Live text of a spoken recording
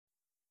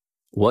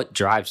What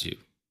drives you?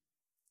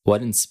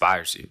 What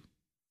inspires you?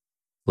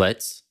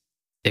 Let's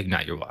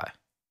ignite your why.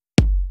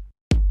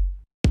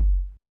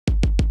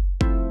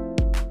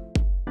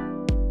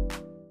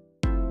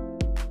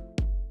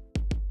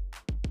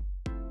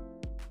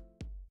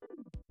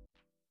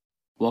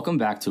 Welcome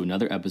back to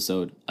another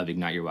episode of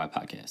Ignite Your Why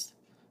podcast.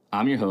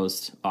 I'm your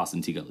host,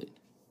 Austin T. Gullett,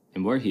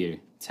 and we're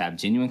here to have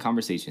genuine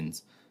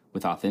conversations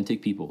with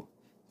authentic people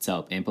to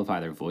help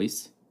amplify their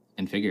voice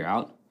and figure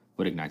out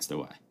what ignites their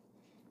why.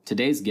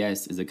 Today's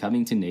guest is a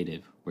Covington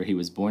native where he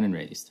was born and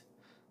raised.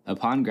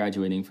 Upon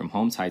graduating from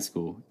Holmes High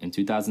School in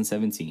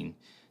 2017,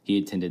 he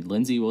attended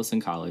Lindsey Wilson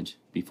College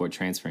before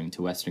transferring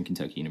to Western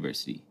Kentucky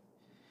University.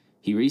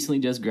 He recently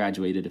just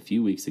graduated a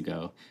few weeks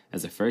ago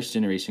as a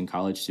first-generation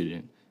college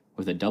student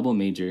with a double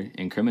major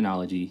in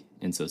criminology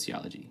and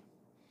sociology.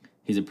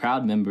 He's a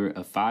proud member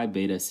of Phi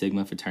Beta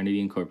Sigma Fraternity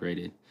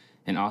Incorporated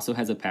and also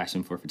has a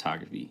passion for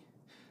photography.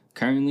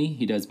 Currently,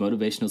 he does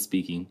motivational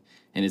speaking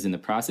and is in the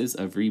process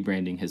of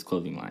rebranding his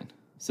clothing line.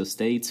 So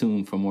stay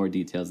tuned for more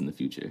details in the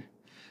future.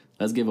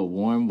 Let's give a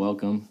warm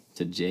welcome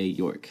to Jay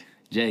York.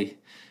 Jay,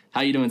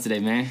 how you doing today,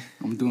 man?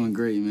 I'm doing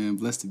great, man.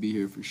 Blessed to be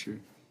here for sure.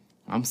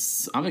 I'm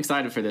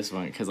excited for this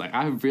one because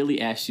I really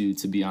asked you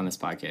to be on this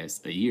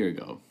podcast a year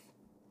ago.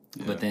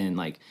 Yeah. But then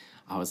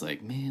I was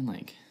like,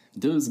 man,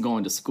 dude's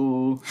going to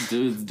school,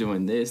 dude's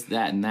doing this,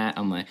 that, and that.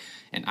 I'm like,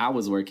 and I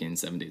was working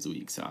 7 days a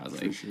week, so I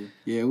was like, sure.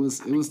 Yeah, it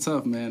was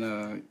tough,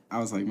 man. I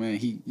was like, man,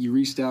 you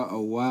reached out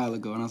a while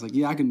ago, and I was like,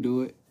 yeah, I can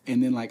do it.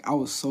 And then I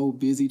was so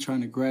busy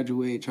trying to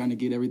graduate, trying to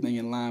get everything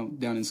in line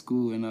down in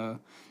school, and I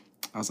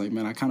was like,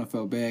 man, I kind of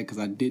felt bad because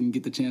I didn't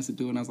get the chance to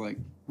do it. And I was like,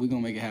 we're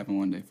gonna make it happen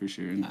one day for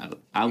sure. And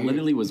I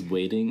literally was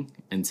waiting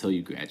until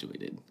you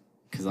graduated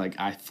because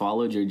I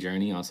followed your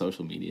journey on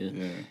social media,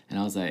 and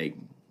I was like,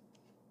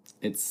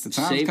 it's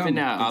shaping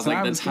out. I was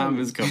like, the time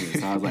is coming.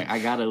 So I was like, I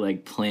gotta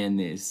plan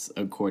this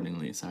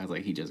accordingly. So I was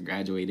like, he just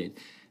graduated.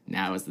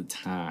 Now is the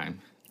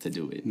time to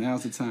do it.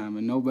 Now's the time,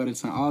 and no better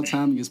time. All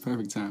timing is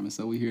perfect timing.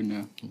 So we're here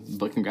now.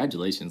 But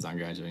congratulations on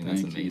graduating.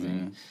 That's amazing.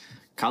 You,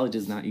 college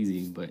is not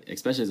easy, but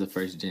especially as a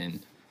first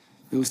gen.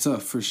 It was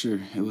tough for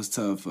sure. It was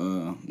tough.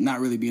 Not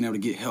really being able to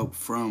get help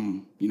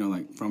from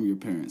from your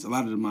parents. A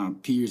lot of my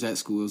peers at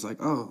school was like,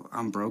 oh,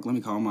 I'm broke. Let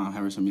me call mom,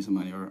 have her send me some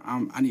money, or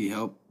I need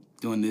help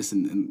doing this,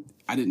 and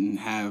I didn't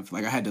have,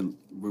 I had to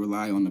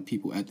rely on the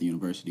people at the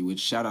university, which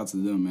shout out to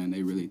them, man.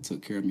 They really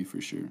took care of me for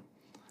sure.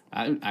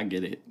 I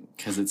get it,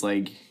 because it's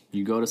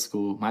you go to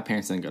school. My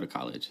parents didn't go to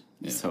college,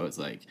 so it's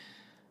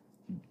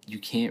you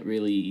can't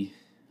really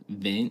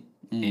vent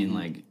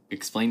and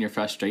explain your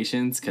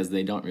frustrations because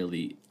they don't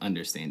really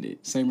understand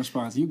it. Same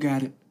response. You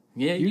got it.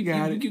 Yeah, you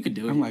got it. You could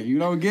do it. I'm like, you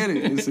don't get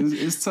it.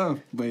 It's tough,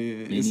 but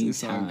yeah, many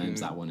times all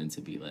good. I wanted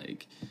to be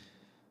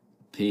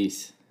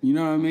peace. You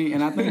know what I mean?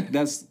 And I think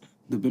that's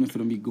the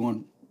benefit of me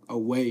going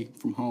away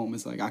from home.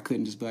 It's I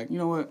couldn't just be like, you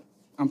know what?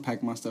 I'm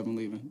packing my stuff and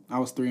leaving. I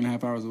was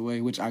 3.5 hours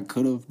away, which I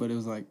could have, but it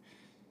was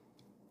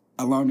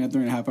along that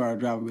 3.5 hour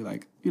drive, I'd be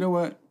like, you know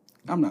what?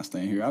 I'm not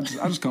staying here. I'll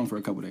just come for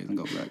a couple days and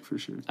go back for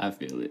sure. I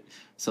feel it.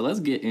 So let's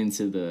get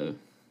into the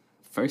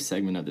first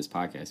segment of this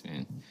podcast,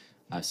 man.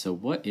 So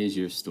what is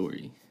your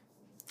story?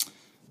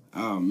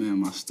 Oh, man,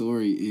 my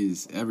story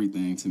is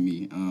everything to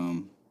me.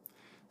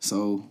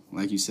 So,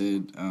 like you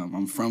said,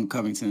 I'm from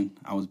Covington.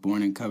 I was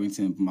born in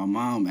Covington. But my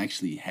mom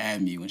actually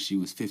had me when she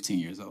was 15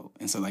 years old.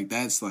 And so,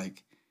 that's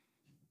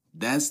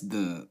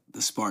the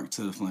spark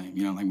to the flame.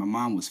 You know, my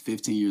mom was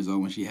 15 years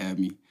old when she had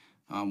me.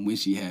 When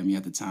she had me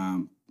at the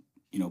time,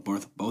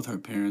 both her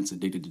parents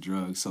addicted to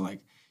drugs. So,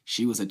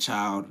 she was a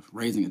child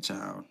raising a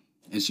child.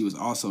 And she was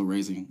also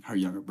raising her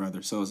younger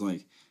brother. So, it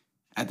was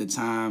at the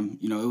time,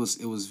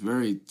 it was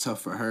very tough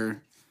for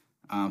her.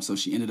 So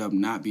she ended up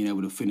not being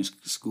able to finish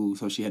school.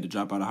 So she had to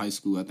drop out of high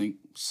school. I think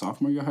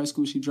sophomore year of high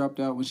school, she dropped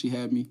out when she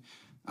had me.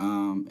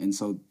 And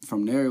so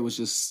from there, it was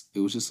just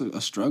a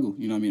struggle,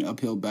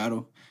 uphill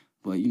battle.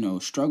 But,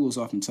 struggles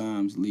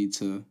oftentimes lead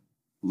to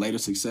later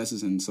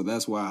successes. And so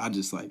that's why I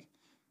just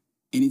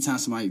anytime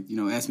somebody,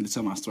 asks me to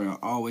tell my story, I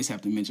always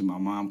have to mention my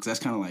mom. Because that's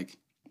kind of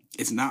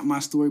it's not my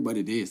story, but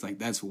it is.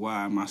 That's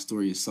why my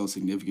story is so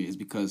significant, is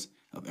because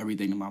of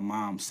everything that my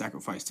mom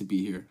sacrificed to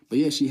be here. But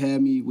yeah, she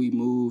had me. We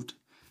moved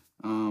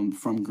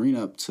from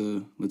Greenup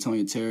to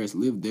Latonia Terrace,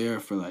 lived there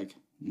for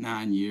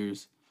 9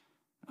 years.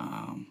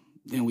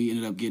 Then we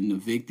ended up getting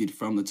evicted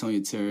from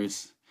Latonia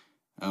Terrace.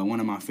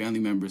 One of my family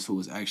members who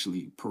was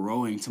actually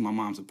paroling to my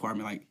mom's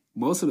apartment.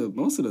 Most of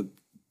the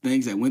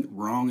things that went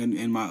wrong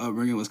in my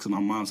upbringing was because my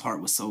mom's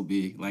heart was so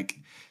big.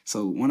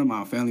 So one of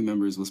my family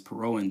members was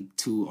paroling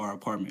to our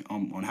apartment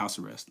on house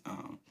arrest.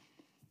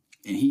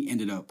 And he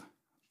ended up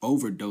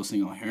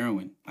overdosing on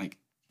heroin,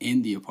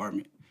 in the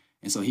apartment.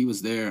 And so he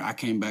was there. I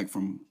came back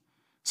from...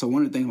 So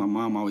one of the things my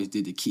mom always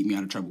did to keep me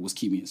out of trouble was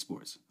keep me in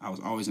sports. I was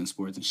always in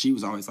sports. And she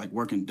was always,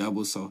 working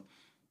doubles. So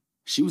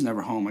she was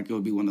never home. It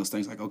would be one of those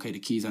things okay, the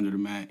keys under the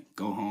mat,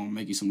 go home,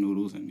 make you some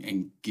noodles,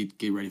 and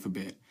get ready for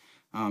bed.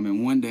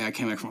 And one day I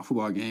came back from a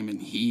football game,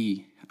 and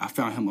I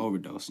found him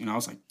overdosed. I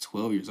was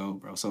 12 years old,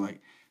 bro. So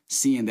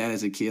seeing that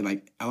as a kid,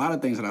 like a lot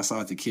of things that I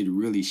saw as a kid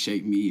really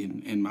shaped me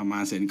and my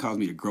mindset and caused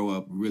me to grow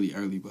up really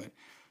early. But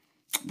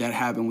that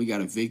happened. We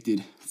got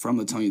evicted from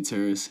Latonia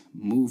Terrace,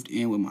 moved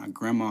in with my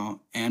grandma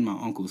and my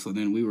uncle. So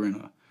then we were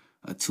in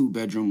a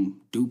 2-bedroom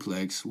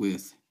duplex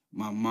with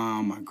my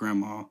mom, my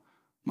grandma,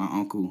 my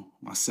uncle,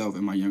 myself,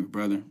 and my younger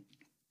brother.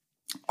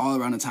 All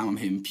around the time I'm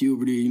hitting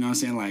puberty, you know what I'm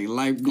saying? Like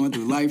life, going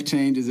through life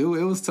changes. It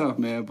was tough,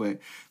 man. But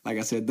like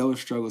I said, those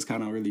struggles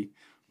kind of really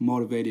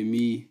motivated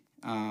me.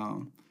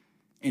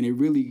 And it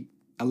really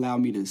allowed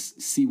me to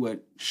see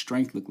what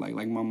strength looked like.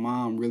 Like my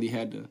mom really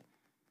had to,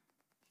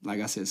 like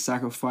I said,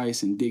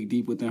 sacrifice and dig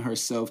deep within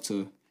herself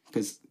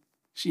because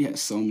she had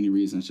so many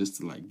reasons just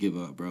to like give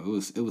up, bro.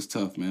 It was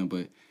tough, man.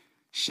 But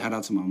shout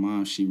out to my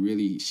mom. She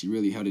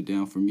really held it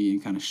down for me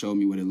and kind of showed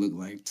me what it looked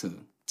like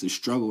to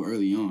struggle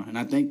early on. And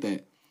I think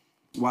that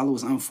while it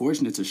was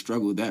unfortunate to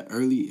struggle that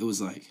early, it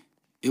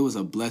was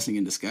a blessing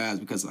in disguise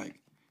because like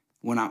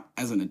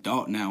as an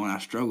adult now, when I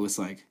struggle, it's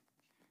like,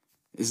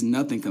 it's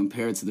nothing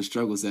compared to the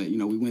struggles that,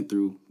 we went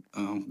through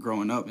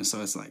growing up. And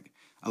so it's like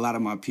a lot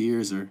of my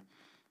peers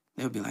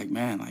they'll be like,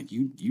 man, like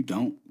you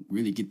don't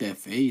really get that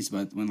phase,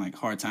 but when like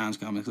hard times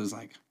come, because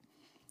like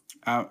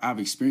I've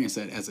experienced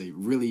that as a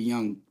really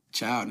young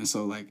child. And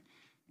so like,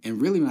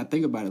 and really when I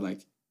think about it,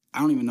 like, I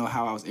don't even know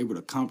how I was able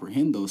to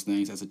comprehend those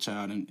things as a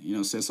child.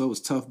 And, so it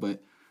was tough,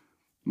 but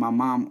my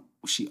mom,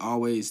 she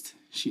always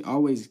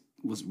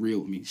was real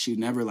with me. She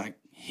never like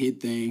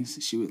hid things.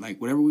 She would like,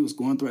 whatever we was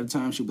going through at the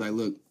time, she'd be like,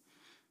 look,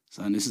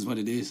 son, this is what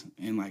it is.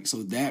 And like,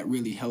 so that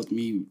really helped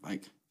me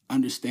like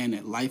understand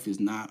that life is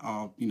not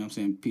all,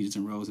 peaches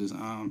and roses.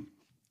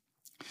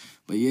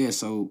 But yeah,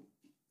 so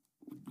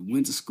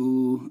went to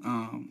school.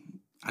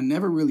 I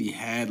never really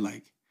had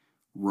like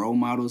role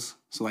models.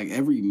 So like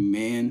every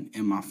man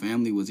in my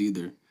family was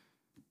either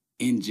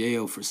in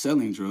jail for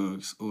selling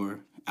drugs or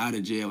out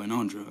of jail and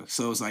on drugs.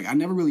 So it's like, I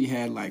never really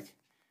had like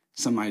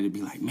somebody to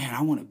be like, man,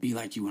 I want to be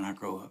like you when I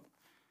grow up.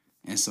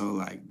 And so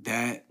like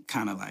that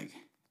kind of like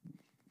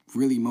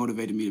really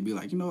motivated me to be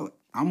like,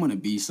 I'm going to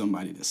be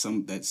somebody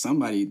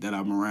somebody that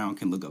I'm around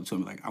can look up to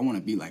and be like, I want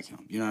to be like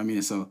him. You know what I mean?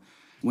 And so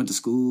went to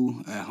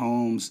school at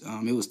Holmes.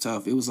 It was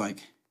tough. It was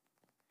like,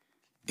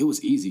 it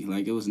was easy.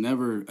 Like it was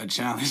never a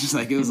challenge.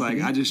 Like it was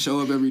like, I just show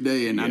up every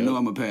day and I know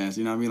I'm a pass.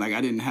 You know what I mean? Like I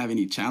didn't have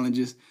any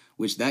challenges,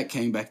 which that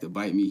came back to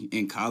bite me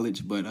in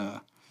college, but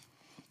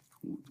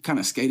kind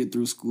of skated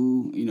through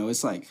school.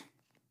 It's like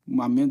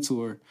my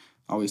mentor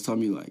always told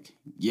me like,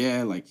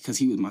 yeah, like, because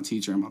he was my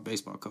teacher and my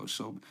baseball coach.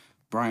 So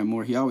Brian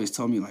Moore, he always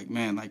told me like,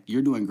 man, like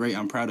you're doing great.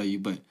 I'm proud of you.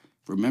 But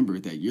remember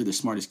that you're the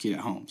smartest kid at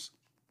Holmes.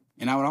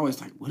 And I would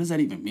always like, what does that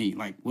even mean?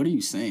 Like, what are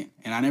you saying?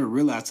 And I never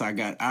realized till I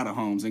got out of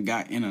Holmes and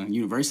got in a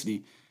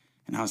university.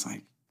 And I was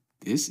like,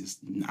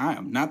 I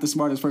am not the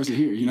smartest person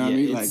here. You know what I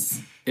mean? Like,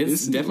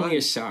 it's definitely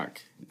a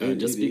shock.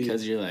 Just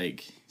because you're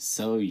like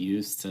so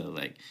used to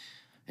like,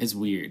 it's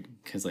weird.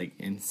 Because like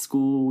in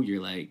school,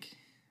 you're like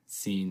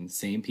seeing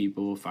same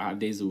people 5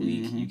 days a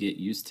week. Mm-hmm. You get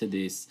used to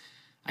this,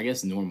 I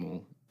guess,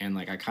 normal. And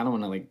like, I kind of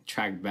want to like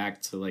track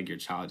back to like your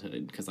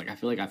childhood. Because like, I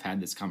feel like I've had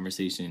this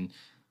conversation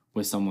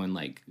with someone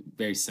like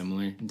very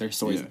similar. Their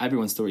stories,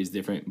 everyone's story is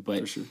different.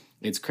 But sure.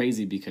 It's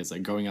crazy because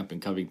like growing up in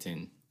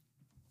Covington,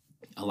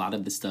 a lot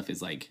of this stuff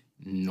is like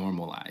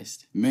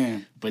normalized,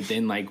 man. But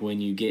then like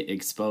when you get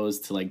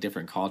exposed to like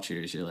different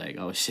cultures, you're like,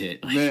 oh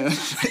shit, like, man.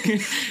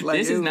 Like,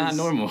 this is not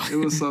normal. It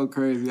was so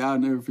crazy. I'll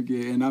never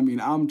forget. And I mean,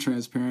 I'm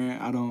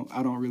transparent. I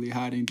don't really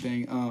hide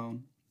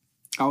anything.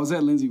 I was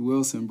at Lindsey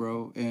Wilson,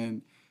 bro,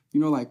 and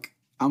like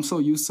I'm so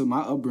used to my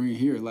upbringing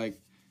here. Like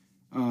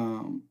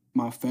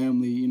my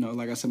family,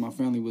 like I said, my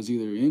family was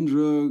either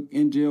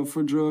in jail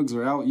for drugs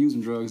or out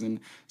using drugs, and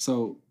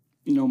so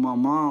my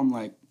mom,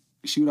 like,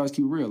 she would always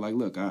keep it real. Like,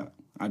 look,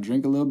 I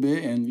drink a little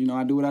bit and,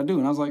 I do what I do.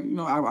 And I was like,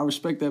 I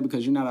respect that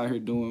because you're not out here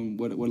doing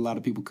what a lot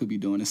of people could be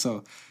doing. And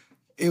so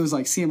it was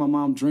like seeing my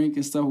mom drink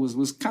and stuff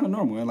was kind of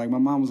normal. And like my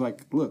mom was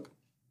like, look,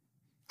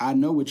 I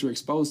know what you're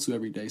exposed to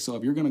every day. So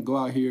if you're going to go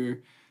out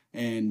here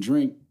and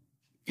drink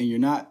and you're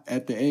not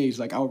at the age,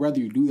 like I would rather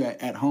you do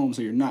that at home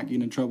so you're not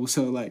getting in trouble.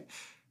 So like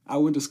I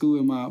went to school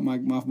and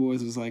my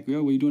boys was like,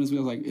 yo, what are you doing this week?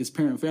 I was like, it's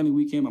parent family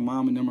weekend. My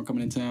mom and them are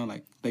coming in town.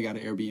 Like they got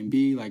an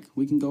Airbnb. Like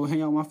we can go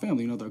hang out with my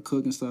family. They'll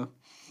cook and stuff.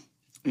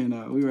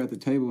 And we were at the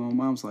table and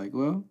my mom's like,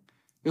 well,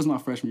 it was my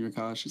freshman year of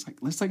college. She's like,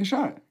 let's take a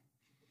shot.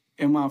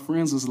 And my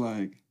friends was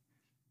like,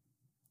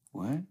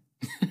 what?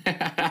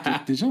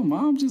 did your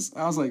mom just?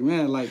 I was like,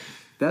 man, like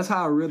that's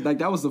how I really, like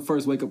that was the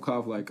first wake up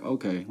call. Like,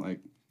 okay, like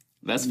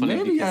that's funny.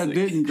 Maybe because, I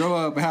didn't grow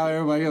up how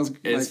everybody else.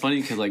 It's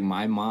funny because like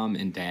my mom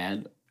and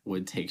dad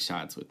would take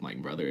shots with my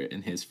brother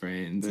and his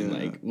friends. And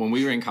like when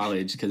we were in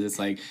college, because it's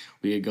like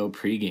we would go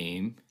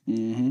pregame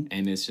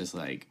and it's just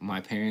like my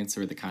parents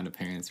were the kind of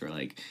parents where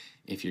like,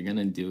 if you're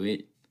gonna do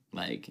it,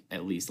 like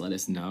at least let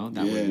us know.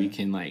 That way we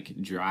can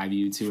like drive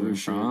you to and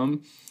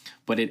from.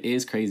 But it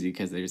is crazy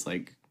because there's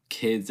like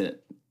kids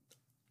that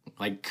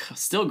like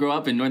still grow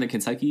up in Northern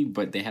Kentucky,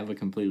 but they have a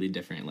completely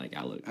different like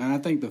outlook. And I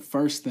think the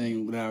first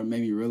thing that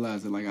made me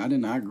realize that like I did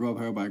not grow up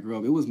how everybody grew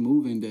up. It was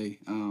moving day,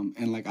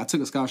 and like I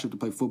took a scholarship to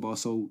play football,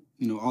 so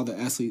all the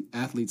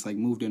athletes like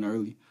moved in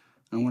early.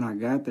 And when I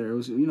got there, it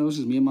was it was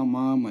just me and my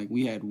mom. Like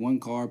we had one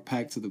car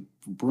packed to the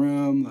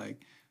brim,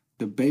 like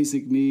the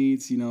basic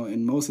needs,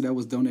 and most of that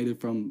was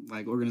donated from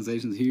like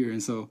organizations here.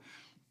 And so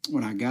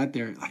when I got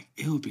there, like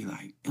it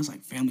was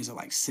like families of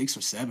like 6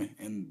 or 7,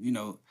 and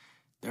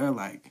they're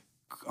like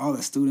all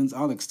the students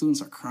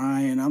are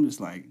crying. I'm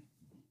just like,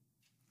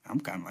 I'm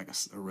kind of like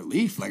a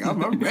relief. Like I'm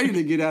ready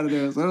to get out of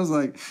there. So I was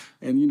like,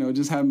 and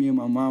just having me and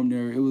my mom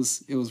there, it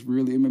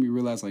made me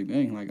realize like,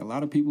 dang, like a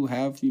lot of people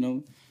have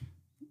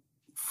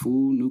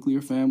full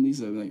nuclear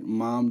families, like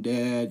mom,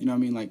 dad,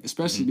 like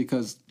especially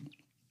because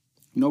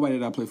nobody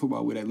that I played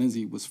football with at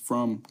Lindsay was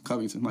from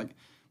Covington. Like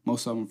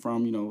most of them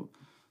from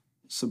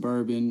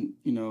suburban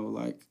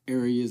like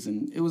areas,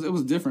 and it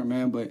was different,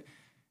 man. But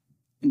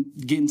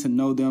getting to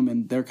know them,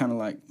 and they're kind of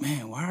like,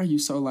 man, why are you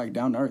so like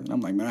down to earth? And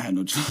I'm like, man, I had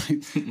no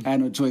choice. I had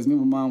no choice. Me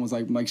and my mom was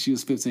like she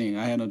was 15.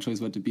 I had no choice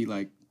but to be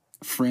like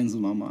friends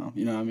with my mom.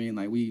 You know what I mean?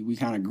 Like we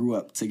kind of grew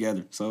up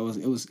together. So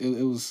it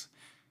was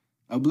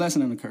a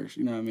blessing and a curse.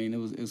 You know what I mean? It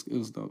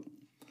was dope.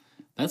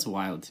 That's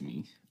wild to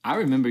me. I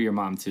remember your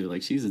mom too.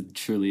 Like she's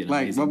truly an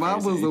amazing my mom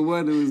person. was the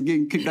one that was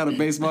getting kicked out of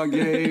baseball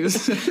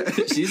games.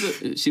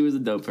 She was a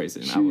dope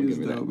person. I will give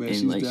her that. Man. And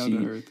she's like down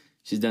to earth.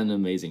 She's done an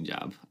amazing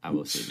job. I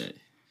will say that.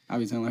 I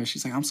be telling her,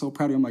 she's like, I'm so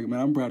proud of you. I'm like, man,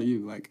 I'm proud of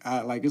you. Like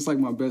it's like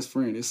my best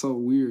friend. It's so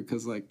weird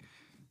because like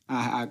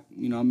I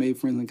made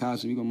friends in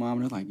college, and we go,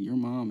 mom, and they're like, your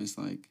mom is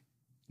like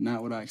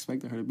not what I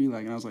expected her to be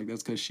like. And I was like,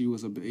 that's because she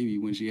was a baby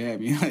when she had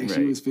me. Like right.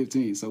 She was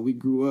 15, so we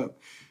grew up.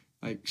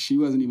 Like she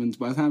wasn't even,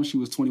 by the time she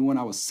was 21,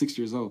 I was 6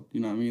 years old.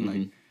 You know what I mean? Mm-hmm.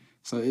 Like,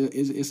 so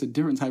it's a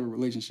different type of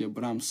relationship,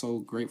 but I'm so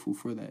grateful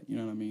for that. You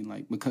know what I mean?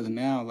 Like, because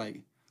now,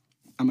 like,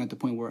 I'm at the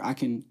point where I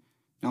can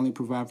not only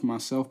provide for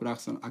myself, but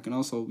I can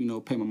also,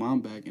 pay my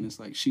mom back. And it's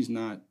like, she's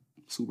not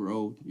super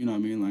old. You know what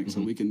I mean? Like, so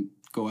we can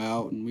go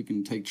out and we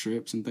can take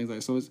trips and things like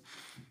that. So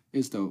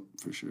it's dope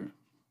for sure.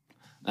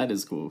 That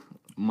is cool.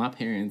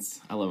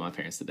 I love my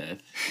parents to death.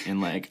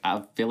 And, like,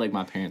 I feel like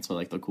my parents were,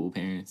 like, the cool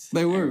parents.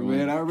 They were,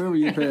 man. I remember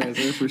your parents.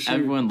 They're for sure.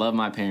 Everyone loved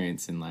my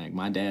parents. And, like,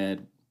 my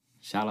dad,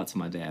 shout out to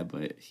my dad,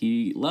 but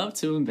he loved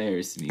to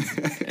embarrass me.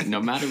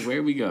 No matter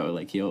where we go,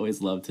 like, he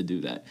always loved to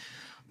do that.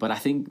 But I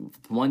think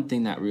one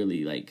thing that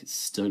really, like,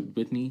 stood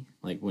with me,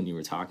 like, when you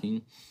were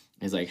talking,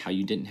 is, like, how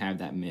you didn't have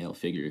that male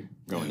figure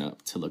growing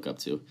up to look up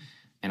to.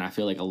 And I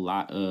feel like a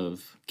lot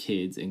of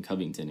kids in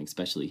Covington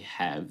especially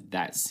have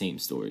that same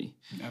story.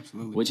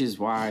 Absolutely. Which is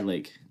why,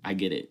 like, I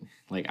get it.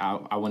 Like,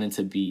 I wanted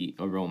to be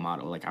a role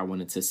model. Like, I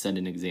wanted to set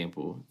an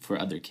example for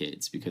other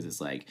kids because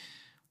it's like,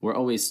 we're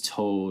always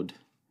told,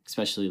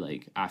 especially,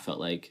 like, I felt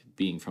like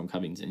being from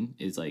Covington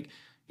is like,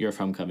 you're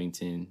from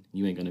Covington,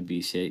 you ain't gonna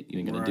be shit, you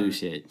ain't gonna do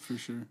shit. For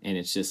sure. And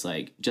it's just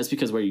like, just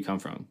because where you come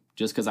from,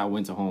 just because I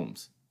went to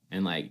Holmes.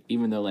 And, like,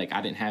 even though, like,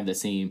 I didn't have the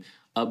same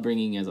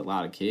upbringing as a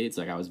lot of kids,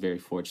 like I was very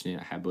fortunate.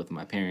 I had both of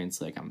my parents.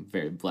 Like I'm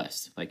very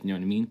blessed. Like, you know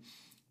what I mean?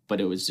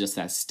 But it was just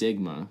that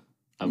stigma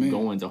of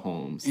going to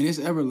Holmes. And it's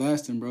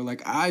everlasting, bro.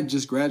 Like I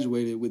just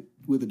graduated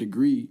with a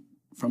degree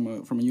from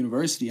a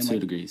university. And 2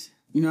 degrees.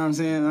 You know what I'm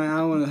saying? I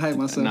don't want to hype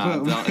myself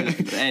up.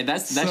 Hey,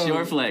 that's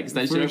your flex.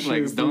 That's your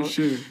flex. Don't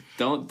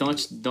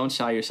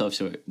shy yourself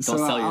short. Don't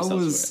sell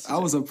yourself short. I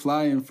was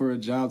applying for a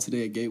job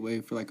today at Gateway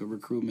for like a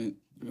recruitment,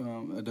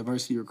 a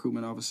diversity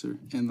recruitment officer,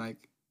 and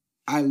like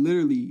I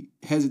literally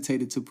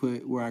hesitated to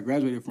put where I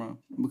graduated from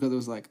because it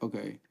was like,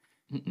 okay,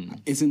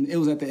 it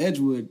was at the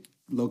Edgewood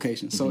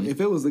location. So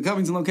if it was the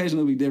Covington location,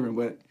 it would be different.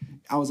 But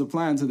I was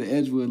applying to the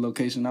Edgewood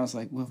location. And I was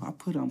like, well, if I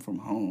put I'm from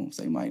Holmes,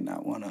 they might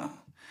not want to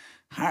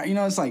hire.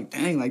 It's like,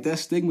 dang, like that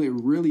stigma, it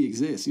really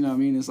exists. You know what I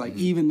mean? It's like,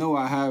 even though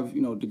I have,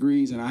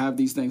 degrees and I have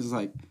these things, it's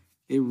like,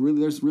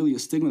 there's really a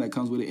stigma that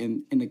comes with it.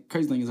 And the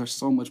crazy thing is there's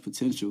so much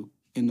potential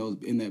in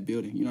that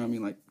building. You know what I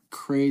mean? Like,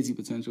 crazy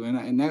potential,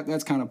 and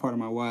that's kind of part of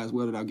my why as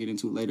well that I'll get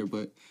into later.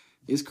 But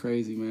it's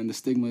crazy, man. The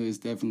stigma is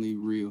definitely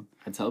real.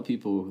 I tell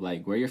people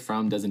like where you're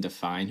from doesn't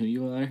define who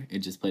you are. It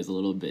just plays a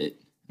little bit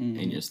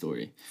in your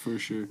story, for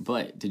sure.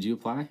 But did you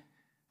apply?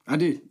 I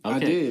did. Okay. I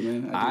did,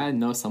 man. I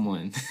know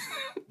someone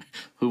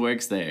who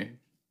works there.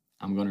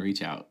 I'm gonna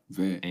reach out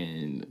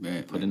and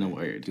put in a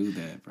word. Do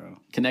that, bro.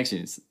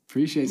 Connections.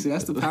 Appreciate it.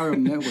 That's the power of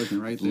networking,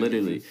 right there.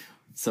 Literally. Man.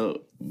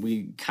 So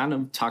we kind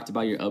of talked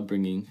about your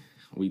upbringing.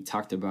 We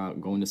talked about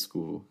going to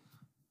school,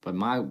 but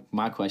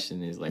my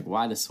question is like,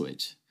 why the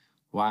switch?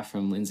 Why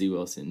from Lindsey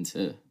Wilson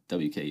to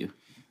WKU?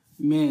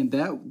 Man,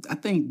 I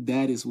think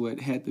that is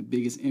what had the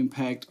biggest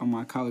impact on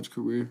my college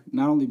career.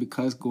 Not only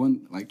because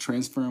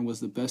transferring was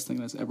the best thing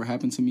that's ever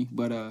happened to me,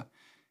 but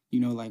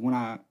like when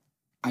I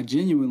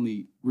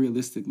genuinely,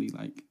 realistically,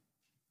 like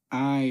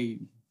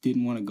I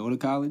didn't want to go to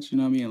college, you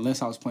know what I mean,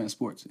 unless I was playing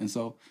sports. And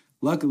so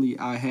luckily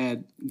I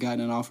had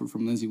gotten an offer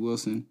from Lindsey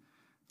Wilson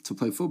to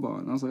play football.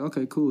 And I was like,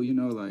 okay, cool.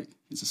 Like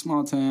it's a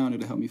small town.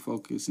 It'll help me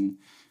focus and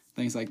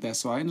things like that.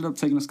 So I ended up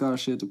taking a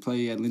scholarship to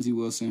play at Lindsey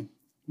Wilson.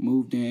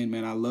 moved in,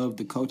 man. I loved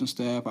the coaching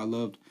staff. I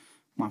loved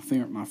my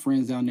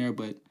friends down there.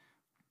 But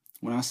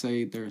when I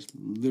say there's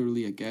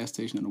literally a gas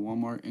station and a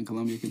Walmart in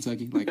Columbia,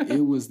 Kentucky, like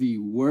it was the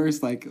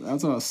worst. Like I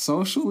was about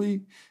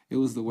socially, it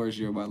was the worst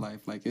year of my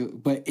life.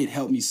 But it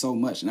helped me so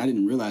much, and I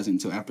didn't realize it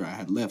until after I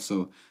had left.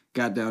 So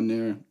got down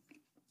there,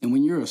 and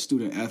when you're a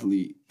student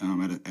athlete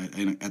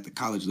at the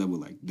college level,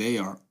 like they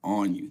are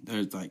on you.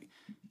 There's like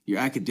your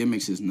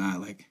academics is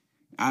not like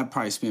I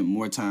probably spent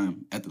more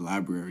time at the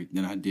library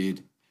than I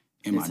did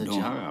in my dorm.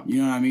 Job.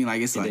 You know what I mean?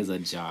 Like it is a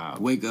job.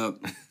 Wake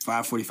up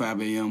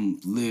 5:45 a.m.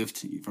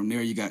 lift. From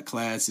there you got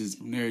classes.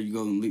 From there you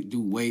go and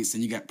do weights.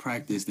 Then you got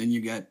practice. Then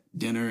you got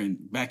dinner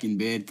and back in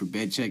bed for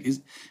bed check.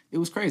 It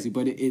was crazy,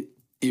 but it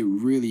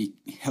really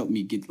helped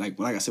me get like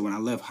I said when I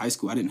left high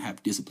school I didn't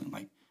have discipline.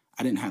 Like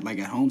I didn't have like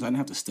at home I didn't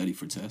have to study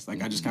for tests.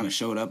 Like I just kind of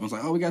showed up and was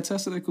like, oh, we got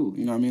tests today, cool.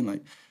 You know what I mean?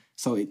 Like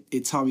so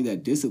it taught me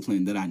that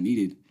discipline that I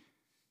needed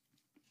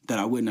that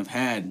I wouldn't have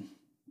had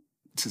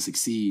to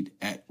succeed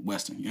at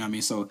Western. You know what I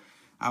mean? So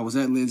I was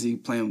at Lindsay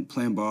playing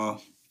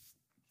ball,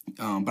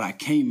 but I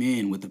came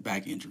in with a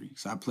back injury.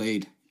 So I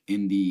played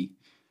in the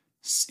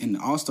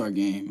All-Star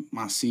game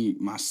my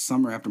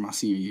summer after my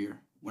senior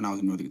year when I was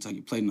in Northern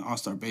Kentucky. Played in the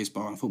All-Star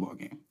baseball and football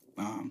game.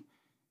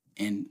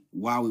 And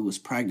while we was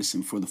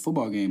practicing for the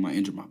football game, I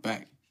injured my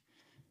back.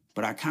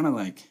 But I kind of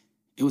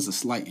it was a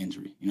slight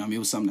injury. You know what I mean? It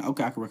was something that,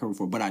 okay, I could recover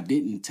for, but I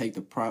didn't take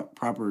the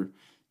proper,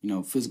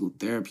 physical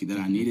therapy that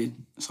I needed.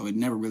 So it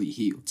never really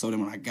healed. So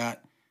then when I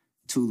got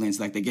to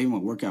Lindsay, like they gave him a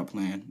workout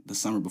plan the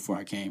summer before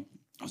I came.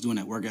 I was doing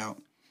that workout,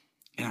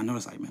 and I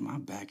noticed man, my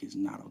back is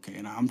not okay.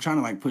 And I'm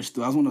trying to push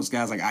through. I was one of those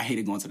guys I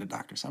hated going to the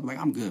doctor. So I'm like,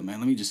 I'm good, man.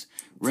 Let me just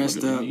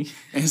rest up.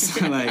 And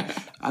so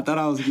I thought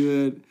I was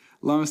good.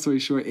 Long story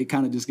short, it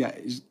kind of just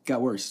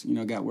got worse.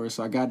 Got worse.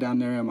 So I got down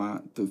there, and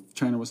the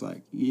trainer was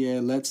like, yeah,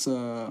 let's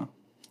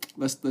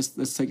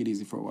take it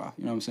easy for a while.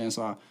 You know what I'm saying?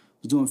 So I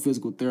was doing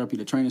physical therapy.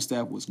 The training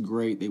staff was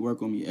great. They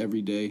work on me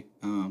every day.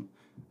 And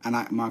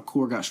my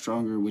core got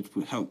stronger, which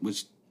would help,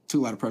 which took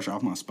a lot of pressure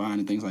off my spine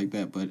and things like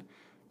that. But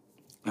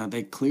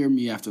they cleared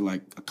me after a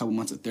couple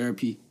months of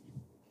therapy.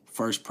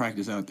 First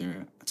practice out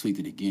there, I tweaked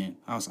it again.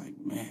 I was like,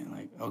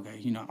 man,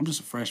 okay, I'm just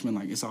a freshman.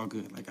 It's all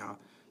good. I'll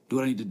do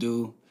what I need to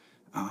do.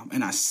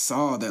 And I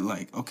saw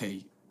that,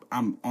 okay,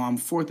 I'm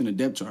fourth in the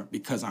depth chart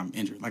because I'm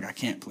injured. I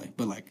can't play.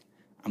 But,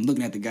 I'm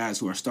looking at the guys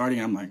who are starting,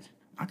 and I'm like,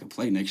 I can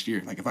play next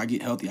year. If I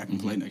get healthy, I can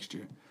play next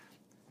year.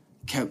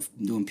 Kept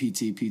doing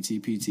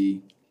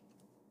PT.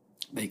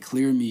 They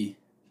cleared me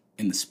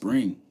in the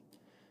spring,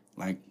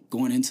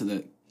 going into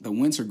the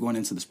winter, going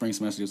into the spring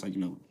semester. It's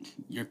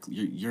you're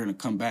gonna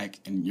come back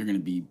and you're gonna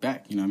be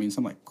back. You know what I mean? So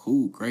I'm like,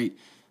 cool, great,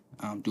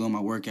 doing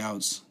my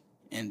workouts,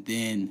 and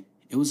then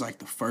it was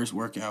the first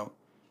workout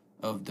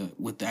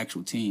with the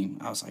actual team.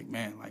 I was like,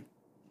 man,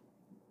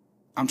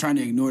 I'm trying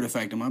to ignore the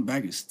fact that my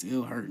back is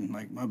still hurting.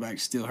 My back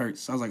still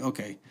hurts. So I was like,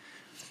 okay.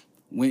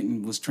 Went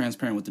and was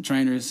transparent with the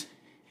trainers,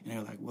 and they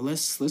were like, well,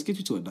 let's get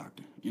you to a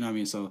doctor. You know what I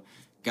mean? So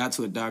got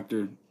to a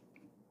doctor.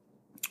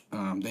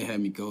 They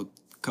had me go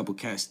a couple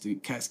CAT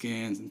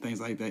scans and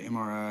things like that,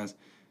 MRIs.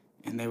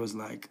 And they was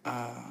like,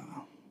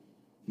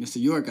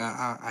 Mr. York,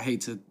 I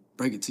hate to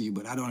break it to you,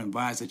 but I don't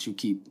advise that you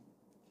keep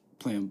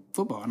playing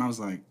football. And I was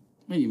like,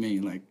 what do you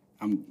mean?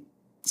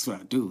 That's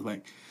what I do.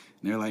 And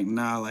they're like,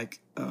 nah,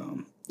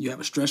 you have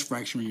a stress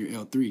fracture in your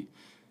L3.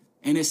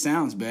 And it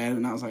sounds bad.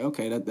 And I was like,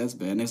 okay, that's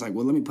bad. And it's like,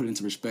 well, let me put it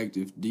into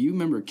perspective. Do you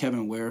remember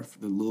Kevin Ware,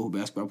 the Louisville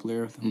basketball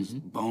player whose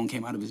bone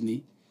came out of his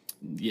knee?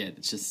 Yeah,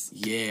 it's just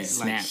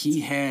snapped.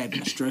 He had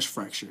a stress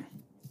fracture,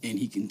 and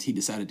he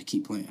decided to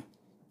keep playing.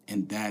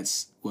 And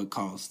that's what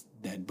caused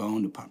that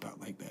bone to pop out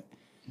like that.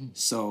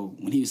 So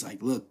when he was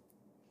like, look,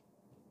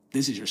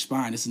 this is your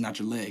spine. This is not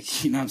your leg.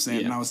 You know what I'm saying?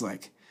 Yeah. And I was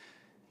like,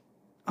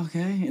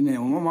 okay. And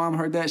then when my mom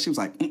heard that, she was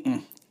like,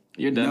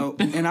 you're done. No.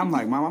 And I'm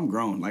like, Mom, I'm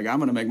grown. I'm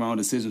going to make my own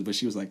decisions. But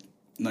she was like,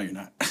 no, you're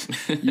not.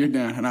 You're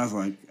done. And I was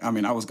like, I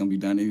was going to be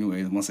done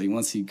anyway.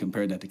 Once he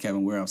compared that to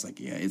Kevin Ware, I was like,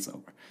 yeah, it's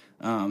over.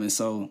 And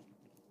so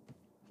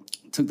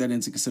took that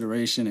into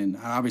consideration. And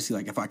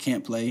obviously, if I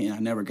can't play and I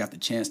never got the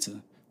chance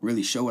to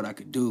really show what I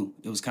could do,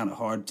 it was kind of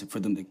hard for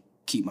them to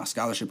keep my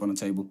scholarship on the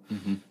table.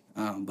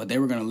 But they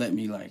were going to let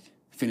me,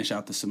 finish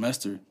out the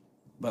semester.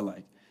 But,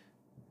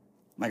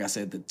 like I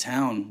said, the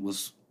town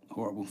was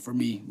horrible for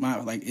me.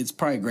 It's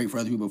probably great for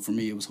other people, but for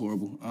me, it was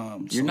horrible.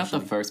 You're not the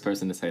first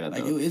person to say that,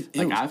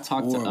 though. I've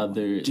talked horrible. To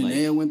other...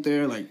 Janaea went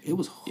there. It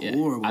was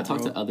horrible, I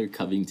talked to other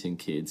Covington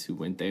kids who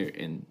went there,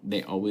 and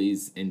they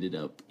always ended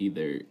up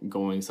either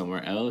going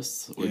somewhere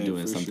else or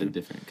doing something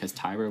different. Because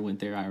Tyra went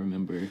there, I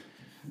remember.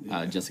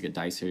 Jessica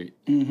Dysert,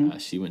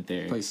 she went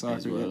there as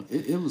well.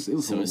 It was so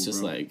horrible, it's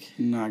just bro.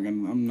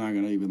 I'm not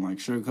gonna even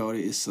sugarcoat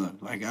it. It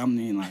sucked.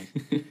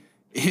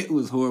 It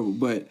was horrible.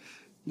 But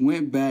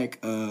went back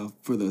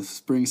for the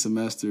spring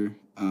semester,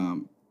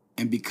 and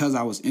because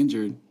I was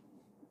injured,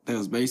 that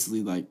was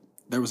basically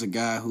there was a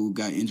guy who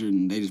got injured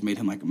and they just made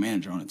him a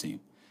manager on the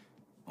team.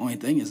 Only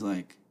thing is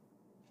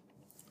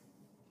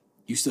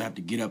you still have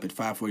to get up at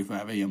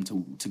 5:45 a.m.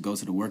 to go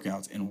to the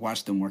workouts and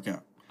watch them work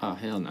out. Oh,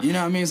 hell no. You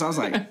know what I mean? So I was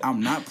like,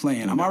 I'm not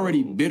playing. I'm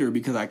already bitter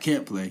because I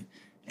can't play.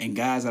 And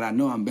guys that I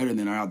know I'm better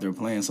than are out there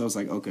playing. So it's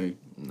like, okay.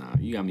 Nah,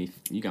 you got me.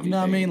 You know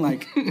what I mean?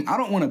 Like, I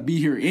don't want to be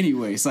here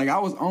anyway. It's like I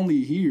was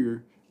only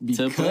here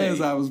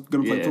because I was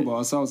going to play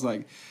football. So I was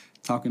like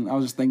I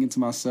was just thinking to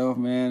myself,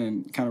 man,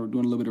 and kind of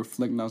doing a little bit of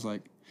reflecting. I was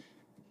like,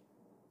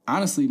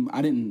 honestly,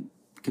 I didn't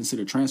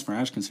consider transferring.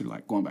 I just considered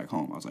like going back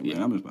home. I was like,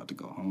 man, I'm just about to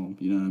go home.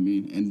 You know what I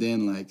mean? And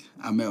then like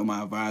I met with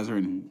my advisor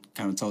and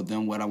kind of told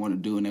them what I want to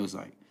do. And they was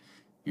like,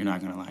 you're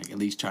not going to like at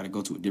least try to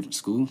go to a different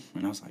school?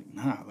 And I was like,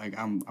 nah, like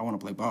I want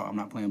to play ball. I'm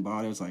not playing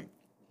ball. It was like,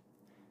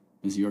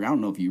 Ms. York, I don't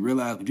know if you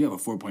realize, but you have a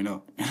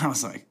 4.0. And I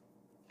was like,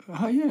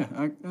 oh, yeah,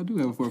 I do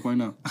have a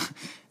 4.0.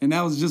 And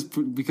that was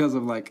just because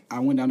of, like, I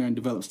went down there and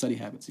developed study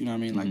habits, you know what I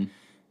mean? Like,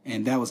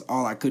 and that was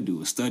all I could do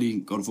was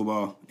study, go to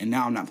football. And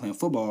now I'm not playing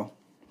football.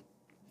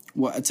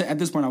 Well, at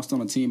this point, I was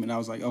still on the team, and I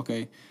was like,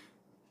 okay,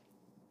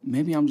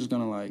 maybe I'm just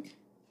going to, like,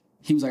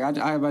 he was like,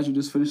 I advise you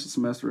just finish the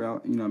semester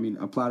out, you know what I mean,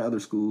 apply to other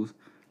schools.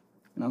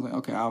 And I was like,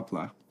 okay, I'll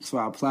apply. So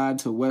I applied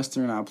to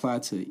Western, I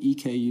applied to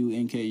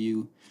EKU,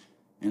 NKU,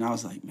 and I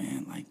was like,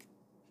 man, like,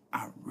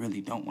 I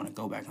really don't want to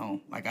go back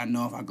home. Like, I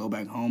know if I go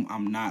back home,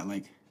 I'm not,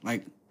 like,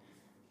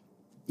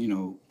 you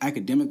know,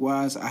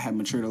 academic-wise, I had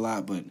matured a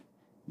lot, but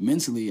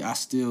mentally, I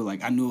still,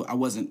 like, I knew I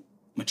wasn't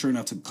mature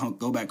enough to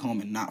go back home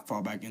and not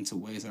fall back into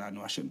ways that I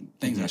know I shouldn't,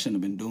 things I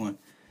shouldn't have been doing.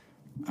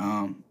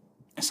 And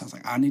so I was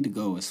like, I need to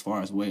go as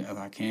far away as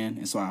I can.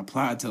 And so I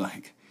applied to,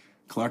 like,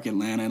 Clark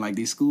Atlanta and, like,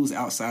 these schools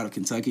outside of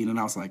Kentucky, and then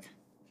I was like,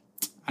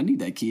 I need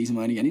that Keys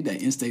money. I need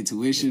that in-state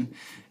tuition.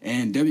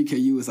 And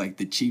WKU was, like,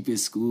 the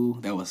cheapest school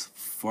that was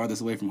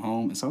farthest away from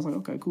home. And so I was like,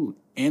 okay, cool.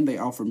 And they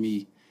offered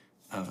me,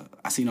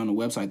 I seen on the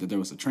website that there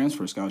was a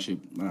transfer scholarship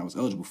that I was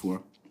eligible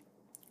for.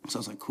 So I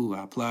was like, cool.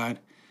 I applied,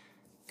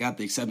 got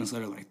the acceptance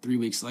letter like 3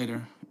 weeks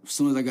later. As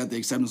soon as I got the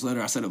acceptance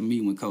letter, I set up a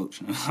meeting with Coach.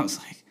 And I was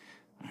like,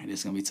 all right, this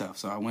is going to be tough.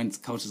 So I went to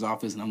Coach's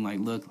office, and I'm like,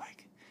 look,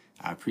 like,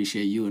 I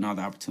appreciate you and all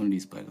the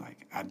opportunities, but,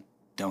 like, I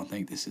don't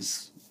think this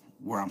is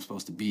where I'm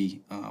supposed to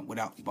be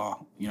without the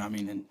ball. You know what I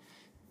mean? And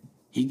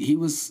he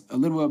was a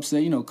little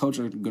upset. You know, Coach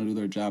are going to do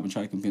their job and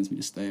try to convince me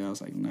to stay. I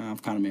was like, nah,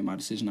 I've kind of made my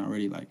decision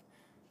already. Like,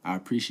 I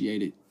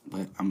appreciate it,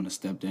 but I'm going to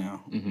step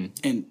down.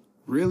 And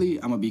really,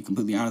 I'm going to be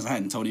completely honest. I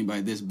hadn't told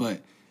anybody this,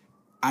 but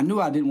I knew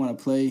I didn't want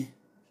to play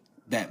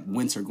that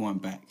winter going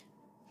back.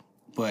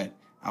 But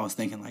I was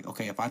thinking, like,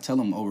 okay, if I tell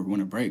them over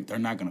winter break, they're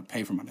not going to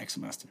pay for my next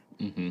semester.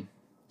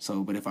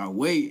 So, but if I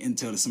wait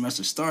until the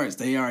semester starts,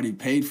 they already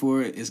paid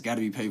for it. It's got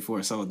to be paid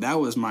for. So that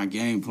was my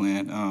game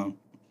plan.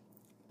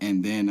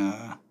 And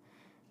then,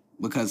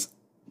 because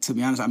to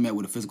be honest, I met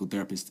with a physical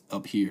therapist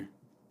up here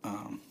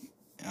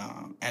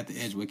at the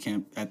Edgewood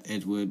camp, at the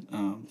Edgewood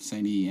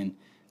St. E, and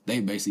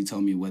they basically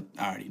told me what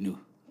I already knew.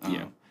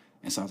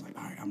 And so I was like,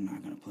 all right, I'm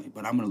not going to play,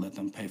 but I'm going to let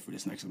them pay for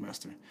this next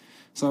semester.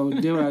 So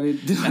did what I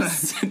did. Did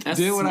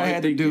what I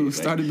had to do.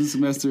 Started the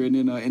semester, and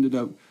then ended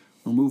up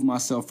removing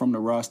myself from the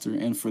roster.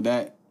 And for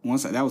that,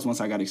 once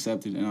I got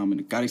accepted,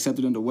 and got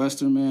accepted into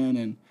Western, man,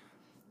 and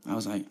I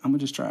was like, I'm gonna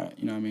just try it,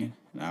 you know what I mean?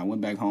 And I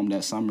went back home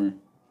that summer,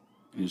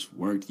 and just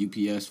worked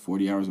UPS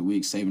 40 hours a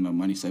week, saving up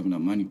money.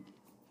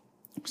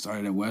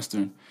 Started at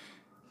Western.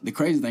 The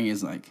crazy thing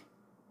is, like,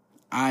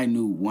 I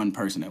knew one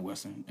person at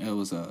Western. It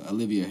was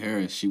Olivia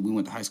Harris. We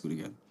went to high school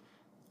together.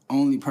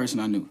 Only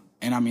person I knew.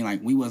 And I mean, like,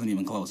 we wasn't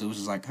even close. It was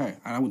just like, hey,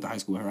 I went to high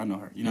school with her. I know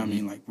her. You know what I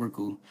mean? Like, we're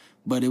cool.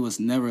 But it was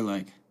never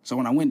like, so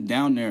when I went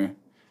down there,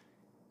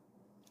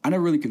 I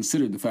never really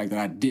considered the fact that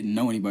I didn't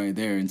know anybody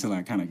there until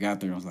I kind of got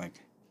there. I was like,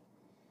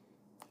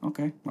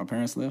 okay, my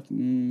parents left.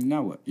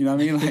 Now what? You know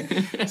what I mean?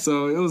 Like,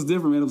 so it was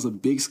different, man. It was a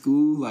big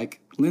school. Like,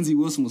 Lindsey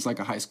Wilson was like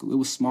a high school. It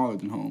was smaller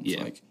than Holmes.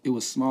 Yeah. Like, it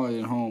was smaller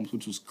than Holmes,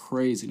 which was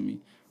crazy to me.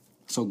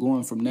 So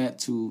going from that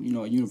to, you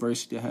know, a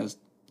university that has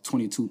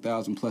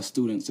 22,000 plus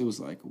students, it was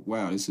like,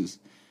 wow, this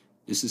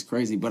is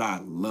crazy. But I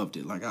loved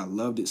it. Like, I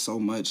loved it so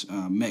much.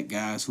 Met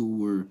guys who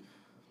were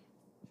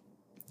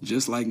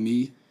just like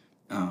me.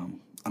 I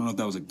don't know if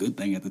that was a good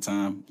thing at the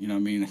time. You know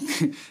what I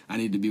mean? I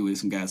needed to be with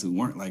some guys who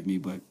weren't like me,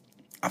 but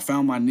I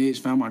found my niche,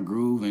 found my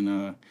groove,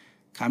 and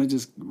kind of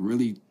just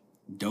really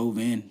dove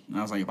in. And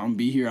I was like, if I'm going to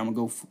be here, I'm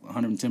going to go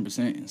 110%.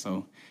 And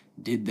so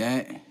did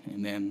that.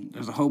 And then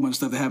there's a whole bunch of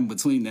stuff that happened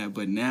between that.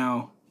 But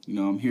now, you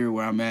know, I'm here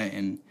where I'm at,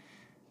 and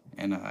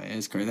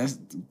it's crazy. That's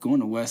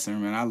going to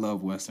Western, man. I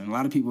love Western. A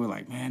lot of people are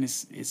like, man,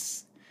 it's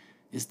this,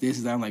 it's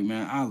that. I'm like,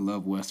 man, I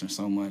love Western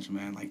so much,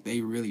 man. Like,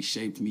 they really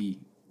shaped me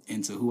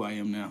into who I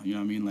am now. You know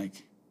what I mean?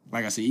 Like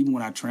I said, even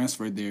when I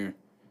transferred there,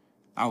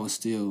 I was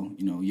still,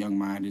 you know,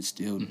 young-minded,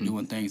 still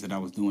doing things that I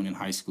was doing in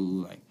high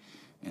school. Like,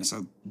 and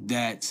so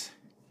that,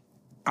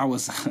 I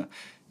was,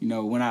 you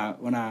know, when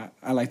I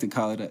like to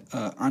call it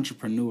an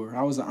entrepreneur.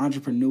 I was an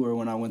entrepreneur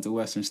when I went to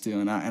Western still,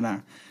 and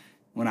I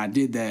when I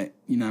did that,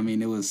 you know what I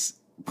mean, it was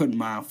putting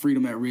my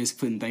freedom at risk,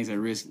 putting things at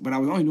risk. But I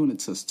was only doing it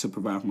to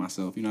provide for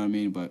myself, you know what I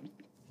mean? But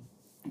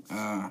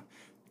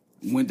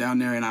went down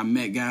there and I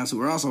met guys who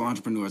were also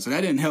entrepreneurs. So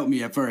that didn't help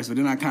me at first, but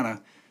then I kind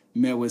of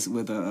met with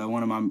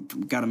one of my,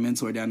 got a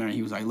mentor down there, and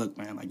he was like, look,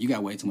 man, like, you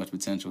got way too much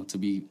potential to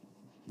be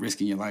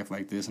risking your life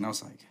like this. And I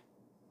was like,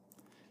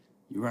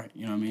 you're right.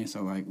 You know what I mean?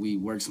 So, like, we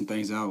worked some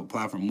things out,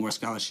 applied for more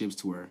scholarships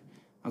to where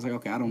I was like,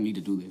 okay, I don't need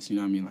to do this. You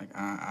know what I mean? Like,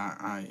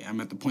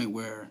 I'm at the point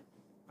where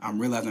I'm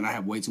realizing I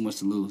have way too much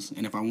to lose.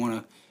 And if I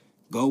want to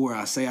go where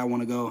I say I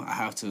want to go, I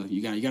have to,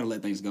 you got to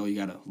let things go. You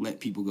got to let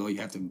people go.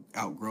 You have to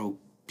outgrow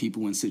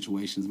people in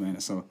situations, man.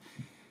 And so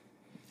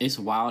it's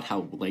wild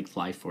how, like,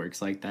 life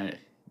works like that.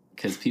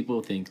 Because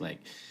people think, like,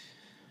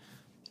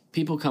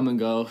 people come and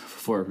go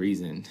for a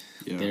reason.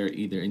 Yeah. They're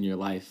either in your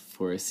life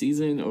for a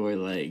season or,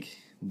 like,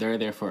 they're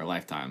there for a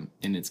lifetime.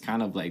 And it's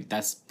kind of like,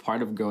 that's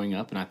part of growing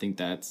up. And I think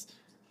that's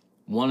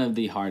one of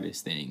the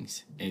hardest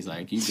things is,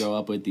 like, you grow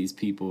up with these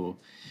people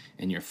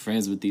and you're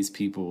friends with these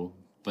people,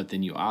 but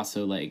then you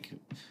also, like,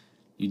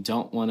 you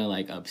don't want to,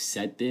 like,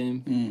 upset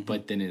them. Mm-hmm.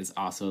 But then it's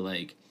also,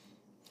 like,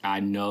 I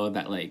know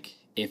that, like,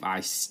 if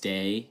I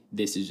stay,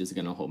 this is just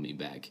going to hold me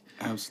back.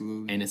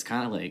 Absolutely. And it's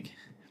kind of like,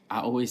 I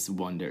always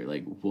wonder,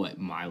 like, what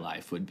my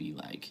life would be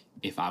like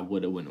if I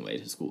would have went away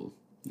to school.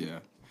 Yeah.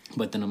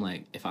 But then I'm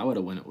like, if I would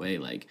have went away,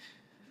 like,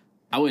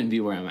 I wouldn't be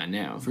where I'm at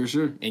now. For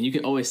sure. And you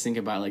can always think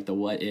about, like, the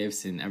what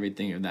ifs and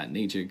everything of that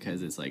nature,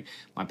 because it's like,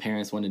 my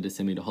parents wanted to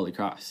send me to Holy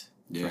Cross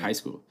for high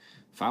school.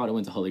 If I would have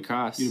went to Holy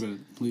Cross, you'd have been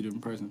a completely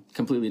different person.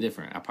 Completely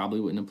different. I probably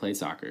wouldn't have played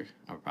soccer.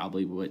 I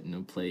probably wouldn't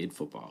have played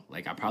football.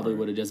 Like, I probably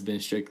would have just been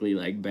strictly,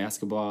 like,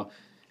 basketball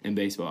and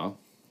baseball.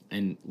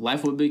 And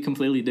life would be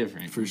completely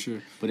different. For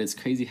sure. But it's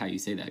crazy how you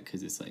say that,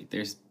 because it's like,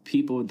 there's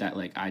people that,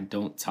 like, I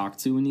don't talk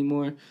to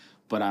anymore,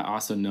 but I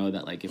also know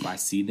that, like, if I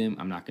see them,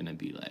 I'm not going to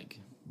be like,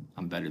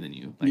 I'm better than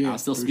you. Like, I'll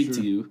still speak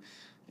to you.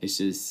 It's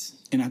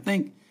just... And I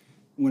think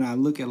when I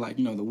look at, like,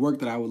 you know, the work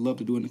that I would love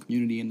to do in the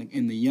community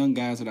and the young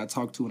guys that I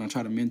talk to and I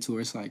try to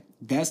mentor, it's like,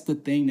 that's the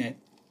thing that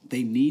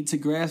they need to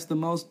grasp the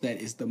most.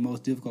 That is the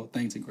most difficult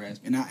thing to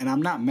grasp. And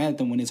I'm not mad at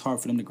them when it's hard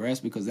for them to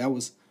grasp, because that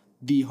was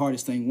the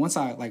hardest thing. Once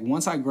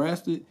I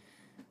grasped it,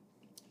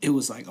 it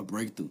was like a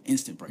breakthrough,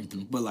 instant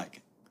breakthrough. Mm-hmm. But,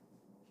 like,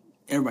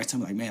 everybody's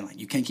telling me, like, man, like,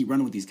 you can't keep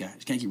running with these guys.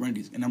 You can't keep running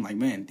with these. And I'm like,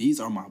 man, these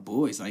are my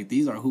boys. Like,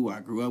 these are who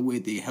I grew up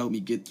with. They helped me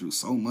get through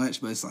so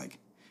much. But it's like,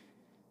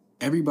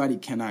 everybody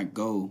cannot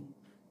go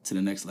to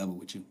the next level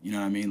with you. You know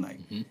what I mean? Like,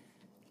 mm-hmm.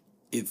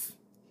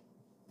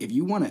 if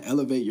you want to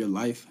elevate your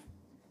life,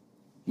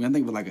 I mean, I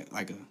think of it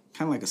like a kind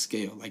of like a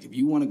scale. Like, if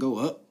you want to go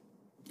up,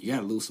 you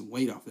got to lose some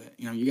weight off that.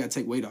 You know, you got to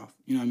take weight off.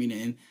 You know what I mean?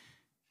 And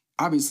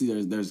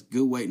obviously there's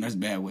good weight and there's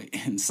bad weight.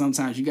 And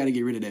sometimes you got to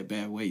get rid of that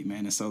bad weight,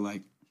 man. And so,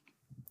 like,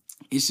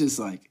 it's just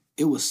like,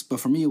 but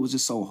for me, it was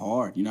just so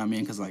hard. You know what I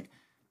mean? Because, like,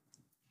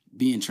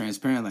 being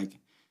transparent, like,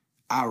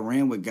 I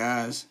ran with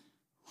guys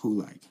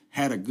who, like,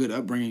 had a good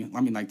upbringing.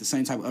 I mean, like, the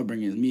same type of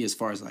upbringing as me, as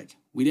far as, like,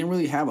 we didn't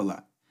really have a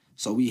lot.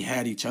 So we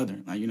had each other.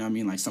 Like, you know what I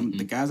mean? Like, some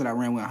the guys that I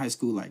ran with in high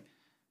school, like,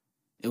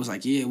 it was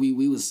like, yeah, we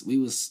was,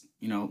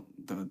 you know,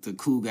 the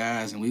cool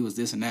guys, and we was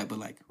this and that. But,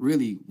 like,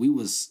 really,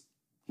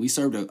 we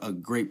served a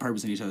great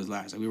purpose in each other's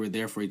lives. Like, we were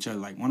there for each other.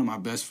 Like, one of my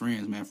best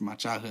friends, man, from my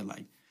childhood,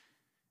 like,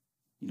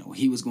 you know,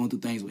 he was going through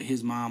things with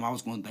his mom. I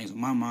was going through things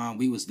with my mom.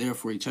 We was there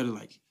for each other.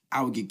 Like,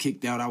 I would get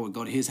kicked out. I would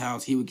go to his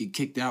house. He would get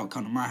kicked out,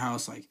 come to my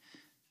house. Like,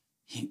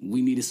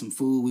 we needed some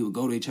food. We would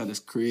go to each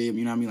other's crib.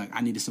 You know what I mean? Like, I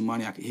needed some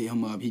money. I could hit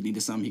him up. He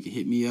needed something. He could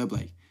hit me up.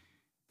 Like,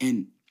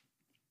 and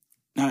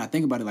now that I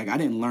think about it, like, I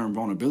didn't learn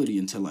vulnerability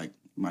until, like,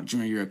 my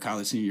junior year of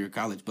college, senior year of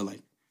college. But,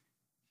 like,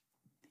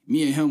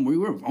 me and him, we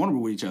were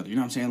vulnerable with each other. You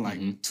know what I'm saying?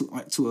 Like,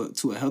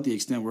 to a healthy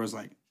extent, where it's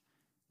like,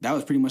 that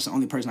was pretty much the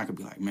only person I could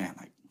be like, man,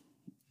 like,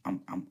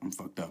 I'm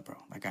fucked up, bro.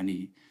 Like, I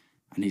need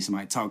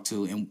somebody to talk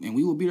to, and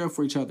we would be there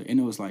for each other. And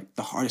it was like,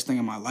 the hardest thing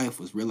in my life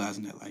was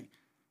realizing that, like,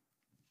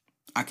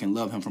 I can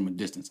love him from a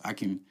distance. I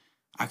can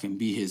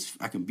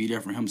be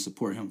there for him,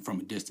 support him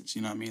from a distance.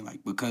 You know what I mean?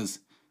 Like, because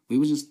we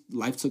was just,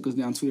 life took us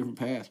down two different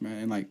paths, man.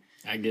 And, like,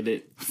 I get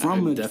it.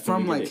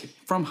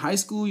 From high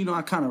school, you know,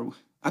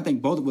 I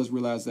think both of us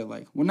realized that,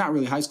 like, well, not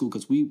really high school,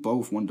 because we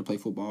both wanted to play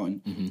football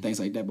and things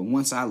like that. But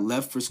once I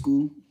left for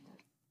school,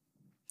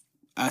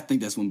 I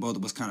think that's when both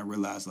of us kind of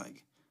realized,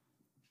 like,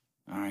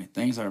 all right,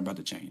 things are about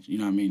to change. You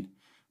know what I mean?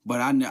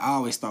 But I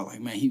always thought,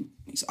 like, man,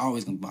 he's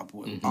always going to be my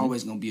boy.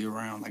 Always going to be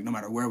around, like, no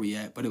matter where we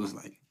at. But it was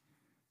like,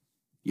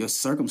 your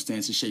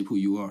circumstances shape who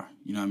you are.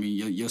 You know what I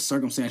mean? Your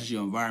circumstances,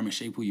 your environment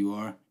shape who you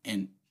are.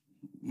 And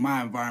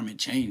my environment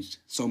changed.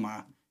 So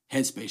my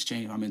headspace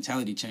changed. My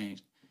mentality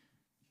changed.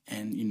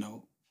 And, you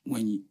know,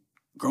 when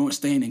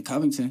staying in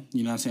Covington,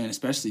 you know what I'm saying?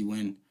 Especially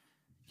when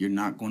you're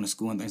not going to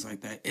school and things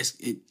like that,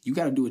 you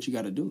got to do what you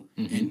got to do.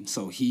 Mm-hmm. And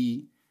so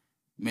he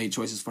made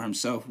choices for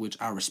himself, which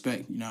I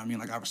respect. You know what I mean?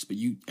 Like, I respect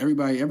you.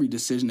 Every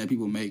decision that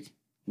people make,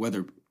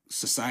 whether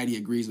society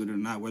agrees with it or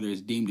not, whether it's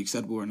deemed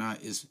acceptable or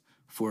not, is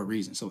for a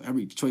reason. So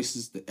every choice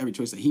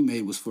that he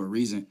made was for a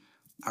reason.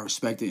 I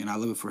respect it and I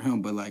love it for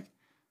him. But, like,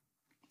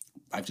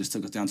 life just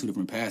took us down two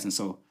different paths. And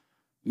so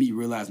me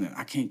realizing that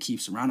I can't keep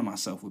surrounding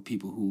myself with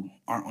people who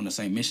aren't on the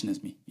same mission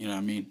as me. You know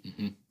what I mean?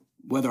 Mm-hmm.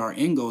 Whether our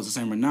end goal is the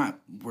same or not,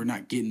 we're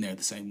not getting there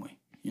the same way.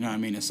 You know what I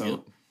mean? And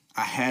so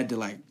I had to,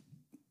 like,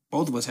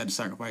 both of us had to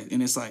sacrifice.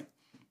 And it's like,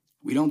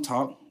 we don't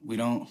talk. We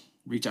don't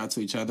reach out to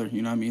each other.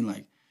 You know what I mean?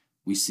 Like,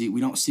 we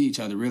don't see each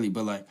other really.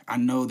 But, like, I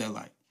know that,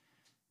 like,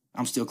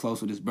 I'm still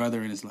close with his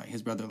brother, and it's like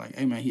his brother like,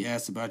 hey man, he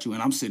asked about you,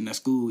 and I'm sitting at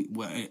school.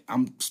 Well,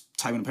 I'm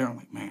typing a parent. I'm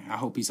like, man, I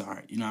hope he's all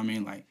right. You know what I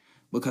mean? Like,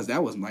 because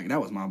that was my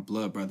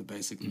blood brother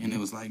basically, and it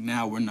was like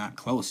now we're not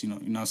close. You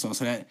know. So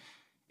that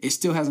it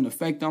still has an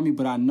effect on me,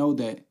 but I know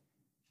that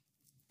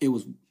it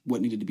was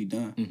what needed to be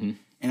done,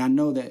 and I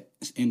know that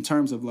in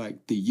terms of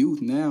like the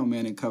youth now,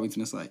 man, in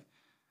Covington, it's like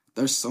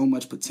there's so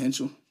much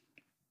potential.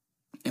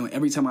 And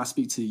every time I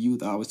speak to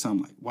youth, I always tell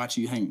them, like, watch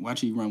who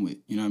you run with.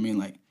 You know what I mean?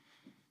 Like,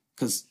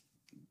 because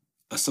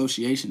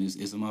association is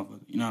a motherfucker.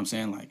 You know what I'm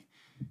saying? Like,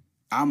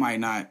 I might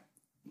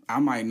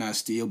not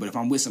steal, but if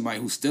I'm with somebody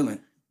who's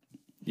stealing,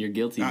 you're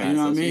guilty. You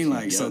know what I mean?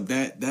 Like, so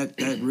that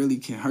really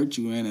can hurt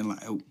you, man, and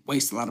like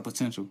waste a lot of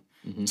potential.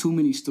 Too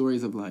many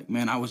stories of like,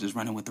 man, I was just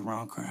running with the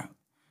wrong crowd.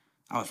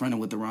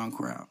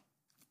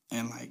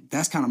 And like,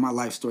 that's kind of my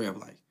life story of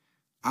like,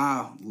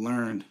 I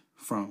learned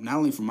from not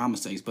only from my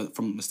mistakes, but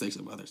from mistakes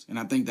of others. And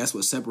I think that's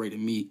what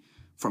separated me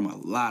from a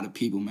lot of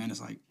people, man.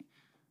 It's like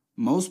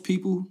most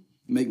people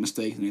make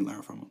mistakes and they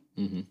learn from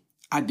them.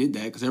 I did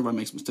that because everybody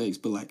makes mistakes,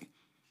 but like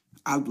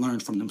I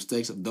learned from the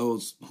mistakes of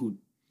those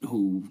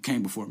who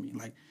came before me.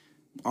 Like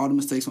all the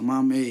mistakes my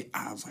mom made,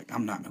 I was like,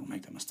 I'm not gonna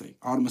make that mistake.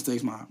 All the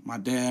mistakes my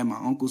dad, my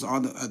uncles, all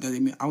that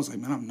they made, I was like,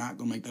 man, I'm not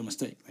gonna make that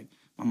mistake. Like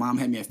my mom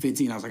had me at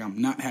 15. I was like, I'm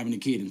not having a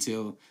kid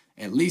until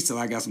at least till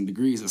I got some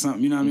degrees or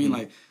something. You know what I mean?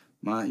 Like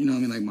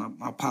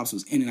my pops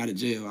was in and out of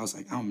jail. I was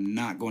like, I'm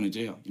not going to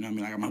jail. You know what I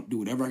mean? Like I'm gonna do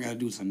whatever I gotta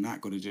do to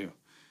not go to jail.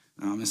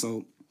 And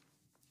so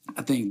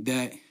I think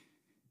that,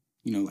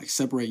 like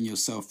separating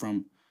yourself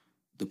from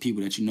the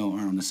people that you know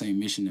aren't on the same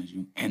mission as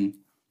you. And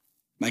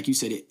like you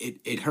said,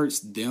 it hurts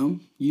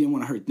them. You didn't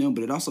want to hurt them,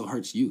 but it also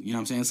hurts you. You know what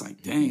I'm saying? It's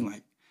like, dang,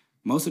 like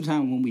most of the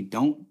time when we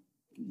don't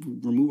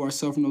remove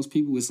ourselves from those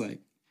people, it's like,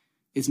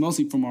 it's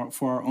mostly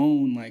for our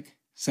own like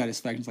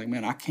satisfaction. It's like,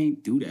 man, I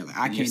can't do that. Like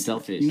I can't. You're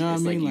selfish. You know what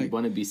I mean? Like you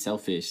want to be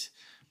selfish,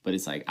 but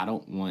it's like I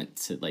don't want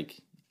to.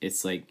 Like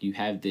it's like you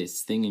have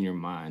this thing in your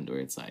mind where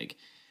it's like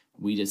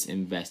we just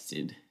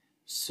invested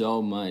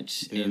so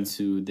much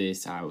into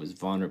this. I was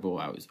vulnerable.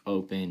 I was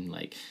open.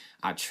 Like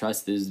I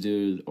trust this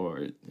dude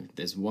or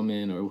this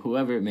woman or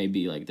whoever it may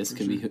be. Like this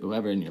could be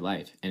whoever in your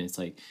life, and it's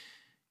like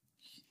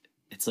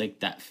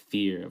that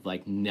fear of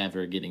like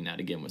never getting that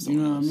again with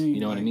someone else. You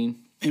know what I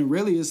mean? And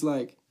really, it's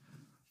like,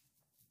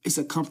 it's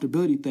a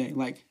comfortability thing.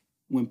 Like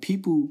when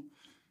people,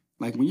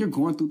 like when you're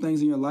going through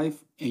things in your life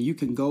and you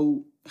can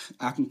go,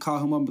 I can call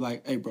him up and be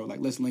like, hey bro, like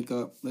let's link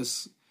up.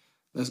 Let's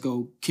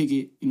go kick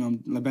it.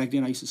 Like back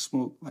then I used to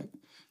smoke. Like,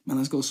 man,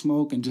 let's go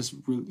smoke and just,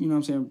 you know what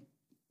I'm saying?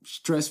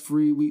 Stress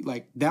free.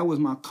 That was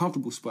my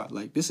comfortable spot.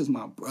 Like this is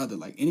my brother.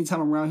 Like anytime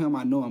I'm around him,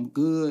 I know I'm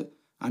good.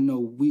 I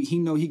know he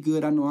know he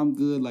good. I know I'm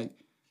good. Like,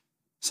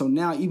 so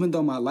now even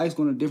though my life's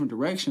going a different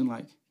direction,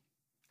 like,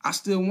 I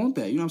still want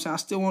that. You know what I'm saying? I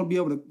still want to be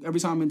able to, every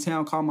time I'm in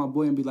town, call my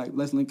boy and be like,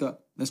 let's link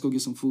up. Let's go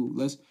get some food.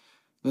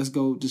 Let's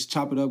go just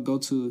chop it up, go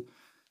to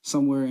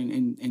somewhere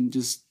and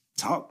just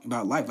talk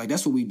about life. Like,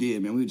 that's what we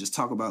did, man. We would just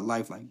talk about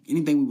life. Like,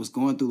 anything we was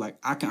going through, like,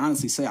 I can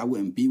honestly say I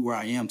wouldn't be where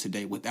I am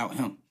today without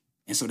him.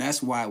 And so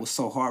that's why it was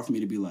so hard for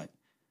me to be like,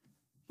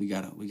 we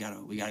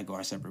gotta go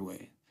our separate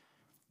ways.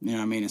 You know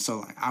what I mean? And so,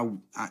 like,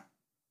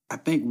 I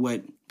think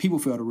what people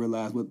fail to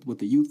realize, what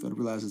the youth fail to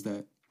realize is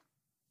that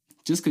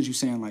just because you're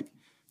saying, like,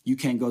 you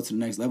can't go to the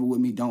next level with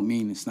me, don't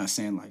mean it's not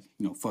saying like,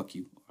 fuck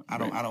you. I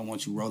don't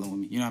want you rolling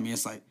with me. You know what I mean?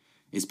 It's like,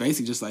 it's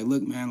basically just like,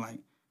 look, man, like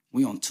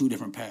we on two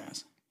different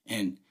paths.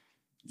 And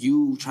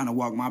you trying to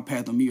walk my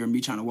path on me or me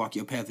trying to walk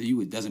your path on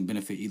you, it doesn't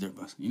benefit either of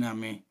us. You know what I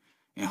mean?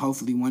 And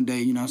hopefully one day,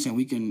 you know what I'm saying,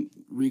 we can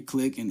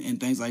re-click and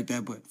things like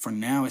that. But for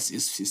now,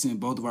 it's in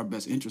both of our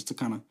best interests to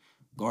kind of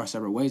go our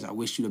separate ways. I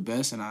wish you the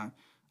best and I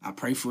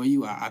pray for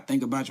you. I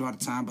think about you all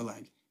the time, but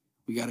like,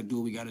 we got to do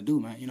what we got to do,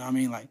 man. You know what I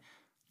mean? Like,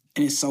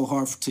 and it's so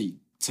hard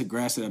to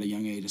grasp it at a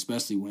young age,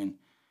 especially when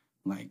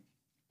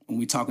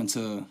we talking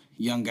to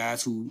young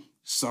guys who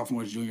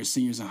sophomores, juniors,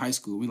 seniors in high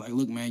school. We like,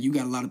 look, man, you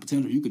got a lot of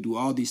potential. You could do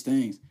all these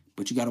things,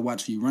 but you got to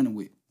watch who you running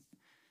with.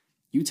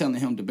 You telling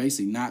him to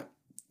basically not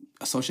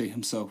associate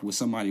himself with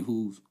somebody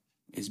who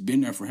has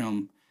been there for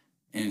him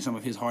in some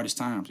of his hardest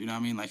times. You know what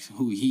I mean? Like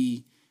who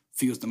he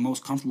feels the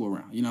most comfortable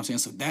around. You know what I'm saying?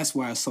 So that's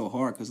why it's so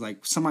hard, because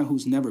like somebody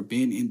who's never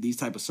been in these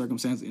type of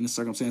circumstances, in the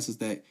circumstances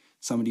that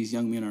some of these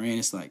young men are in,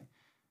 it's like,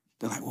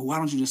 they're like, well, why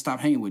don't you just stop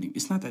hanging with him?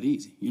 It's not that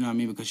easy. You know what I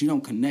mean? Because you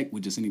don't connect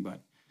with just anybody.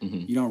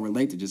 You don't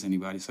relate to just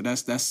anybody. So I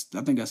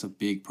think that's a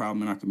big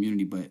problem in our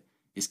community, but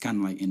it's kind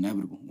of like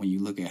inevitable when you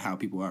look at how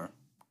people are,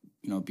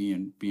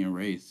 being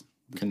raised.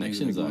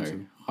 Connections are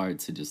hard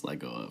to just let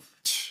go of.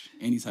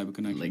 Any type of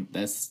connection. Like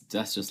that's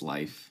just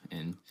life.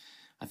 And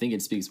I think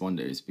it speaks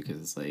wonders because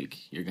it's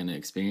like you're going to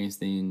experience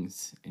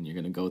things and you're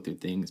going to go through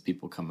things.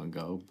 People come and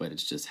go, but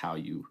it's just how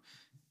you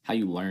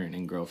learn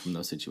and grow from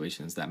those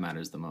situations that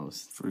matters the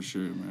most. For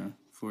sure, man.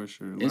 For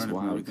sure. It's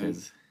wild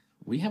because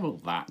we have a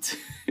lot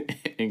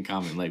in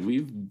common. Like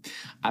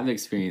I've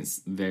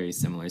experienced very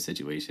similar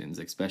situations,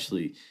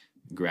 especially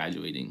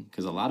graduating,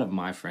 because a lot of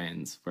my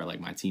friends were like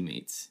my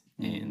teammates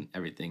and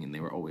everything, and they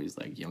were always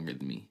like younger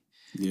than me.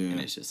 Yeah. And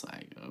it's just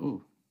like,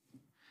 oh,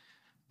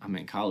 I'm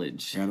in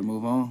college. Gotta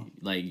move on.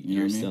 Like,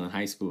 you're still in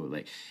high school.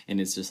 Like, and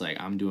it's just like,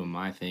 I'm doing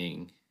my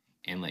thing.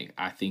 And like,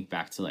 I think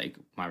back to like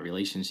my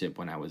relationship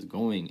when I was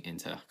going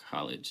into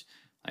college.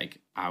 Like,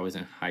 I was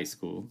in high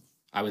school.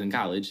 I was in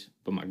college,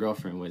 but my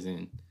girlfriend was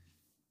in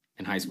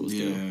high school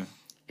still. Yeah.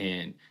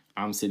 And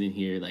I'm sitting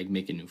here like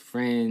making new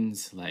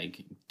friends,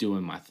 like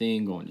doing my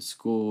thing, going to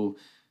school,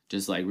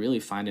 just like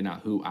really finding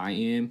out who I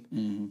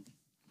am,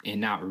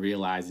 and not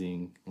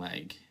realizing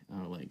like,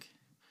 oh, like,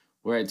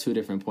 we're at two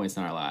different points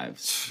in our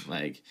lives.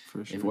 Like,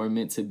 sure. If we're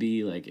meant to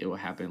be, like, it will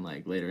happen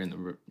like later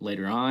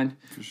on.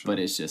 Sure. But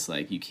it's just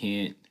like you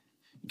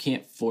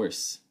can't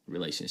force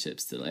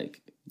relationships to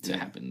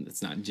happen.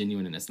 It's not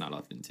genuine and it's not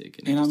authentic,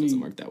 and it just doesn't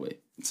work that way.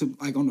 To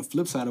like on the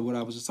flip side of what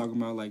I was just talking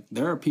about, like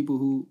there are people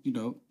who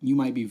you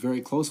might be very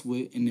close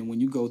with, and then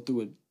when you go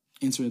through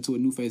enter into a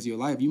new phase of your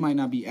life, you might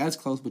not be as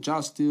close, but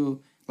y'all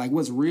still like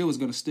what's real is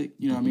gonna stick.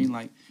 You know what I mean?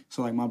 Like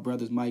so, like my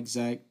brothers Mike,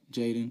 Zach,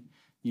 Jaden,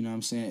 you know what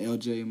I'm saying,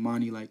 LJ,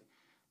 Monty, like.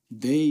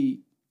 They,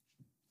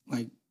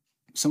 like,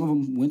 some of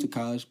them went to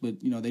college, but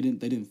they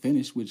didn't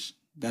finish. Which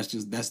that's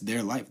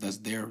their life, that's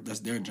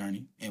their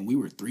journey. And we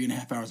were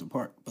 3.5 hours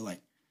apart, but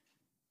like,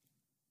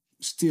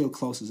 still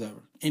close as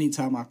ever.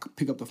 Anytime I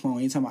pick up the phone,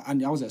 anytime I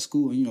was at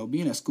school, and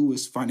being at school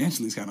is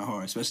financially kind of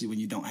hard, especially when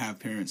you don't have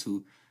parents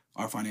who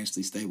are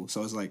financially stable.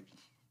 So it's like,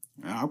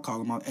 I'll call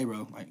them out, hey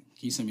bro, like, can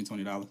you send me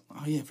 $20?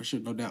 Oh yeah, for sure,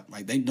 no doubt.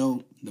 Like they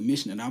know the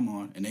mission that I'm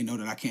on, and they know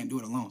that I can't do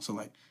it alone. So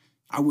like.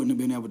 I wouldn't have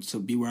been able to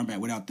be where I'm at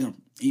without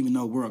them, even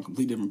though we're on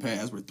completely different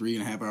paths. We're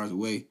 3.5 hours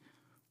away.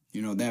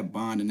 That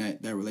bond and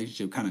that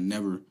relationship kind of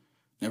never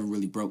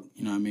really broke.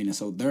 You know what I mean? And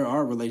so there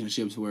are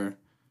relationships where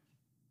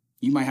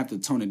you might have to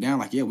tone it down.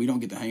 Like, yeah, we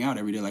don't get to hang out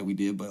every day like we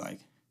did, but like,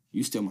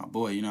 you still my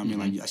boy. You know what I mean?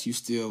 Like, yes, you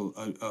still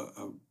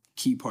a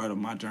key part of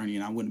my journey,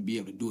 and I wouldn't be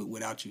able to do it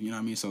without you. You know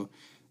what I mean? So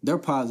there are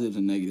positives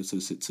and negatives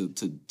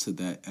to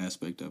that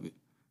aspect of it,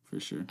 for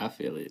sure. I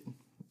feel it.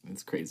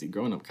 It's crazy.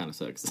 Growing up kind of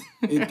sucks.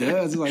 It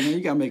does. It's like, man,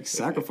 you gotta make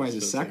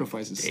sacrifices.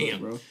 Sacrifices, damn. Suck,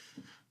 bro.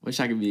 Wish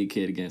I could be a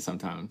kid again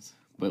sometimes.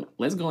 But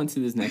let's go into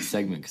this next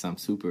segment because I'm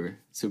super,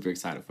 super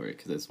excited for it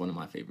because it's one of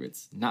my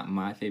favorites. Not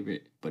my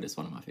favorite, but it's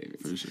one of my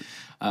favorites. For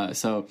sure.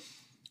 So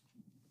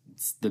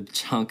it's the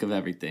chunk of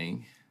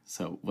everything.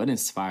 So what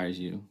inspires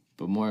you?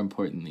 But more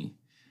importantly,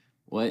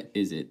 what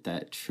is it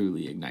that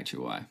truly ignites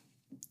your why?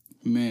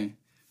 Man,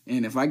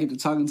 and if I get to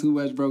talking too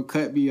much, bro,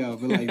 cut me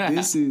off. But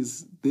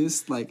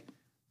like,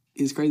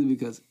 it's crazy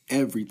because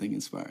everything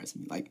inspires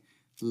me. Like,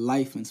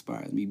 life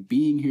inspires me.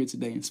 Being here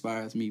today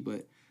inspires me.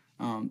 But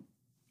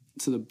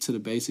to the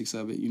basics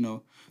of it,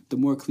 the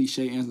more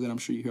cliche answer that I'm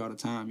sure you hear all the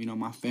time,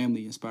 my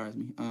family inspires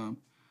me.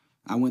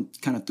 I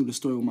went kind of through the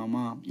story with my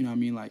mom. You know what I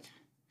mean? Like,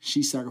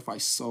 she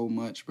sacrificed so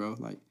much, bro.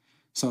 Like,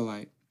 so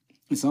like,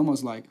 it's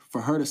almost like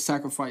for her to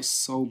sacrifice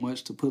so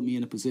much to put me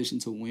in a position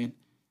to win,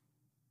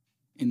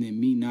 and then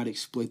me not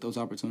exploit those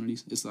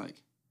opportunities, it's like,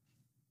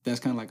 that's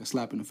kind of like a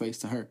slap in the face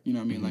to her. You know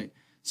what I mean? Like,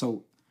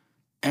 so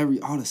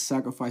all the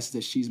sacrifices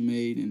that she's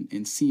made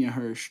and seeing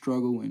her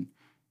struggle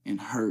and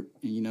hurt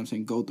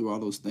and go through all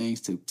those things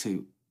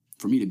to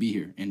for me to be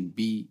here and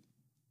be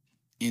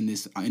in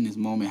this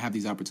moment, have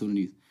these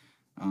opportunities,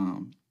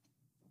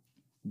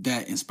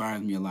 that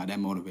inspires me a lot. That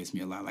motivates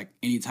me a lot. Like,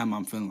 anytime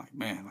I'm feeling like,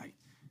 man, like,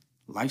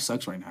 life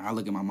sucks right now. I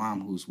look at my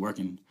mom who's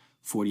working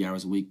 40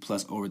 hours a week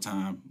plus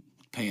overtime,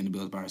 paying the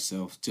bills by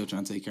herself, still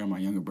trying to take care of my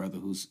younger brother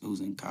who's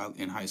in college,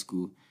 in high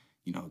school.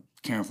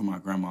 Caring for my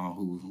grandma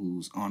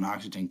who's on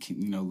oxygen,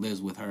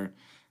 lives with her.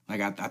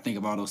 Like, I think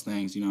of all those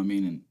things, you know what I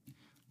mean? And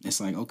it's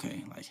like,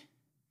 okay, like,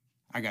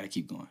 I got to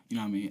keep going. You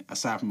know what I mean?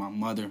 Aside from my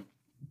mother,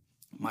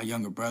 my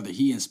younger brother,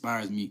 he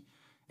inspires me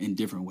in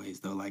different ways,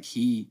 though. Like,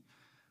 he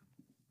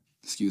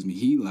is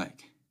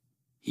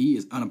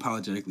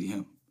unapologetically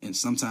him. And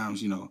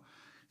sometimes,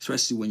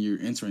 especially when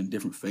you're entering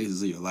different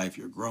phases of your life,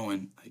 you're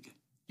growing, like,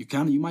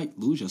 you might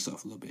lose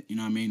yourself a little bit. You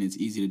know what I mean? It's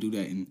easy to do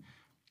that. And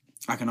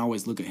I can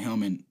always look at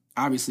him and,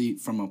 obviously,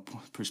 from a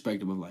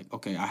perspective of like,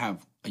 okay, I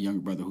have a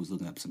younger brother who's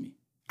looking up to me.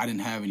 I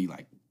didn't have any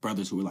like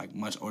brothers who were like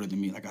much older than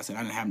me. Like I said,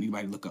 I didn't have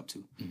anybody to look up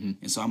to.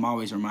 And so I'm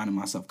always reminding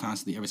myself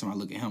constantly, every time I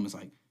look at him, it's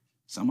like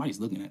somebody's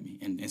looking at me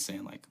and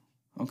saying like,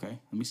 okay,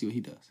 let me see what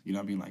he does. You know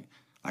what I mean?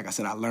 Like I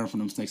said, I learn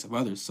from the mistakes of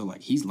others. So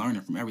like, he's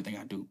learning from everything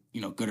I do,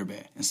 good or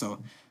bad. And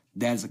so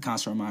that is a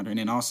constant reminder. And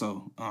then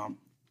also,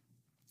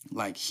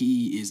 like,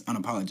 he is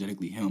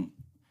unapologetically him.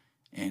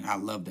 And I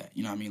love that.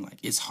 You know what I mean? Like,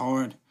 it's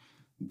hard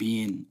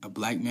being a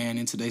black man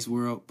in today's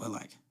world, but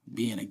like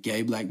being a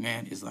gay black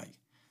man is like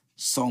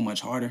so much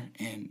harder.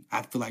 And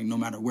I feel like no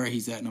matter where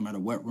he's at, no matter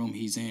what room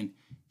he's in,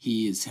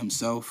 he is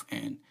himself.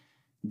 And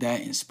that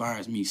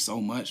inspires me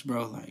so much,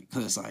 bro. Like,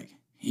 cause like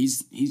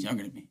he's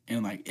younger than me.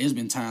 And like, it's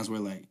been times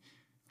where like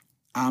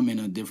I'm in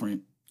a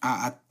different,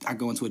 I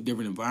go into a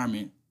different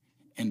environment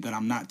and that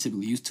I'm not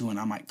typically used to, and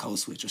I might code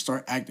switch or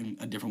start acting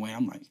a different way.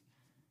 I'm like,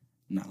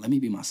 nah, let me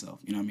be myself.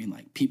 You know what I mean?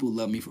 Like, people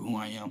love me for who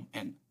I am,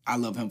 and I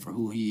love him for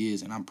who he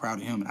is, and I'm proud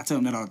of him. And I tell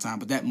him that all the time,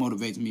 but that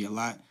motivates me a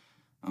lot,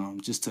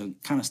 just to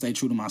kind of stay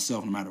true to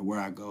myself no matter where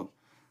I go.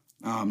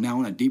 Now,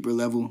 on a deeper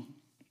level,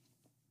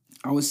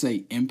 I would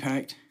say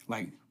impact.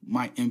 Like,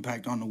 my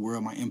impact on the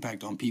world, my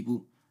impact on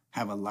people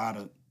have a lot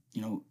of,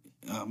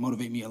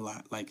 motivate me a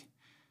lot. Like,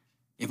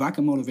 if I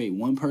can motivate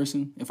one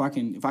person, if I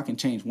can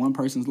change one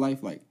person's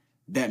life, like,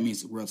 that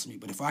means the world to me.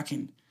 But if I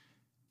can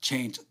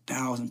change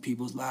 1,000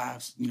 people's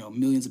lives,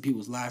 millions of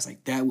people's lives,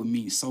 like, that would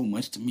mean so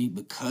much to me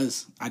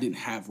because I didn't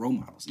have role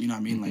models. You know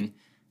what I mean?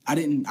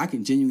 Mm-hmm. Like, I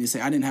can genuinely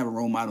say I didn't have a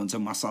role model until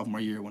my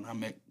sophomore year when I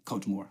met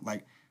Coach Moore.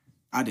 Like,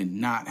 I did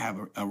not have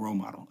a role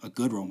model, a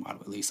good role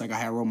model at least. Like, I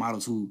had role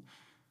models who,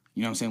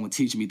 would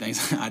teach me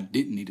things I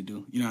didn't need to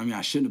do. You know what I mean?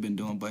 I shouldn't have been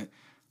doing, but,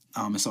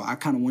 and so I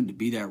kind of wanted to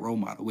be that role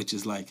model, which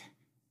is like,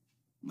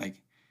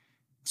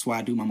 that's why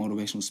I do my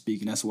motivational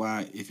speaking. That's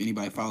why if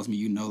anybody follows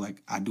me,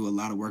 like, I do a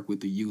lot of work with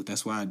the youth.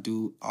 That's why I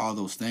do all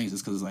those things.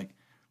 It's because, like,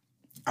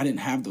 I didn't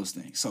have those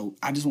things. So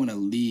I just want to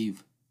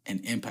leave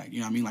an impact. You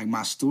know what I mean? Like,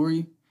 my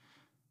story,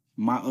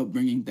 my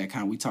upbringing, that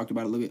kind of, we talked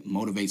about a little bit,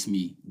 motivates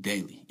me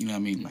daily. You know what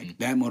I mean? Mm-hmm. Like,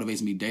 that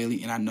motivates me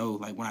daily. And I know,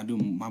 like, when I do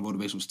my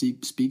motivational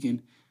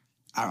speaking,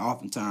 I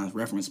oftentimes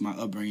reference my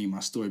upbringing,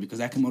 my story, because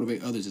that can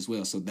motivate others as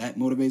well. So that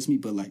motivates me.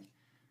 But, like,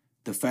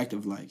 the fact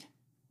of, like,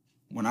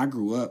 when I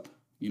grew up,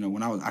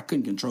 when I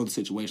couldn't control the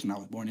situation I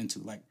was born into.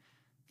 Like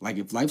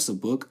if life's a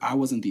book, I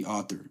wasn't the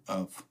author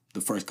of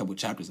the first couple of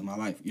chapters of my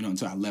life,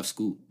 until I left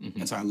school,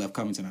 until I left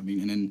Covington.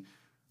 And then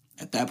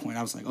at that point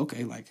I was like,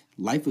 okay, like,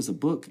 life is a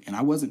book, and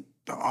I wasn't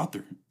the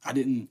author. I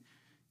didn't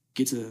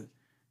get to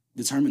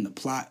determine the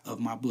plot of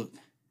my book.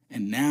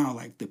 And now,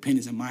 like, the pen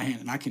is in my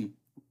hand and I can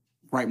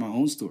write my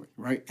own story,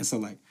 right? And so,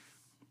 like,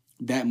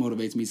 that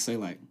motivates me to say,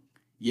 like,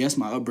 yes,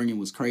 my upbringing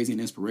was crazy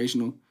and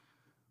inspirational,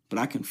 but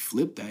I can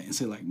flip that and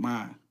say, like,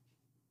 my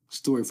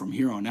story from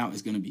here on out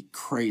is going to be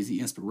crazy,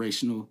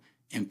 inspirational,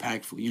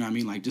 impactful. You know what I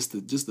mean? Like, just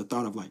the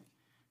thought of, like,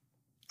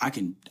 I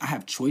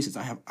have choices,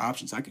 I have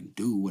options, I can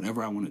do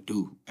whatever I want to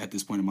do at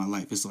this point in my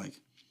life. It's like,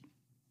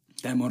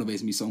 that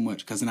motivates me so much,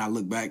 because then I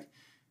look back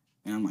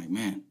and I'm like,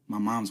 man, my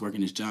mom's working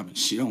this job and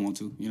she don't want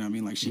to. You know what I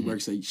mean? Like, she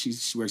works at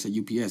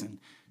UPS and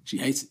she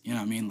hates it. You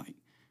know what I mean? Like,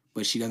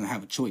 but she doesn't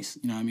have a choice.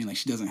 You know what I mean? Like,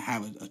 she doesn't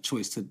have a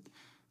choice to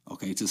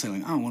say,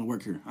 like, I don't want to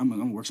work here. I'm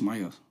gonna work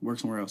somewhere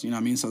else. You know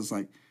what I mean? So it's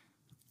like,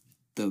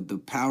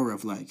 the power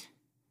of, like,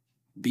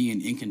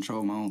 being in control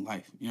of my own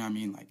life, you know what I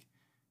mean? Like,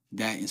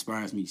 that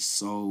inspires me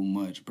so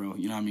much, bro.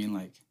 You know what I mean?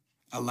 Like,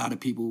 a lot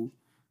of people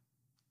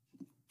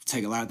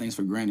take a lot of things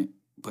for granted,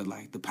 but,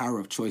 like, the power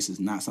of choice is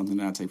not something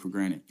that I take for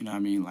granted. You know what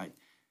I mean? Like,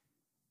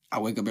 I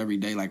wake up every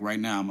day, like, right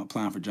now I'm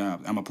applying for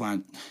jobs.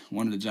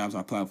 One of the jobs I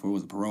applied for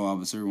was a parole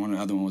officer. One of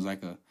the other one was,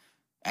 like, a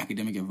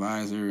academic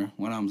advisor.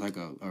 One of them was, like,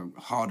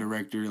 a hall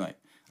director. Like,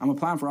 I'm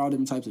applying for all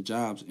different types of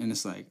jobs, and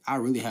it's like, I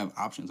really have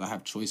options. I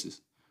have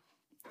choices.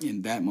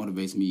 And that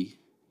motivates me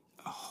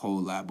a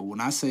whole lot. But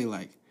when I say,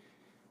 like,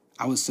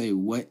 I would say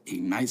what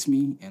ignites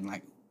me and,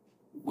 like,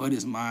 what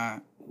is my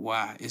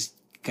why, it's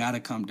got to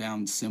come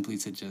down simply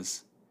to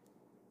just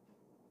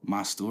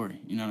my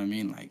story. You know what I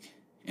mean? Like,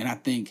 and I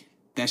think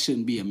that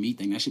shouldn't be a me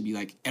thing. That should be,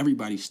 like,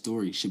 everybody's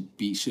story should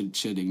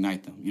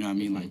ignite them. You know what I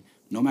mean? Mm-hmm. Like,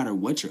 no matter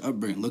what your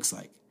upbringing looks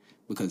like,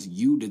 because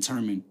you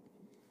determine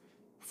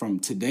from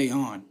today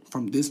on,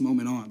 from this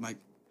moment on, like,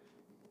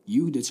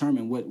 you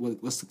determine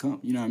what's to come.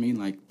 You know what I mean?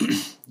 Like,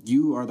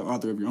 you are the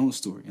author of your own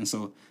story. And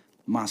so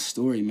my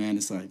story, man,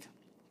 it's like,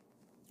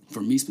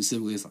 for me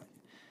specifically, it's like,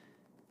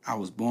 I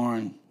was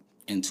born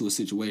into a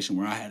situation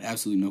where I had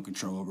absolutely no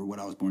control over what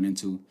I was born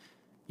into.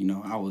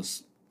 I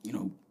was,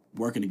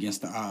 working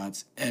against the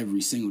odds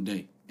every single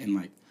day. And,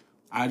 like,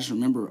 I just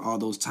remember all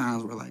those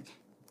times where, like,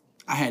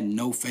 I had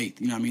no faith.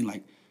 You know what I mean?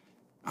 Like,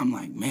 I'm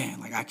like, man,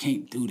 like, I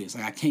can't do this.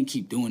 Like, I can't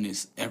keep doing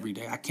this every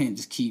day. I can't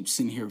just keep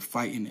sitting here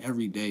fighting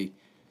every day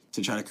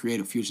to try to create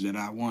a future that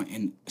I want,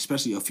 and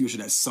especially a future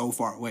that's so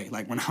far away.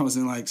 Like, when I was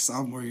in, like,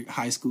 sophomore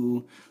high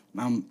school,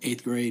 I'm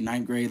 8th grade,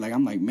 9th grade, like,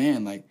 I'm like,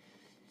 man, like,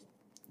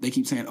 they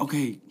keep saying,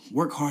 okay,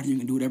 work hard, you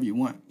can do whatever you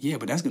want. Yeah,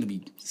 but that's going to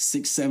be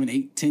 6, 7,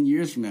 8, 10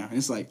 years from now. And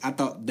it's like, I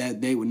thought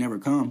that day would never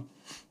come.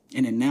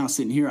 And then now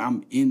sitting here,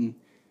 I'm in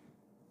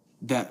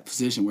that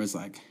position where it's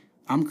like,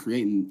 I'm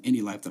creating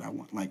any life that I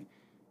want. Like,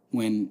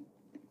 when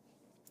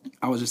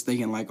I was just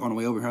thinking, like, on the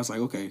way over here, I was like,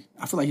 okay,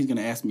 I feel like he's going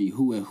to ask me,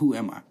 who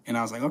am I? And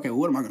I was like, okay, well,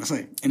 what am I going to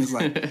say? And it's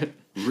like,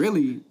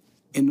 really,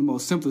 in the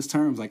most simplest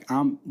terms, like,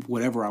 I'm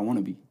whatever I want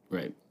to be.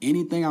 Right.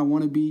 Anything I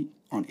want to be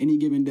on any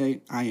given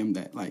day, I am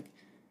that. Like,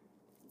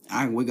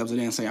 I can wake up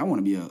today and say, I want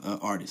to be an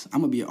artist. I'm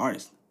going to be an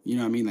artist. You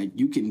know what I mean? Like,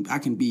 I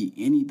can be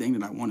anything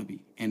that I want to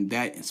be. And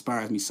that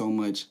inspires me so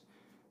much.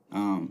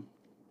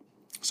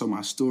 So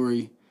my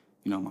story,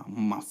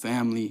 my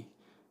family,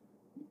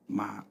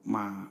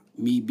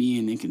 me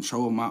being in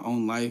control of my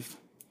own life,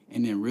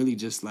 and then really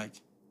just, like,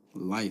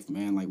 life,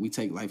 man. Like, we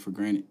take life for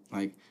granted.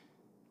 Like,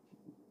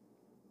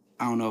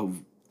 I don't know,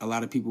 a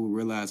lot of people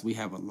realize we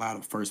have a lot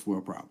of first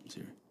world problems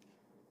here.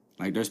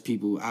 Like, there's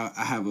people, I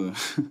have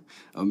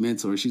a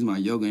mentor, she's my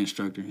yoga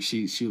instructor, and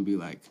she would be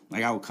like,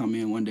 I would come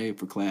in one day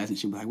for class, and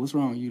she'd be like, what's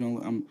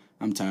wrong?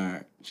 I'm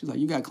tired. She's like,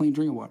 you got clean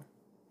drinking water.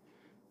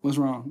 What's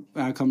wrong?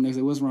 I come next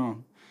day, what's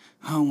wrong?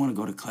 I don't want to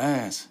go to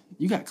class.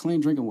 You got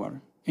clean drinking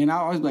water. And I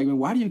always be like,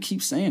 why do you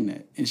keep saying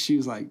that? And she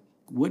was like,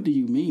 what do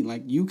you mean?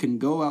 Like, you can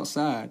go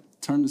outside,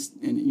 turn this,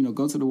 and, you know,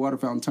 go to the water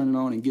fountain, turn it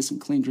on, and get some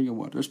clean drinking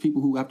water. There's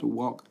people who have to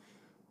walk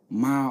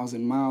miles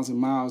and miles and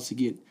miles to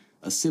get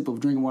a sip of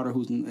drinking water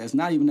that's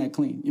not even that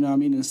clean. You know what I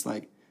mean? And it's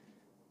like,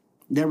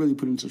 that really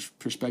put into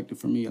perspective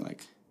for me,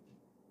 like,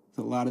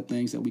 there's a lot of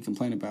things that we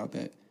complain about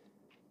that,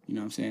 you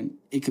know what I'm saying,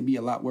 it could be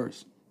a lot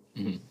worse.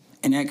 Mm-hmm.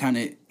 And that kind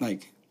of,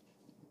 like,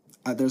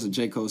 there's a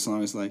J. Cole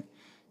song, it's like,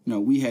 you know,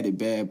 we had it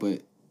bad,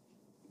 but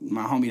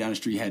my homie down the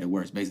street had it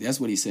worse. Basically, that's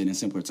what he said in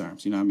simpler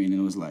terms. You know what I mean?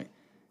 And it was like,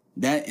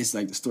 that is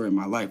like the story of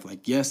my life.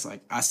 Like, yes,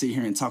 like, I sit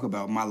here and talk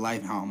about my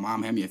life, how my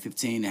mom had me at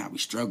 15 and how we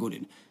struggled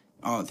and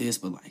all this,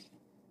 but, like,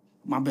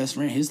 my best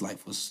friend, his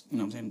life was, you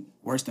know what I'm saying,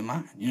 worse than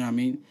mine. You know what I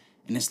mean?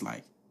 And it's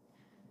like,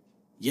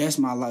 yes,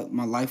 my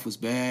life was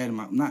bad.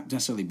 Not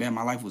necessarily bad.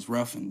 My life was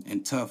rough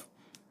and tough.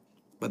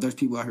 But there's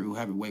people out here who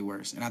have it way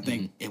worse. And I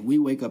think if we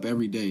wake up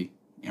every day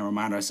and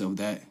remind ourselves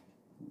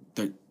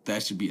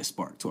that should be a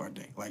spark to our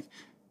day. Like,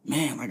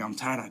 man, like, I'm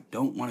tired. I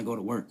don't want to go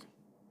to work,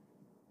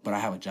 but I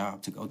have a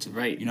job to go to.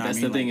 Right. You know That's what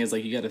I mean? the thing is,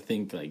 like, you got to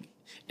think, like,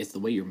 it's the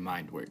way your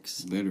mind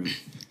works. Literally.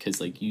 Because,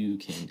 like, you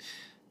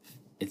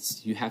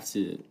have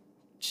to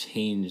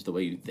change the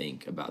way you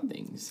think about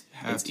things.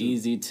 It's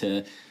easy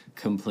to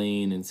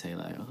complain and say,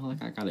 like, oh,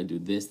 like, I got to do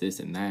this, this,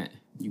 and that.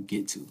 You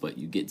get to. But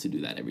you get to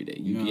do that every day.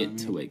 You get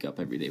to wake up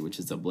every day, which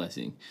is a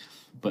blessing.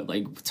 But,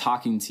 like,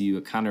 talking to you,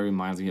 it kind of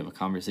reminds me of a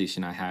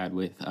conversation I had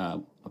with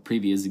a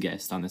previous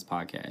guest on this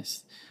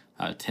podcast,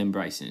 Tim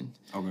Bryson.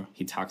 Okay.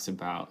 He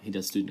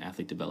does student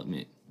athlete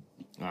development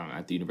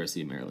at the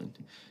University of Maryland.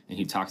 And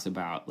he talks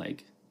about,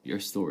 like, your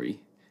story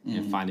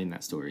and finding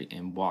that story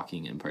and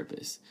walking in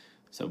purpose.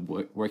 So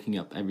working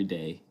up every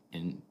day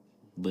and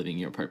living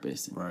your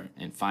purpose. Right.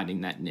 And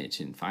finding that niche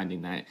and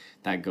finding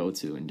that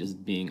go-to and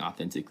just being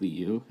authentically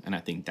you. And I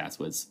think that's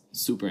what's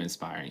super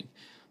inspiring.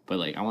 But,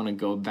 like, I want to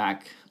go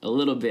back a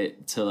little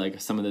bit to, like,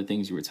 some of the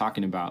things you were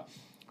talking about.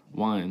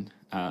 One,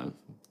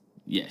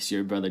 yes,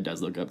 your brother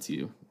does look up to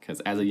you. Because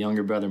as a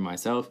younger brother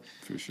myself,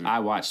 for sure, I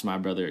watched my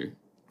brother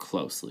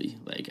closely.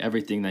 Like,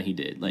 everything that he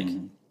did. Like,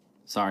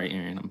 sorry,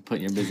 Aaron, I'm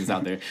putting your business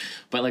out there.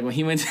 But, like, when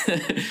he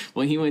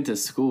went to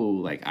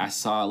school, like, I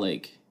saw,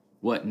 like,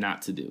 what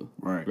not to do.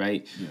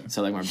 Right? Yeah.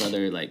 So, like, my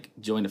brother, like,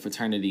 joined a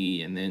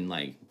fraternity, and then,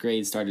 like,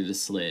 grades started to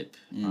slip,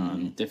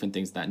 different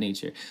things of that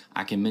nature.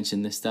 I can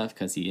mention this stuff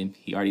because he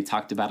already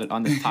talked about it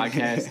on this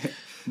podcast.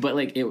 But,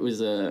 like, it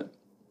was an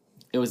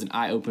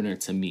eye-opener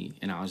to me,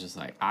 and I was just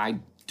like, I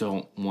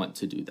don't want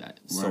to do that.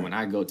 So when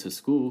I go to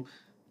school,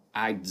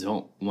 I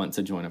don't want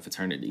to join a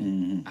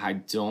fraternity. I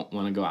don't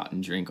want to go out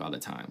and drink all the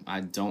time. I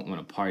don't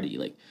want to party.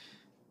 Like,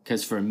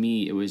 because for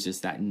me, it was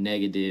just that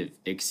negative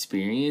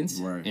experience.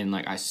 Right. And,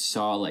 like, I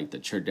saw, like, the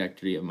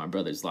trajectory of my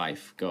brother's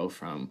life go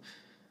from,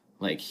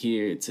 like,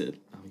 here to,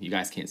 you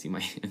guys can't see my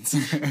hands,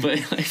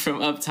 but, like,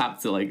 from up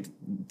top to, like,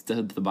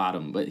 the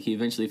bottom. But he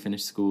eventually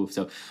finished school.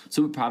 So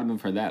super proud of him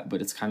for that. But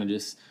it's kind of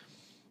just,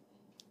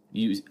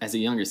 you, as a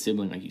younger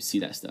sibling, like, you see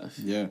that stuff.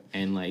 Yeah.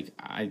 And, like,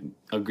 I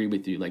agree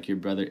with you. Like, your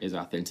brother is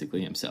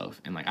authentically himself.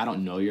 And, like, I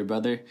don't know your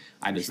brother.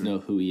 I just know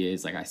who he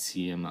is. Like, I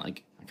see him,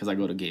 like, because I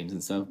go to games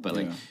and stuff. But,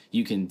 like,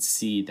 you can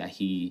see that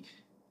he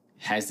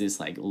has this,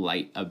 like,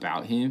 light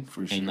about him.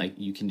 For sure. And, like,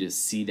 you can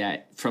just see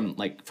that from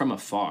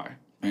afar.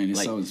 Man, it's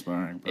like, so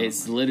inspiring, bro.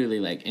 It's literally,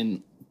 like,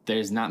 and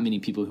there's not many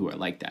people who are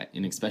like that.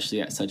 And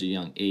especially at such a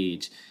young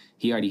age,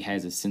 he already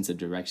has a sense of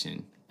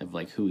direction of,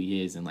 like, who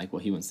he is and, like,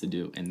 what he wants to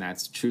do. And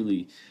that's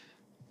truly,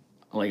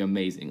 like,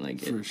 amazing. Like,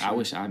 sure. I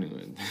wish I knew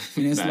it.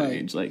 And it's that like,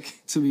 age. Like,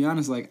 to be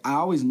honest, like, I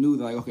always knew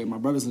that, like, okay, my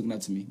brother's looking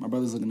up to me. My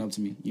brother's looking up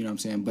to me. You know what I'm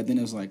saying? But then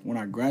it was like, when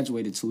I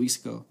graduated 2 weeks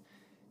ago,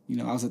 you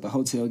know, I was at the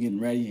hotel getting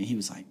ready, and he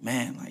was like,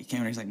 man, like,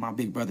 Cameron, he's like, my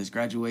big brother's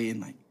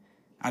graduating. Like,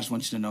 I just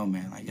want you to know,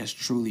 man, like, that's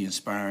truly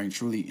inspiring,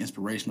 truly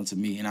inspirational to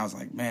me. And I was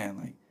like, man,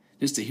 like,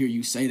 just to hear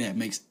you say that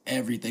makes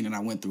everything that I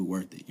went through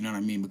worth it. You know what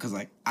I mean? Because,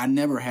 like, I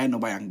never had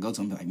nobody I can go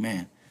to and be like,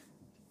 man,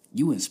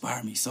 you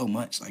inspire me so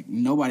much. Like,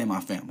 nobody in my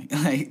family.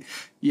 Like,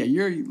 yeah,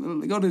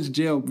 go to this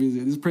jail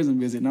visit, this prison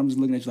visit, and I'm just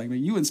looking at you like,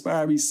 man, you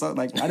inspire me so,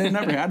 like, I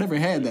never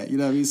had that. You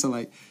know what I mean? So,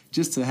 like,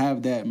 just to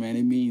have that, man,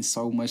 it means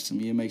so much to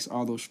me. It makes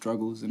all those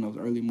struggles and those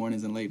early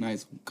mornings and late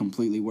nights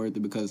completely worth it,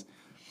 because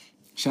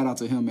shout out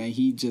to him, man.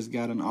 He just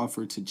got an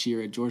offer to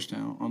cheer at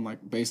Georgetown on,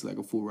 like, basically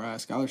like a full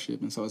ride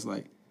scholarship. And so it's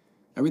like,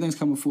 everything's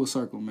coming full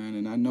circle, man.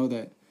 And I know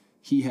that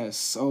he has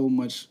so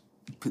much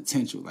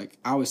potential. Like,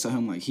 I always tell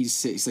him, like, he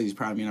says he's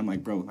proud of me, and I'm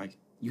like, bro, like,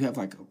 you have,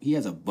 like, he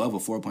has above a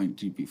 4.0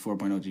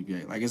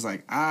 GPA. Like, it's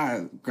like,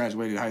 I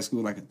graduated high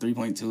school like a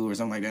 3.2 or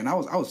something like that, and I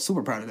was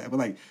super proud of that. But,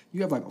 like,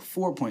 you have like a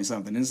 4 point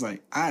something. It's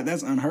like,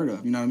 that's unheard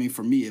of. You know what I mean?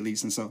 For me, at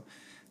least. And so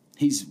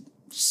he's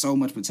so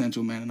much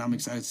potential, man, and I'm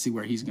excited to see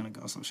where he's gonna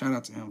go. So shout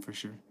out to him for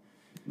sure.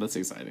 That's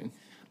exciting.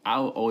 I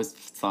always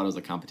thought it was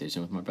a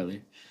competition with my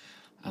brother.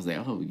 I was like,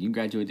 oh, you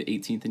graduated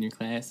 18th in your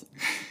class?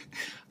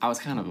 I was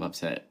kind of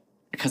upset.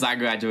 because I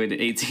graduated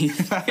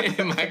 18th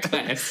in my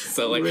class.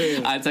 So, like,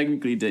 Really? I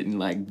technically didn't,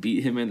 like,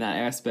 beat him in that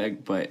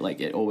aspect, but,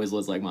 like, it always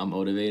was, like, my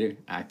motivator.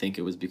 I think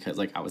it was because,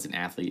 like, I was an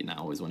athlete and I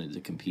always wanted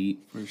to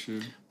compete. For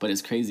sure. But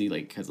it's crazy,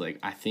 like, because, like,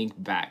 I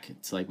think back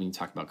to, like, when you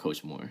talk about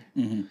Coach Moore.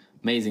 Mm-hmm.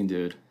 Amazing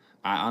dude.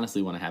 I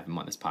honestly want to have him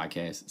on this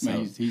podcast. So,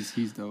 Man,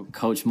 he's dope.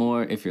 Coach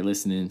Moore, if you're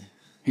listening,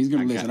 He's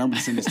gonna listen. I'm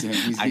gonna send this to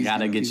him. I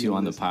gotta get he's you gonna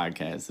on the listen.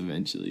 podcast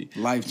eventually.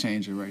 Life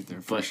changer right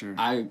there, for But sure.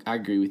 I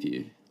agree with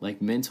you. Like,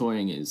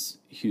 mentoring is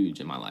huge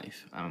in my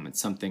life. It's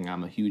something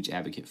I'm a huge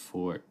advocate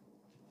for.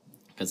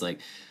 Because, like,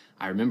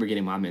 I remember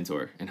getting my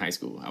mentor in high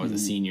school. I was a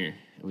senior.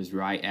 It was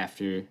right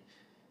after...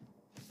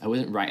 I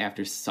wasn't right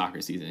after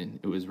soccer season.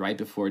 It was right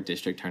before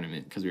district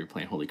tournament because we were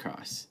playing Holy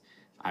Cross.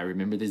 I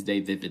remember this day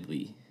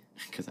vividly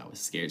because I was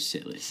scared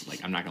shitless.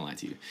 Like, I'm not going to lie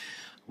to you.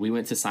 We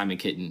went to Simon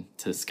Kitten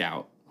to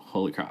scout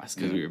Holy Cross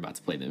because we were about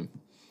to play them.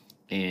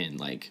 And,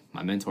 like,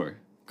 my mentor,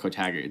 Coach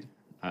Haggard,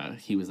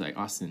 he was like,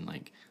 Austin,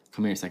 like,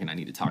 come here a second. I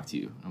need to talk to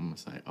you. I'm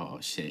just like, oh,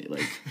 shit.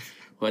 Like,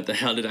 what the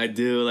hell did I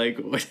do? Like,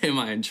 what, am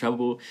I in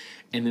trouble?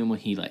 And then when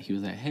he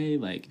was like, hey,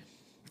 like,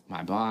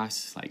 my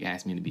boss, like,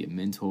 asked me to be a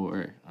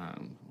mentor. I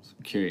was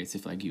curious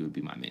if, like, you would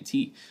be my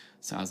mentee.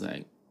 So I was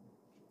like,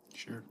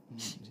 sure.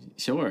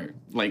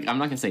 Like, I'm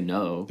not gonna say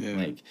no. Yeah.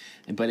 Like,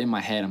 but in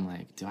my head, I'm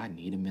like, do I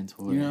need a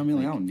mentor? You know what I mean?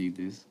 Like, I don't need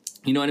this.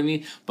 You know what I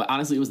mean? But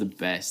honestly, it was the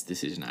best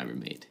decision I ever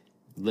made.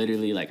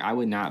 Literally, like, I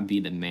would not be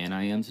the man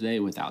I am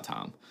today without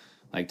Tom.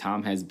 Like,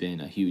 Tom has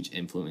been a huge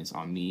influence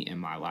on me in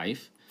my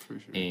life. For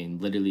sure.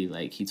 And literally,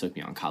 like, he took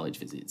me on college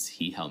visits.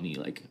 He helped me,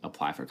 like,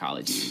 apply for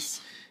colleges.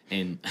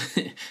 And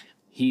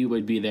he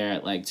would be there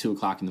at, like, 2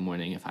 o'clock in the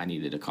morning if I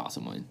needed to call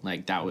someone.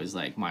 Like, that was,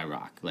 like, my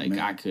rock. Like, Man.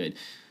 I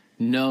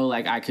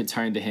could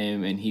turn to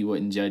him and he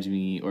wouldn't judge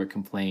me or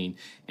complain.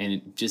 And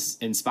it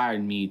just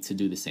inspired me to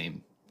do the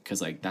same.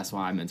 Because, like, that's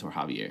why I mentor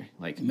Javier.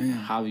 Like,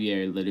 Man.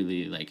 Javier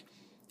literally, like,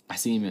 I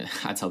see him,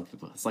 I tell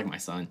people, it's like my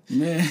son.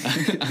 Man,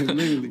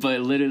 literally.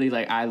 But literally,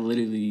 like, I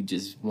literally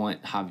just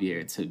want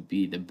Javier to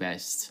be the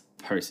best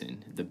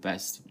person, the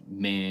best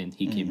man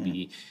he can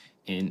be.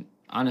 And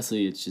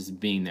honestly, it's just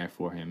being there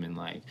for him. And,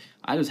 like,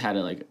 I just had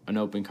an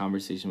open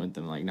conversation with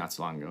him, like, not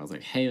so long ago. I was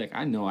like, hey, like,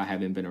 I know I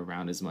haven't been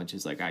around as much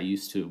as, like, I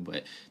used to,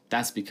 but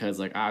that's because,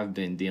 like, I've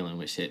been dealing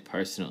with shit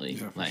personally.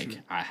 Yeah, for like,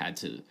 sure. I had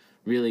to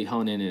really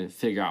hone in and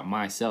figure out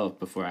myself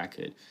before I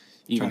could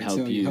even Trying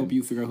to help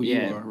you figure out who you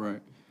are,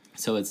 right?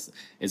 So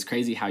it's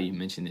crazy how you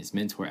mention this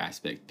mentor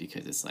aspect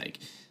because it's like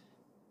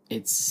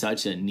it's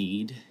such a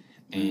need.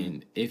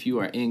 And if you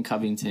are in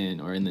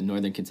Covington or in the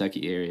Northern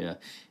Kentucky area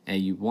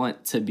and you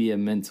want to be a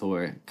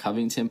mentor,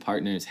 Covington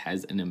Partners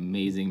has an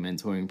amazing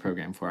mentoring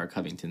program for our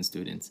Covington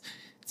students.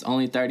 It's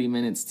only 30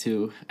 minutes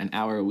to an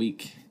hour a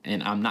week,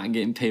 and I'm not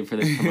getting paid for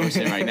this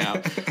promotion right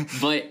now,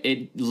 but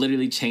it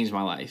literally changed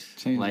my life.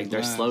 Changed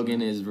Their lives, slogan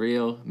man. is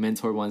real,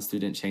 mentor one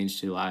student,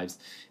 change two lives.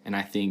 And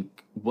I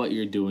think what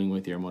you're doing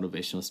with your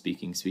motivational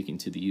speaking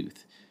to the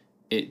youth,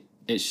 it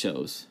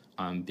shows.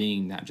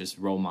 Being that just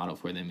role model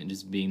for them and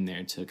just being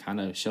there to kind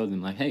of show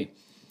them like, hey,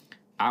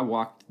 I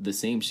walked the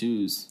same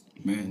shoes,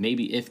 Man.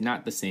 maybe if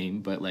not the same,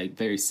 but like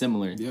very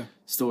similar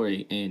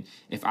story. And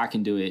if I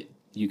can do it,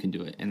 you can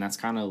do it. And that's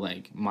kind of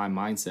like my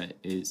mindset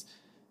is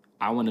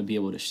I want to be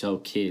able to show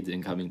kids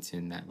in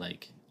Covington that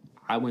like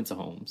I went to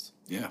Holmes.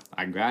 Yeah.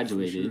 I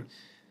graduated. Sure.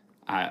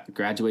 I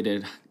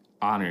graduated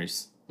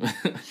honors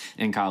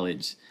in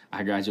college.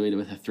 I graduated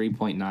with a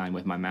 3.9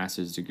 with my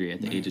master's degree at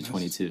the age of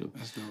 22.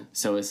 That's dope.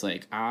 So it's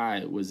like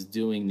I was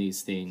doing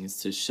these things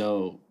to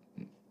show,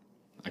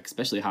 like,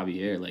 especially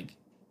Javier, like,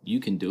 you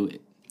can do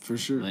it. For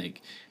sure.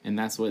 Like, and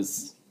that's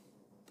what's...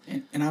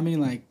 And I mean,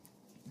 like,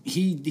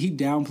 he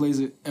downplays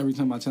it every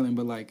time I tell him,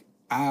 but, like,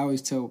 I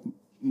always tell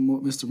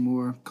Mr.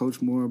 Moore,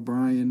 Coach Moore,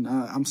 Brian,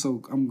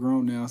 I'm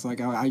grown now. It's like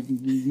I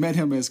met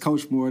him as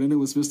Coach Moore, then it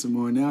was Mr.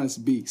 Moore, now it's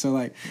B. So,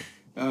 like,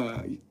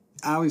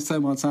 I always tell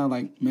him all the time,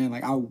 like, man,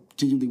 like, I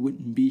genuinely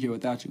wouldn't be here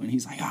without you. And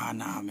he's like,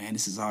 nah, man,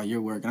 this is all your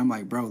work. And I'm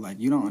like, bro, like,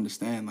 you don't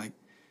understand. Like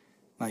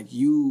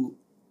you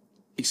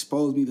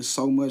exposed me to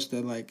so much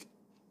that, like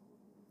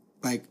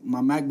my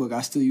MacBook,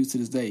 I still use to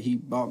this day.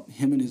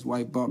 Him and his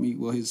wife bought me,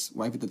 well, his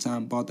wife at the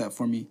time bought that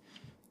for me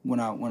when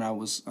I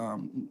was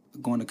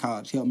going to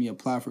college. He helped me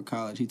apply for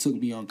college. He took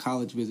me on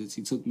college visits.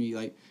 He took me,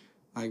 like,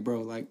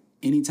 bro, like,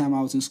 anytime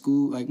I was in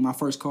school, like, my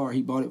first car,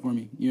 he bought it for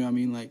me. You know what I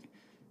mean? Like,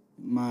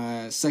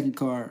 my second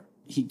car,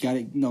 he got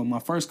it. No, my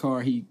first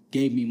car, he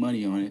gave me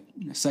money on it.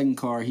 The second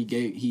car, he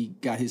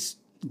got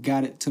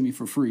it to me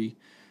for free.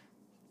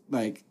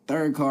 Like,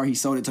 third car, he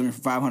sold it to me for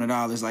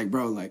 $500. Like,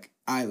 bro, like,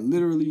 I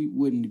literally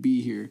wouldn't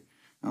be here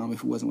if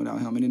it wasn't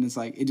without him. And then it's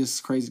like, it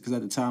just crazy because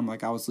at the time,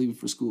 like, I was leaving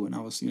for school and I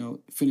was,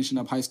 finishing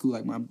up high school.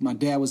 Like, my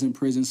dad was in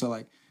prison, so,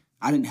 like,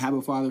 I didn't have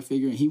a father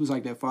figure, and he was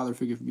like that father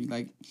figure for me.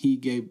 Like, he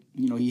gave,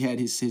 he had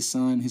his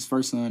son, his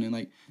first son, and,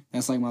 like,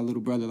 that's like my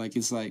little brother. Like,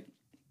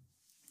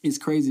 it's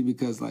crazy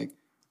because, like,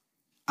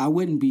 I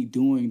wouldn't be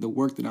doing the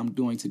work that I'm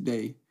doing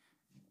today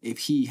if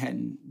he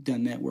hadn't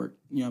done that work,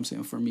 you know what I'm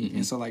saying, for me. Mm-hmm.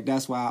 And so, like,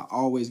 that's why I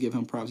always give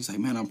him props. He's like,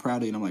 man, I'm proud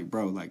of you. And I'm like,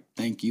 bro, like,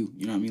 thank you.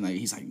 You know what I mean? Like,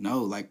 he's like,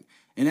 no, like,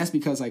 And that's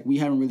because like we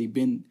haven't really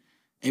been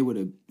able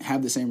to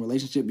have the same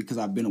relationship because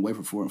I've been away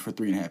for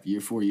 3.5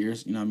 years, 4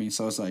 years. You know what I mean?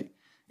 So it's like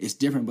it's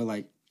different, but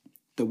like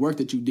the work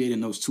that you did in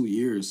those 2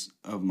 years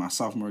of my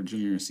sophomore,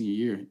 junior, and senior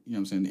year, you know what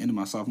I'm saying, the end of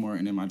my sophomore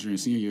and then my junior,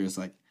 senior year is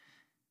like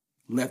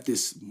left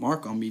this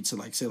mark on me to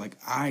like say like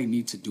I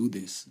need to do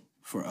this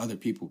for other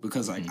people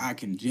because like I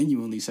can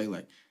genuinely say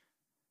like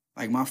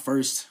my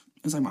first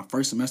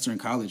semester in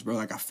college, bro,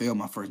 like I failed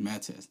my first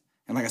math test.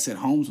 And like I said,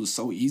 Holmes was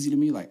so easy to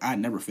me, like I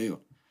never failed.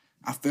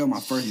 I failed my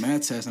first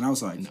math test and I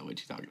was like, I know what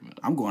you're talking about.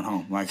 I'm going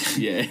home. Like,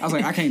 yeah. I was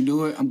like, I can't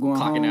do it. I'm going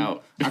Clocking home.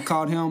 out. I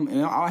called him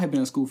and I had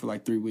been in school for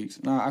like 3 weeks.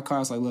 And I called, I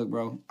was like, look,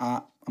 bro,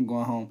 I'm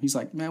going home. He's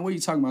like, man, what are you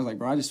talking about? I was like,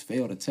 bro, I just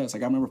failed a test.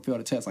 Like, I never failed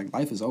a test. Like,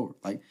 life is over.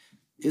 Like,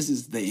 this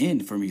is the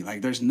end for me.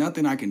 Like, there's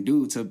nothing I can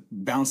do to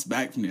bounce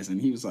back from this. And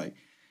he was like,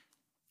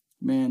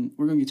 man,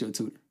 we're going to get you a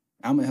tutor.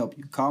 I'm going to help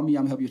you. Call me.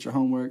 I'm going to help you with your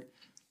homework.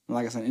 And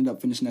like I said, I ended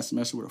up finishing that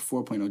semester with a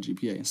 4.0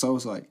 GPA. And so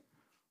it's like,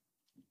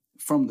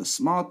 from the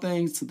small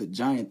things to the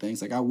giant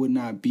things, like I would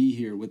not be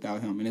here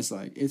without him. And it's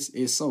like,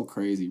 it's so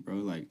crazy, bro.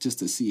 Like just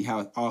to see how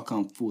it all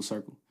comes full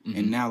circle. Mm-hmm.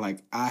 And now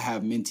like I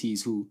have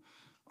mentees who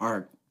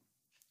are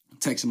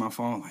texting my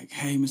phone like,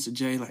 hey, Mr.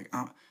 J, like,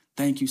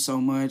 thank you so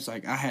much.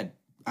 Like I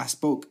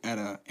spoke at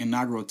an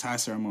inaugural tie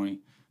ceremony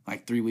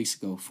like 3 weeks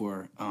ago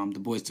for the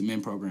Boys to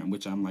Men program,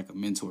 which I'm like a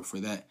mentor for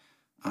that.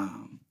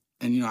 And,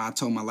 you know, I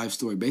told my life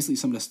story, basically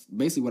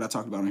what I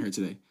talked about on here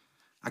today.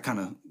 I kind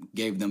of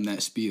gave them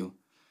that spiel.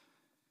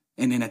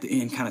 And then at the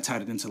end, kind of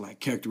tied it into like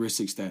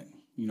characteristics that,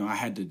 you know, I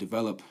had to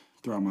develop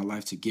throughout my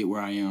life to get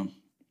where I am.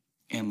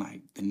 And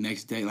like the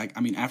next day, like,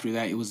 I mean, after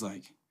that, it was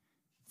like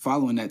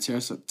following that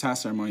tie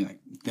ceremony,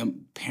 like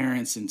them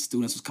parents and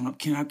students was coming up,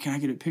 can I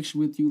get a picture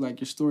with you? Like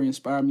your story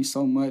inspired me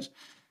so much.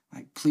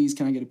 Like, please,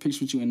 can I get a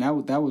picture with you? And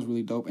that was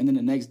really dope. And then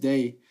the next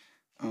day,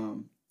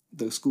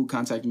 the school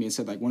contacted me and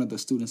said like one of the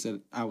students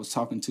that I was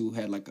talking to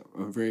had like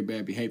a very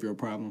bad behavioral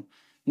problem.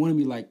 Wanted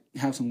me like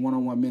have some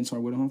one-on-one mentor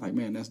with him. I'm like,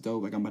 man, that's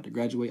dope. Like I'm about to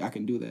graduate. I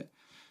can do that.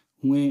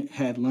 Went,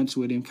 had lunch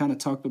with him, kind of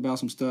talked about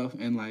some stuff.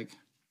 And like,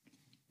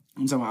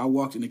 I'm talking about, I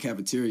walked in the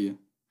cafeteria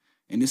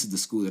and this is the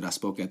school that I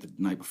spoke at the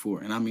night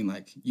before. And I mean,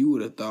 like, you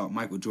would have thought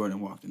Michael Jordan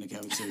walked in the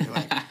cafeteria.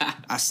 Like,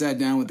 I sat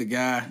down with the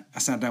guy, I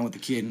sat down with the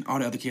kid, and all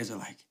the other kids are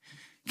like,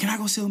 can I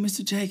go sit with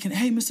Mr. J?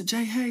 Hey, Mr.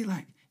 J, hey,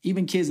 like,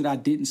 even kids that I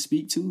didn't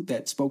speak to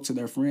that spoke to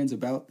their friends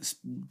about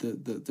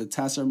the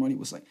tie ceremony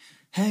was like,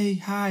 hey,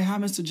 hi,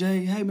 Mr.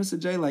 J, hey, Mr.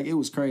 J. Like, it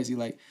was crazy.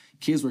 Like,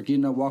 kids were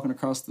getting up, walking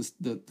across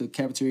the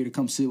cafeteria to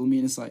come sit with me,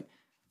 and it's like,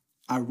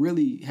 I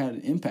really had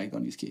an impact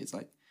on these kids.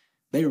 Like,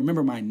 they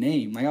remember my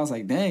name. Like, I was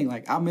like, dang,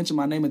 like, I mentioned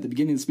my name at the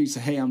beginning of the speech,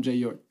 say, hey, I'm Jay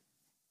York.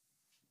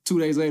 2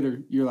 days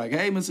later, you're like,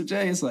 hey, Mr.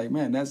 J. It's like,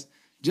 man, that's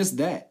just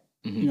that.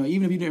 Mm-hmm. You know,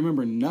 even if you didn't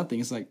remember nothing,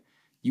 it's like,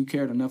 you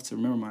cared enough to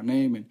remember my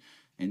name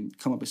and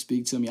come up and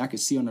speak to me. I could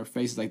see on their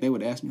faces, like, they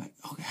would ask me, like,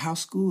 okay, how's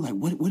school? Like,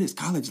 what is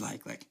college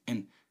like? Like,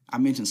 and I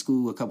mentioned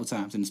school a couple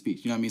times in the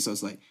speech, you know what I mean? So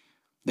it's like,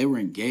 they were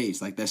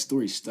engaged. Like, that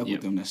story stuck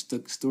with them.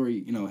 That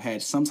story, you know,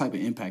 had some type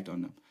of impact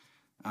on them.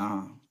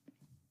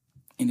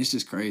 And it's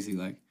just crazy,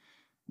 like,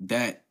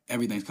 that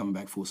everything's coming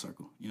back full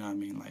circle. You know what I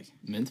mean? Like,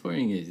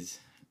 mentoring is,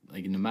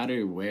 like, no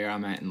matter where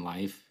I'm at in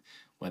life,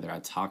 whether I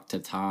talk to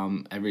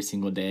Tom every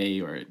single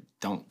day or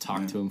don't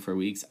talk to him for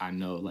weeks, I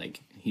know,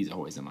 like, he's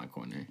always in my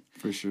corner.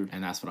 For sure.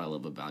 And that's what I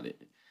love about it.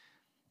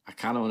 I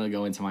kind of want to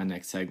go into my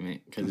next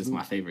segment because it's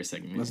my favorite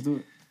segment. Let's do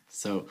it.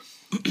 So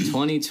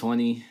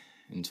 2020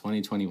 and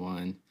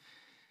 2021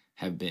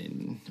 have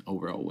been a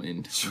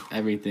whirlwind.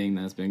 Everything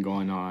that's been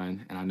going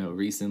on. And I know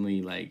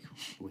recently, like,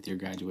 with your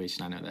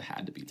graduation, I know that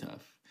had to be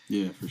tough.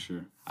 Yeah, for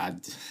sure.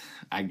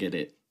 I get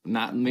it.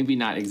 Maybe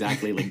not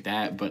exactly like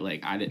that, but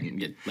like I didn't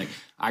get, like,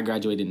 I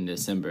graduated in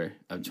December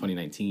of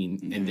 2019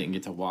 and didn't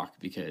get to walk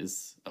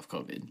because of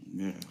COVID.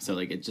 Yeah. So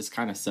like it just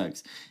kind of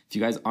sucks. If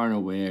you guys aren't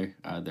aware,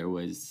 there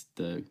was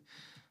the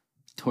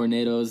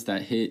tornadoes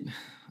that hit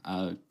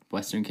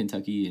Western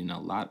Kentucky and a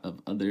lot of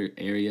other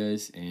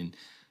areas, and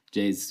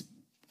Jay's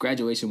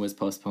graduation was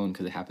postponed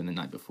because it happened the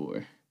night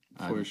before.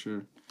 For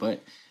sure.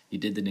 But you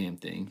did the damn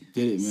thing.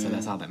 Did it, man. So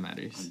that's all that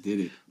matters. I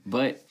did it.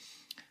 But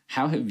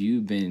how have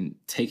you been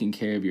taking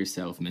care of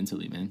yourself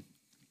mentally, man?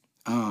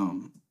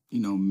 You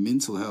know,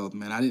 mental health,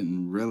 man, I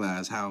didn't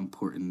realize how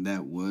important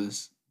that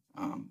was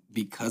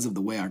because of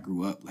the way I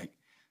grew up. Like,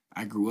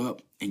 I grew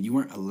up and you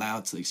weren't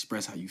allowed to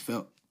express how you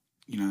felt.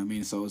 You know what I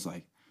mean? So it's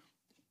like,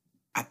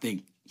 I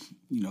think,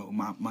 you know,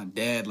 my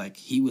dad, like,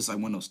 he was like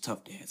one of those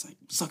tough dads, like,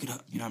 suck it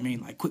up. You know what I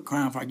mean? Like, quit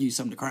crying if I give you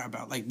something to cry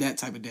about. Like, that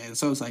type of dad. And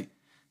so it's like,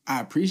 I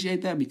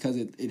appreciate that because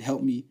it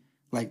helped me,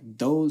 like,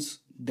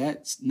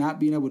 that's not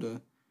being able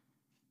to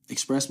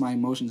express my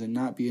emotions and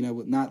not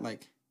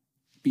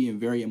being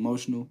very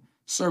emotional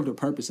served a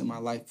purpose in my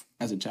life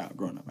as a child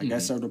growing up. Like,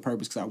 that served a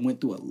purpose because I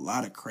went through a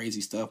lot of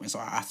crazy stuff. And so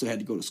I still had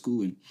to go to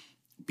school and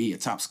be a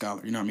top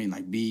scholar. You know what I mean?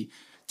 Like, be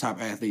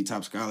top athlete,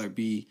 top scholar,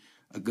 be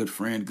a good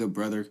friend, good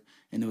brother.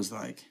 And it was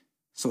like,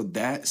 so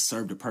that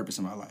served a purpose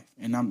in my life.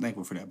 And I'm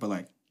thankful for that. But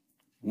like,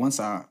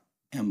 once I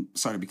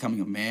started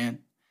becoming a man,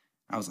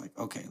 I was like,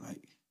 okay,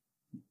 like,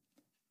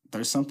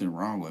 there's something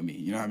wrong with me.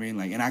 You know what I mean?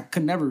 Like, and I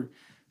could never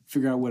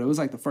figure out what it was.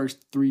 Like the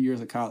first 3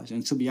 years of college.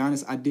 And to be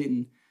honest, I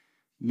didn't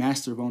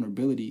master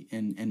vulnerability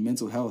and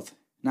mental health.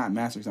 Not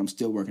master, because I'm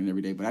still working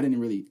every day, but I didn't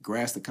really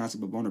grasp the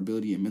concept of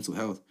vulnerability and mental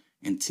health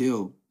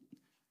until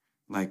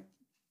like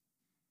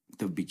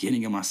the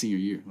beginning of my senior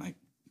year. Like,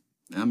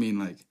 I mean,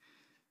 like,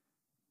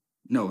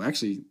 no,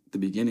 actually the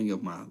beginning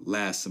of my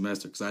last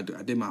semester, because I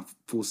did my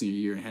full senior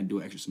year and had to do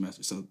an extra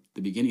semester. So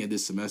the beginning of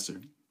this semester,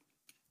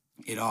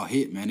 it all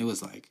hit, man. It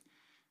was like,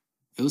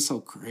 it was so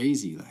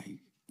crazy. Like,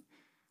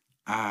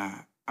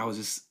 I was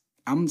just,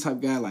 I'm the type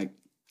of guy, like,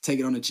 take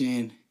it on the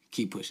chin,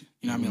 keep pushing.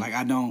 You know what I mean? Like,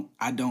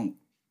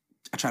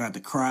 I try not to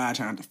cry, I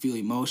try not to feel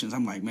emotions.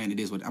 I'm like, man,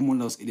 I'm one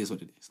of those, it is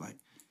what it is. Like,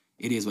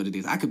 it is what it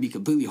is. I could be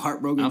completely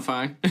heartbroken. I'm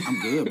fine. I'm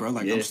good, bro.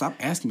 Like, Yeah. Stop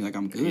asking me. Like,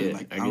 I'm good. Yeah,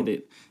 like, I get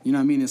it. You know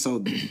what I mean? And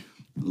so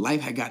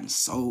life had gotten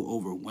so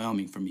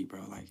overwhelming for me,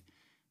 bro. Like,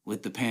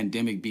 with the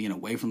pandemic, being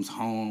away from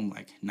home,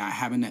 like, not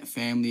having that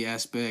family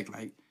aspect,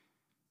 like,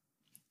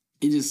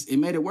 it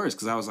made it worse,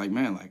 because I was like,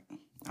 man, like,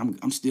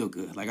 I'm still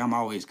good. Like, I'm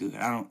always good.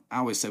 I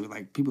always say,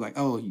 like, people like,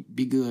 oh,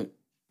 be good.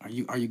 Are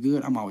you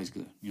good? I'm always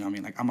good. You know what I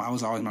mean? Like, I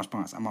was always my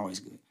response. I'm always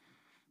good.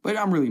 But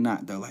I'm really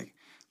not, though. Like,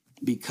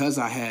 because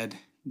I had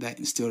that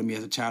instilled in me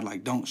as a child,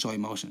 like, don't show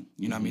emotion.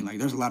 You know what I mean? Like,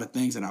 there's a lot of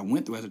things that I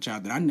went through as a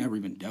child that I never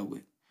even dealt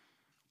with.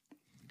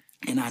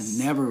 And I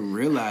never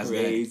realized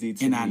Crazy that.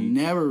 to And me.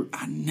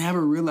 I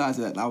never realized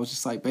that. I was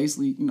just like,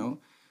 basically, you know,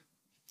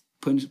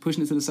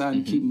 pushing it to the side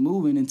and keep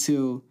moving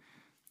until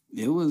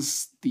it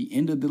was the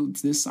end of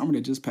this summer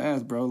that just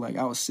passed, bro. Like,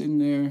 I was sitting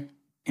there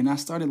and I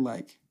started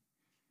like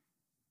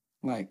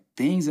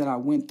things that I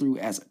went through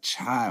as a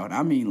child.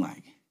 I mean,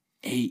 like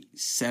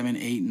 7,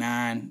 8,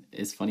 9.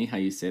 It's funny how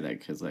you say that,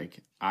 because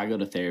like I go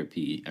to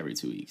therapy every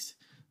 2 weeks.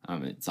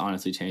 It's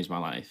honestly changed my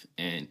life,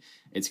 and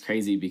it's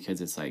crazy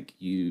because it's like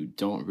you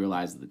don't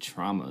realize the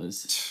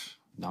traumas.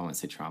 I don't want to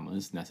say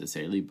traumas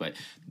necessarily, but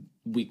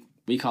we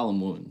call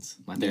them wounds.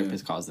 My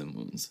therapist calls them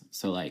wounds.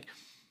 So like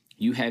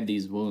you have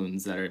these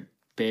wounds that are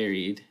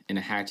buried in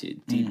a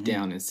hatchet deep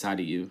down inside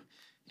of you,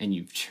 and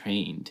you've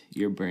trained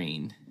your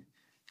brain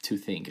to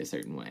think a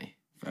certain way.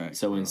 Facts,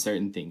 So when bro.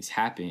 certain things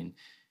happen,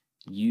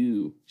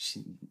 you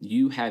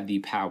have the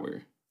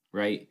power,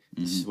 right?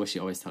 This is what she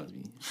always tells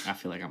me. I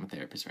feel like I'm a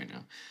therapist right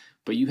now.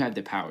 But you have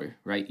the power,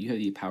 right? You have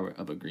the power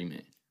of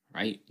agreement,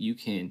 right? You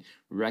can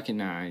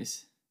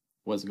recognize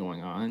what's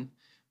going on,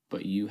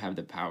 but you have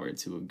the power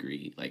to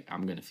agree, like,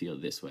 I'm going to feel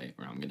this way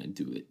or I'm going to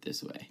do it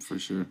this way. For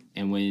sure.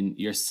 And when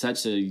you're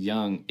such a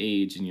young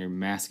age and you're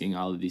masking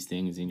all of these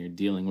things and you're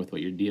dealing with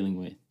what you're dealing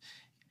with,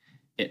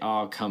 it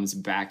all comes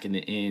back in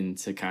the end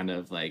to kind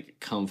of like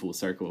come full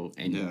circle,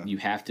 and you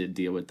have to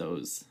deal with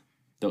those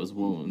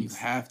wounds. You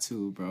have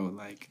to, bro.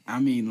 Like,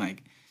 I mean,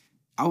 like,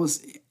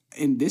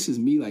 and this is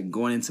me, like,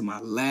 going into my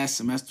last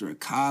semester of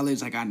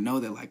college. Like, I know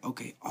that, like,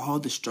 okay, all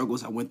the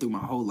struggles I went through my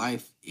whole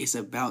life, it's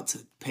about to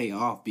pay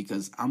off,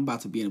 because I'm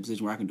about to be in a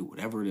position where I can do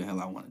whatever the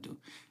hell I want to do.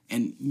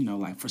 And, you know,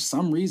 like, for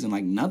some reason,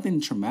 like, nothing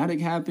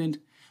traumatic happened.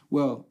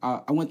 Well,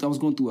 I was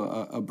going through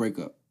a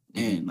breakup.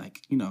 And,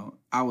 like, you know,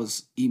 I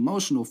was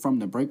emotional from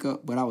the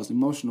breakup, but I was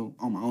emotional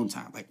on my own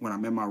time. Like, when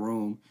I'm in my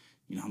room,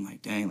 you know, I'm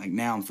like, dang, like,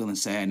 now I'm feeling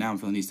sad. Now I'm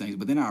feeling these things.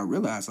 But then I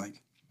realized,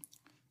 like,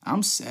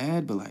 I'm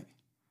sad, but, like,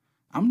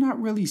 I'm not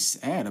really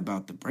sad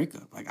about the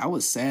breakup. Like, I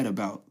was sad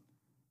about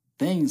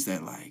things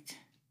that, like,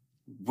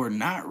 were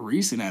not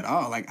recent at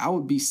all. Like, I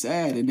would be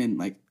sad, and then,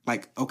 like,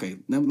 okay,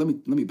 let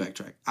me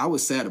backtrack. I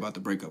was sad about the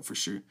breakup for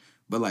sure.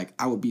 But, like,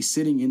 I would be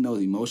sitting in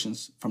those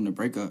emotions from the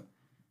breakup,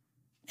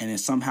 and then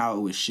somehow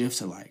it would shift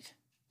to, like,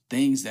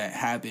 things that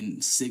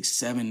happened 6,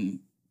 7,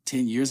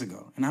 10 years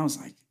ago. And I was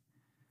like,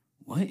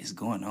 what is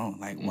going on?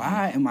 Like,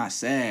 why am I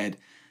sad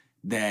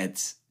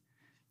that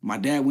my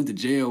dad went to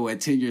jail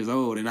at 10 years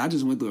old and I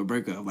just went through a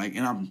breakup? Like,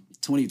 and I'm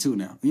 22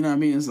 now. You know what I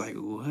mean? It's like,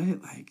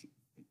 what?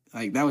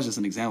 Like that was just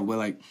an example. But,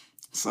 like,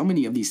 so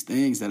many of these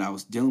things that I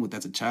was dealing with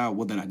as a child,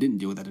 well, that I didn't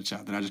deal with as a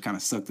child, that I just kind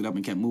of sucked it up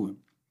and kept moving,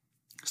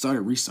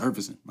 started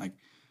resurfacing. Like,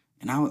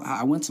 and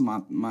I went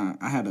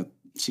to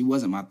she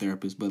wasn't my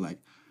therapist, but, like,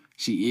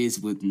 she is,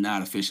 but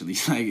not officially.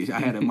 Like, I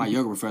had my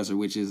yoga professor,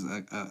 which is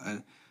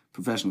a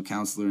professional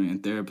counselor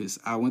and therapist.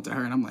 I went to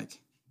her and I'm like,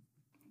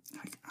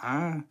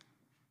 I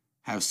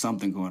have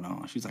something going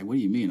on. She's like, what do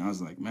you mean? I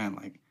was like, man,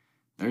 like,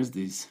 there's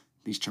these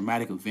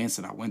traumatic events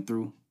that I went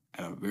through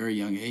at a very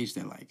young age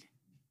that, like,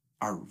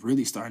 are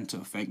really starting to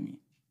affect me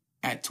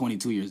at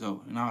 22 years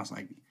old. And I was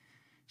like,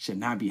 should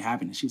not be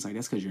happening. She was like,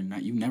 that's because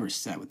you never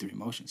sat with your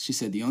emotions. She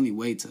said the only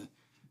way to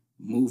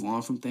move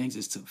on from things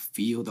is to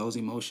feel those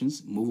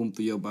emotions, move them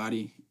through your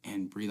body,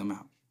 and breathe them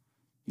out.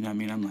 You know what I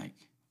mean? I'm like,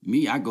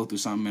 I go through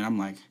something and I'm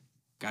like,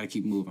 gotta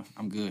keep moving.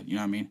 I'm good. You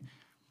know what I mean?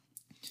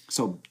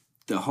 So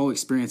the whole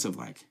experience of,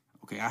 like,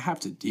 okay, I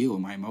have to deal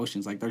with my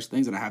emotions. Like, there's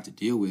things that I have to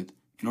deal with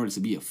in order to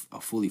be a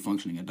fully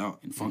functioning adult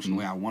and function the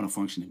way I want to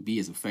function and be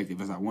as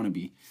effective as I want to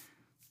be.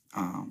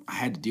 I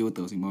had to deal with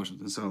those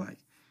emotions. And so, like,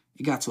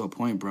 it got to a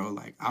point, bro,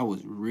 like, I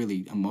was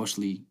really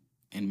emotionally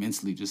and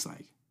mentally just,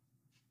 like,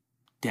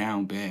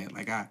 down bad.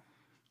 Like, I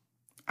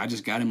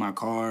just got in my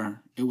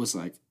car. It was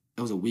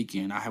it was a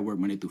weekend. I had worked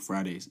Monday through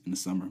Fridays in the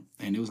summer,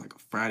 and it was like a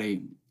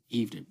Friday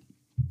evening.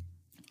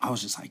 I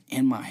was just like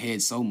in my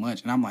head so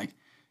much, and I'm like,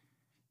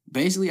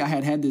 basically, I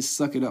had this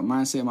suck it up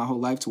mindset my whole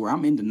life to where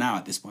I'm in denial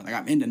at this point. Like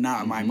I'm in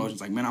denial of my emotions.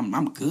 Like, man,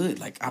 I'm good.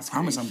 Like I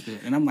promise I'm good.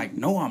 And I'm like,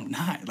 no, I'm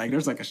not. Like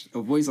there's like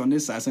a voice on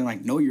this side saying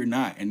like, no, you're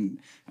not. And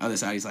the other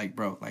side, he's like,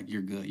 bro, like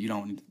you're good. You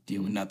don't need to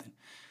deal with nothing.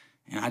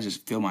 And I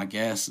just filled my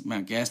gas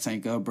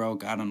tank up, bro.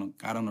 Got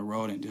on the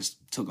road and just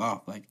took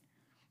off. Like,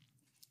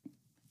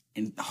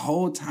 and the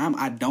whole time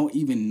I don't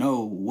even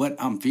know what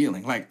I'm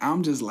feeling. Like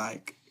I'm just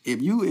like,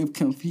 if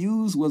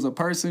confused was a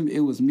person,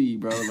 it was me,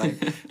 bro.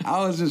 Like I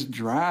was just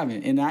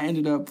driving, and I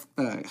ended up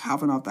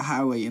hopping off the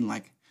highway in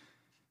like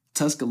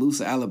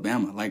Tuscaloosa,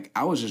 Alabama. Like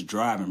I was just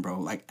driving,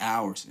 bro, like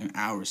hours and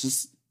hours,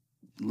 just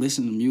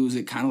listening to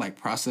music, kind of like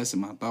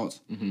processing my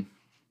thoughts. Mm-hmm.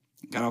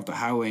 Got off the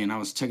highway, and I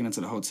was checking into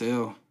the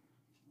hotel.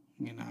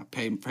 You know, I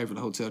paid for the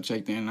hotel,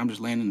 checked in, and I'm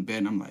just laying in the bed,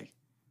 and I'm like,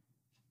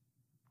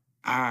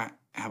 I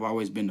have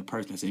always been the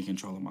person that's in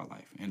control of my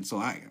life, and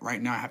so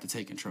right now I have to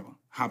take control.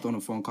 Hopped on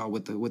a phone call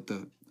with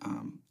the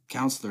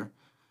counselor,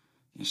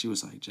 and she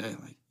was like, Jay,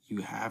 like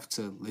you have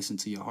to listen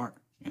to your heart.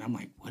 And I'm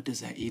like, what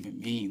does that even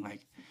mean?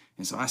 Like,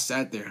 and so I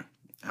sat there.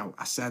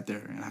 I sat there,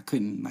 and I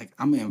couldn't, like,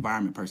 I'm an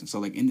environment person, so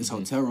like in this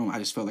hotel room, I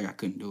just felt like I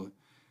couldn't do it.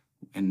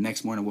 And the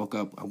next morning, I woke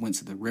up, I went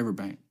to the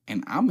riverbank,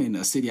 and I'm in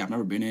a city I've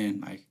never been in.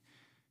 Like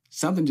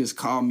something just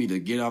called me to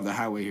get off the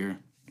highway here.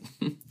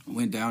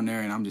 Went down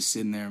there, and I'm just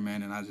sitting there,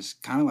 man, and I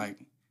just kind of like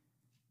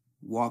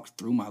walked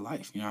through my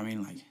life. You know what I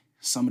mean? Like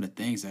some of the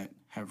things that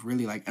have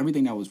really, like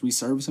everything that was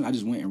resurfacing, I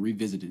just went and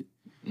revisited.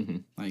 Mm-hmm.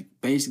 Like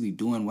basically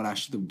doing what I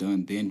should have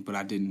done then, but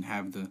I didn't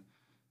have the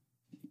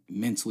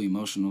mental,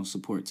 emotional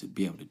support to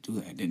be able to do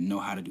that. I didn't know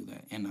how to do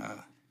that. And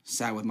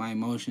sat with my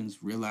emotions,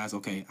 realized,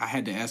 okay, I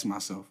had to ask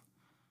myself,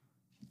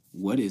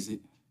 what is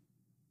it?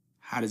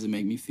 How does it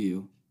make me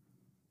feel?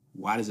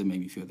 Why does it make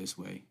me feel this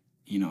way?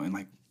 You know, and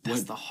like,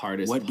 that's the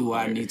hardest What do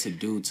part. I need to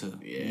do to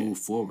move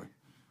forward?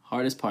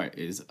 Hardest part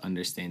is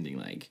understanding,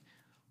 like,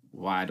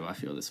 why do I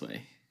feel this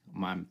way?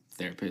 My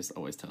therapist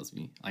always tells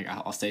me, like,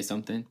 I'll say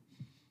something,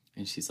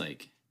 and she's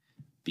like,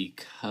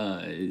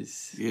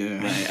 because.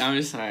 Yeah. Like, I'm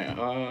just like,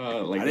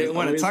 oh. Like, I didn't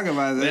want to talk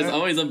about that. There's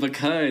always a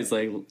because.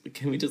 Like,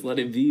 can we just let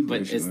it be?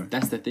 But sure.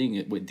 That's the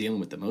thing with dealing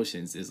with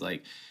emotions is,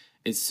 like,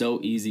 it's so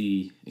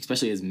easy,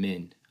 especially as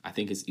men. I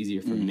think it's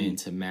easier for men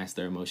to mask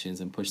their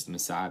emotions and push them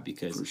aside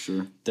because for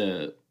sure.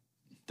 the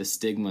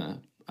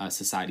stigma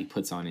society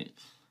puts on it.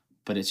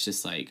 But it's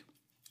just like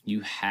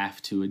you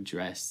have to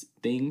address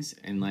things,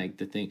 and like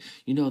the thing,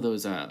 you know,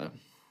 those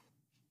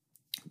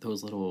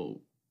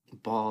little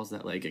balls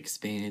that like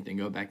expand and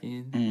go back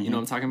in. Mm-hmm. You know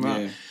what I'm talking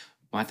about? Yeah.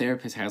 My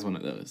therapist has one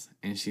of those,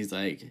 and she's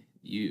like,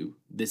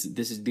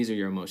 these are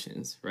your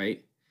emotions,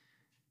 right?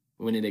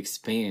 When it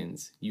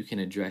expands, you can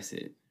address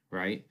it,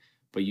 right?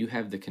 But you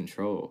have the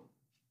control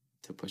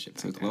to push it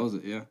back to close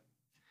it, yeah.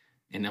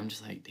 And I'm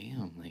just like,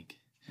 damn, like,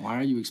 why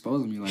are you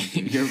exposing me like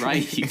that? You're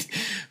right.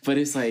 But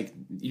it's like,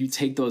 you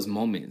take those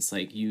moments,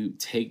 like you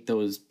take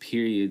those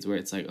periods where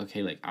it's like,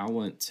 okay, like I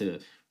want to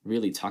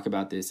really talk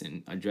about this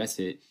and address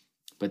it.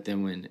 But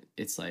then when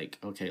it's like,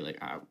 okay,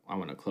 like I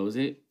want to close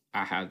it,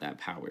 I have that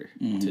power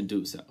to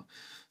do so.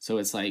 So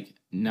it's like,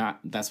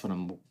 that's what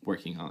I'm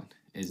working on,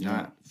 is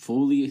not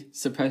fully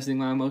suppressing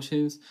my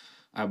emotions,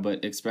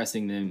 but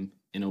expressing them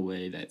in a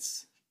way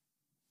that's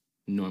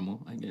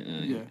normal.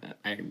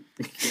 I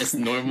guess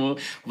normal,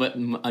 but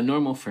a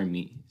normal for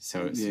me.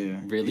 So it's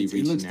really reaching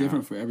out. It looks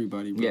different for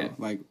everybody, bro. Yeah.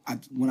 Like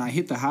when I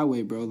hit the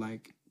highway, bro,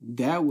 like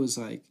that was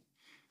like,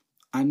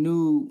 I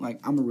knew, like,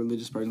 I'm a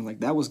religious person.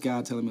 Like that was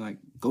God telling me, like,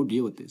 go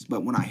deal with this.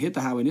 But when I hit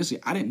the highway initially,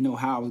 I didn't know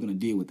how I was going to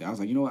deal with it. I was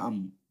like, you know what, I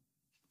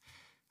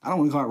don't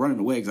want to call it running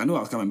away because I knew I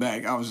was coming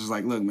back. I was just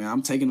like, look, man,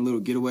 I'm taking a little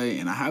getaway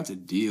and I have to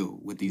deal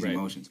with these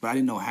emotions. But I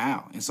didn't know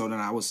how. And so then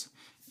I was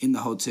in the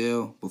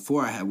hotel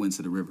before I had went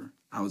to the river.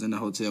 I was in the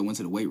hotel, went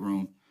to the weight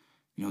room,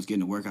 you know, I was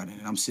getting a workout in.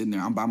 And I'm sitting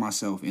there, I'm by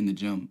myself in the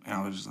gym. And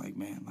I was just like,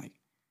 man, like,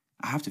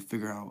 I have to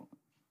figure out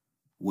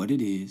what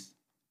it is,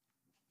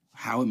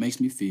 how it makes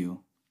me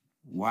feel,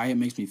 why it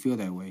makes me feel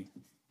that way,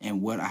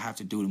 and what I have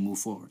to do to move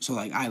forward. So,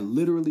 like, I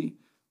literally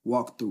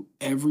walked through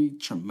every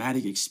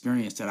traumatic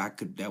experience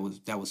that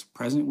was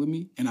present with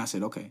me. And I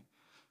said, okay,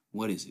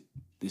 what is it?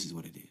 This is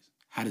what it is.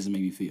 How does it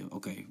make me feel?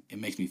 Okay, it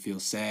makes me feel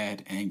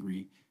sad,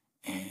 angry,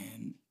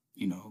 and,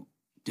 you know,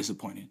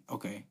 disappointed.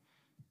 Okay.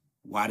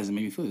 Why does it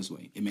make me feel this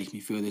way? It makes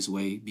me feel this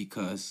way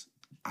because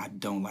I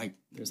don't like...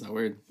 There's that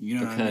word. You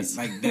know because.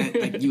 What I mean? Like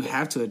that. Like you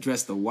have to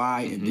address the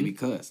why and the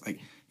because. Like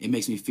it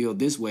makes me feel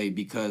this way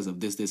because of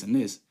this, this, and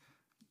this.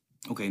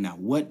 Okay, now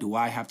what do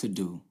I have to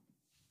do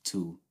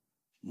to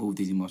move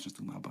these emotions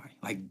through my body?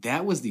 Like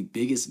that was the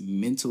biggest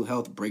mental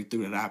health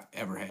breakthrough that I've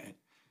ever had.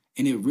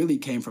 And it really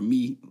came from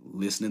me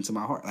listening to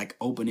my heart, like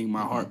opening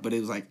my heart. But it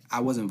was like I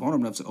wasn't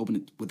vulnerable enough to open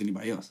it with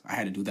anybody else. I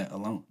had to do that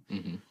alone.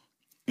 Mm-hmm.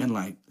 And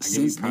like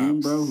since then,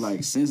 bro,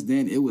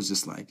 it was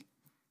just like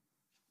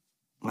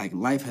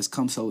life has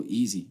come so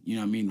easy. You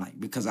know what I mean? Like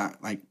because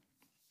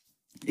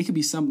it could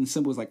be something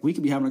simple as like we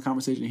could be having a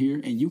conversation here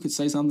and you could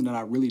say something that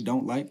I really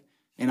don't like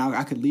And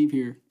I could leave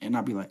here and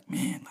I'd be like,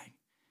 man, like,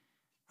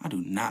 I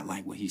do not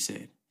like what he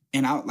said.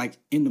 And I like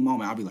in the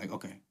moment, I'll be like,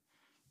 okay,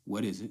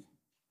 what is it?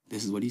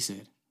 This is what he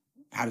said.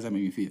 How does that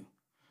make me feel?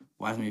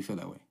 Why does it make me feel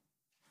that way?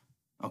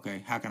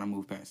 Okay, how can I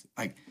move past it?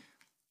 Like,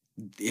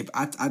 if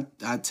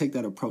I take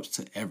that approach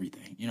to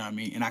everything, you know what I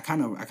mean? And I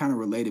kind of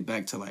relate it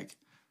back to like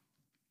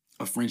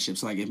a friendship.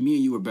 So like if me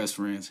and you were best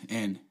friends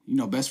and, you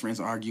know, best friends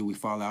argue, we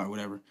fall out or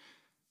whatever.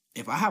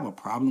 If I have a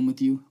problem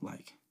with you,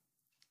 like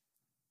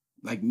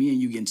me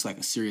and you get into like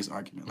a serious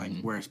argument,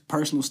 like where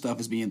personal stuff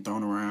is being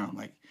thrown around,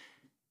 like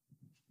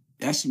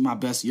that's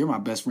you're my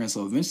best friend.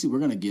 So eventually we're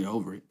going to get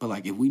over it. But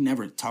like, if we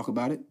never talk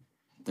about it,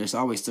 there's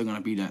always still going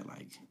to be that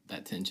like,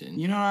 that tension.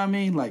 You know what I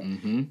mean? Like,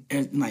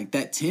 and like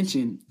that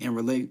tension in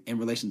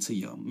relation to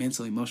your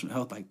mental, emotional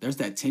health, like there's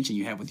that tension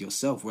you have with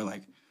yourself where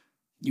like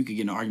you could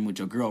get in an argument with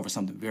your girl over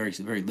something very,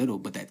 very little,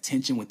 but that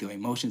tension with your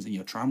emotions and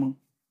your trauma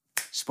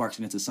sparks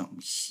it into something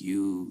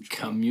huge.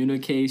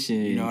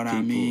 Communication. You know what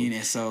I mean?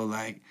 And so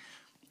like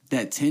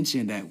that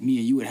tension that me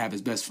and you would have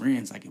as best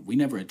friends, like if we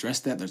never address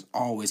that, there's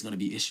always going to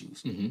be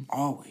issues.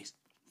 Always.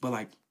 But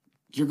like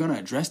you're going to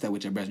address that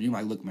with your best friend. You're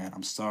like, look, man,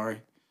 I'm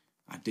sorry.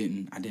 I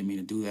didn't mean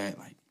to do that.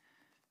 Like,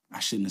 I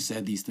shouldn't have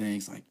said these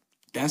things. Like,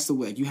 that's the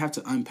way. Like, you have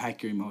to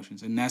unpack your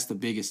emotions. And that's the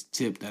biggest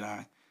tip that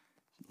I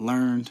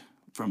learned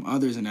from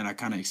others and that I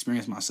kind of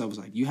experienced myself. Is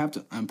like, you have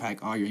to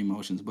unpack all your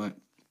emotions. But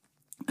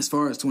as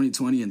far as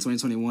 2020 and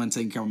 2021,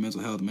 taking care of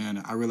mental health,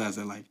 man, I realized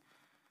that, like,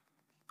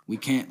 we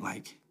can't,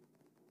 like,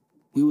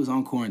 we was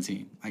on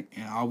quarantine. Like,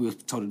 and all we was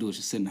told to do was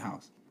just sit in the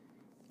house.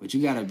 But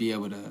you got to be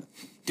able to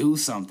do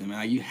something, man.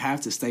 Like, you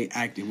have to stay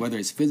active, whether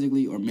it's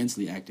physically or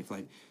mentally active.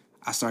 Like,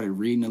 I started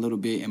reading a little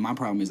bit, and my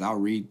problem is I'll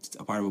read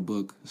a part of a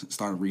book,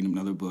 start reading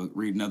another book,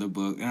 read another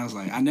book, and I was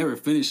like, I never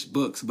finished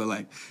books, but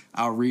like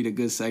I'll read a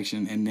good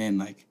section, and then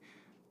like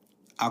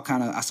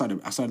I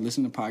started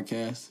listening to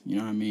podcasts, you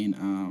know what I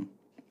mean,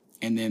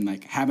 and then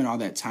like having all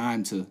that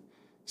time to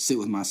sit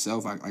with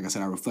myself. Like I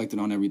said, I reflected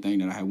on everything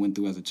that I had went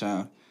through as a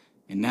child,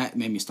 and that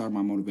made me start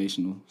my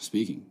motivational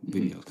speaking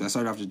videos. Because I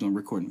started off just doing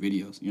recording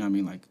videos, you know what I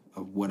mean, like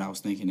of what I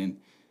was thinking, and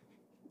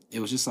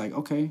it was just like,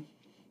 okay,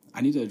 I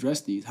need to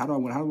address these. How do I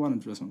want to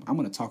address them? I'm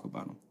going to talk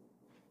about them.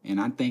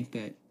 And I think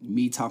that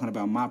me talking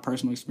about my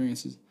personal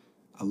experiences,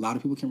 a lot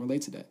of people can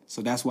relate to that.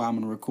 So that's why I'm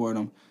going to record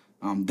them.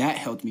 That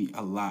helped me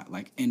a lot.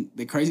 Like, and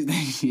the crazy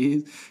thing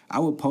is, I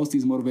would post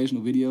these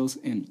motivational videos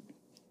and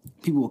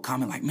people will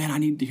comment like, man, I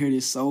need to hear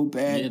this so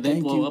bad. Yeah, they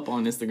blow up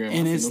on Instagram.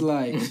 And it's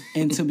like,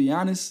 and to be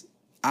honest,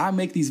 I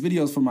make these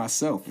videos for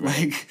myself.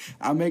 Right. Like,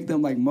 I make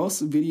them like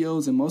most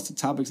videos and most of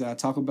the topics that I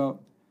talk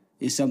about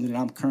is something that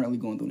I'm currently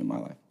going through in my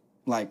life.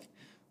 Like,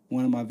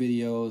 one of my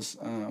videos,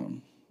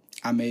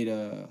 I made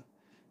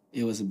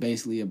it was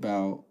basically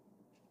about,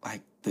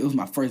 like, it was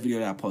my first video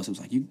that I posted.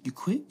 It was like, you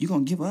quit? You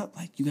gonna give up?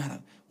 Like,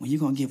 when you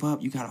gonna give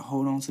up, you gotta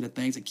hold on to the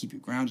things that keep you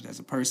grounded as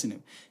a person.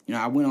 And, you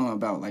know, I went on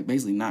about, like,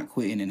 basically not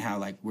quitting and how,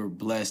 like, we're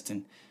blessed.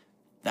 And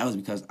that was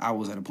because I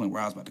was at a point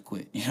where I was about to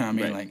quit. You know what I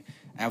mean? Right. Like,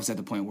 I was at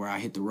the point where I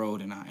hit the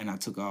road and I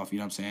took off, you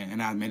know what I'm saying?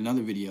 And I made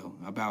another video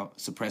about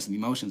suppressing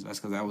emotions.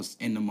 That's because I was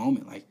in the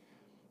moment, like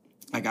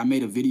I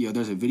made a video,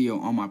 there's a video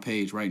on my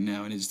page right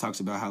now, and it just talks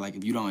about how, like,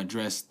 if you don't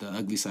address the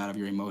ugly side of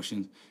your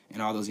emotions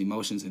and all those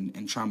emotions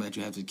and trauma that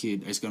you have as a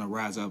kid, it's going to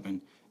rise up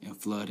and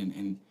flood.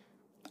 And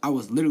I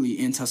was literally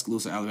in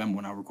Tuscaloosa, Alabama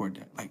when I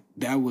recorded that. Like,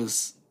 that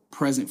was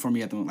present for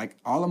me at the moment. Like,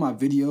 all of my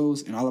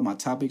videos and all of my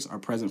topics are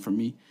present for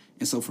me.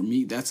 And so for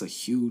me, that's a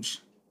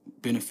huge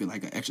benefit,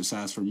 like an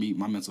exercise for me.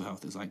 My mental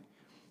health is like,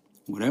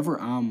 whatever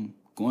I'm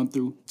going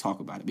through,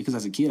 talk about it. Because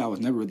as a kid, I was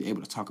never really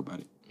able to talk about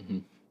it.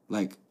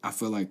 Like, I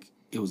feel like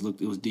it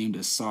was deemed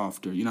as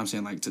soft, or, you know what I'm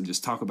saying, like, to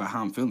just talk about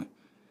how I'm feeling.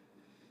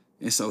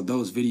 And so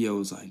those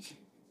videos, like,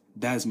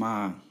 that's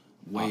my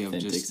way authentic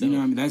of just, self. you know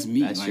what I mean? That's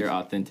me. That's like, your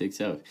authentic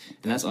self.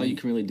 And that's all you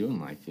can really do in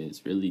life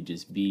is really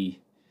just be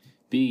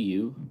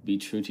you, be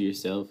true to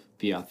yourself,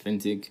 be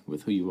authentic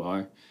with who you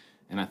are.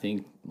 And I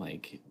think,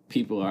 like,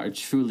 people are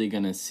truly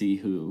going to see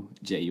who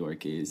Jay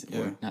York is. Yeah.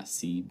 Or not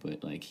see,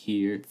 but, like,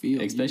 hear.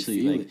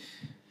 Especially, like,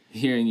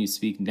 hearing you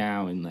speak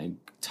now and, like,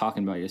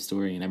 talking about your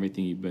story and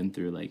everything you've been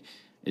through, like,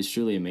 it's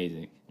truly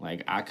amazing.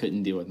 Like, I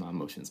couldn't deal with my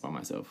emotions by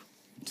myself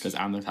because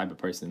I'm the type of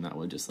person that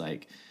would just,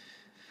 like,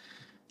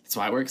 that's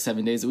why I work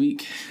 7 days a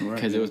week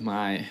because it was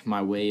my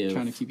way of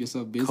trying to keep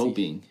yourself busy,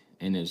 coping.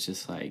 And it's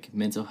just, like,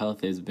 mental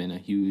health has been a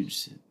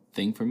huge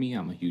thing for me.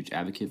 I'm a huge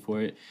advocate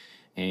for it.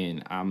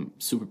 And I'm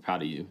super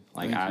proud of you.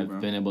 Like,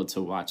 I've been able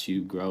to watch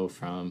you grow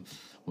from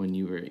when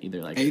you were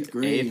either, like, eighth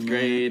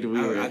grade.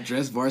 I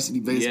dressed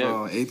varsity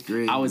baseball, 8th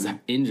grade. I was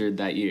injured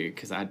that year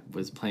because I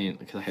was playing,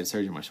 because I had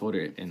surgery on my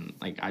shoulder. And,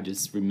 like, I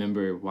just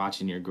remember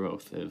watching your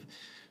growth of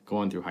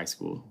going through high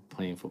school,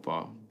 playing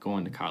football,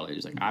 going to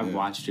college. Like, I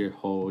watched your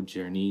whole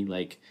journey,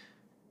 like,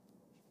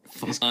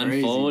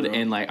 unfold. Crazy,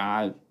 and, like,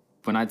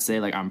 when I'd say,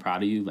 like, I'm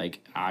proud of you,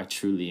 like, I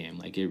truly am.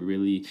 Like, it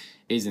really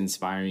is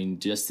inspiring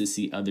just to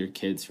see other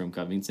kids from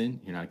Covington.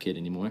 You're not a kid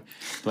anymore.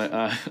 But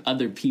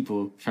other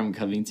people from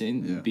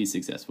Covington be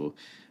successful.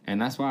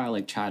 And that's why I,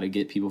 like, try to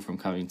get people from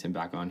Covington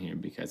back on here,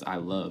 because I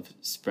love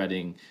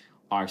spreading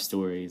our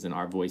stories and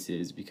our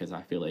voices, because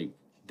I feel like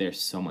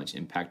there's so much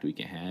impact we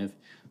can have.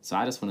 So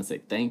I just want to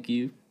say thank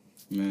you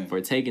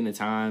for taking the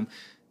time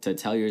to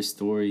tell your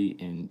story,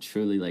 and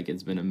truly, like,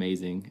 it's been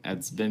amazing.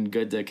 It's been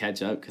good to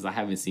catch up because I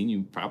haven't seen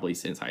you probably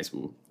since high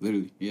school.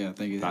 Literally, yeah, I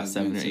think it about has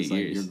 7 been or 8 since, like,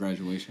 years. your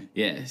graduation.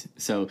 Yeah,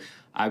 so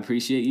I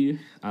appreciate you.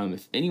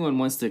 If anyone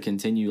wants to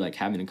continue, like,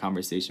 having a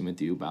conversation with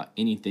you about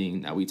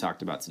anything that we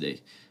talked about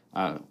today,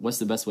 what's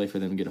the best way for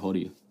them to get a hold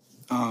of you?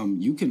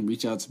 You can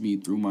reach out to me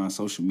through my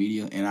social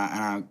media, and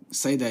I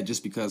say that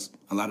just because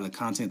a lot of the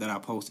content that I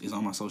post is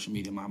on my social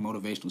media, my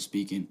motivational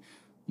speaking,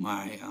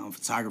 my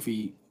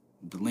photography.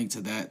 The link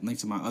to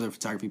my other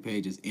photography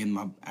page is in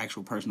my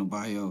actual personal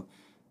bio.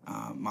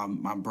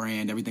 My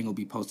brand, everything will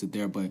be posted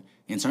there. But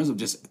in terms of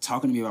just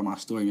talking to me about my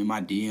story, I mean, my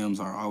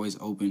DMs are always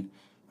open.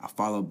 I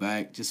follow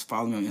back. Just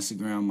follow me on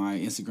Instagram. My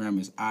Instagram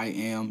is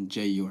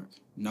IamJYork.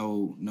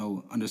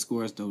 No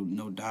underscores,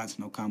 no dots,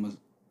 no commas.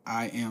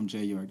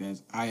 IamJYork.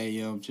 That's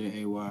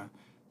IamJayyork.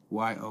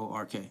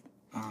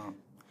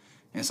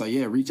 And so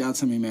yeah, reach out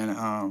to me, man.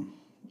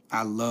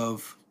 I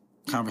love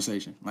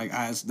conversation. Like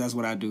that's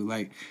what I do.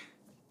 Like,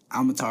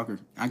 I'm a talker.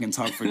 I can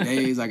talk for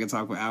days. I can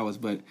talk for hours.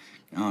 But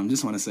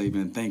just want to say,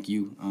 man, thank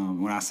you.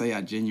 When I say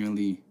I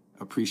genuinely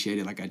appreciate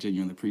it, like I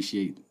genuinely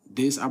appreciate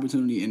this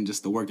opportunity and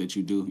just the work that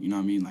you do. You know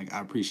what I mean? Like,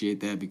 I appreciate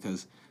that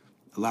because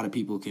a lot of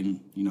people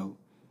can,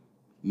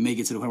 make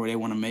it to the point where they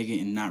want to make it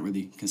and not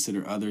really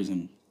consider others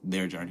and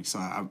their journey. So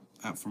I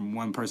from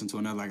one person to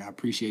another, like, I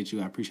appreciate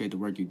you. I appreciate the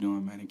work you're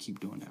doing, man, and keep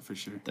doing that for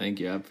sure. Thank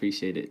you. I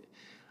appreciate it.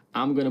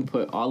 I'm going to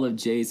put all of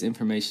Jay's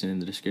information in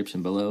the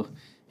description below.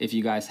 If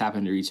you guys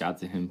happen to reach out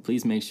to him,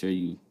 please make sure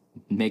you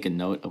make a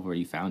note of where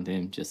you found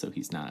him, just so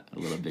he's not a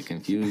little bit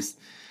confused.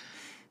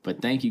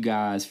 But thank you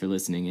guys for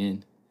listening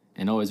in.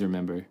 And always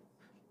remember,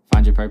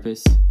 find your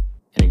purpose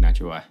and ignite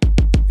your why.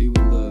 Be with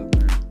love,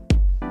 man.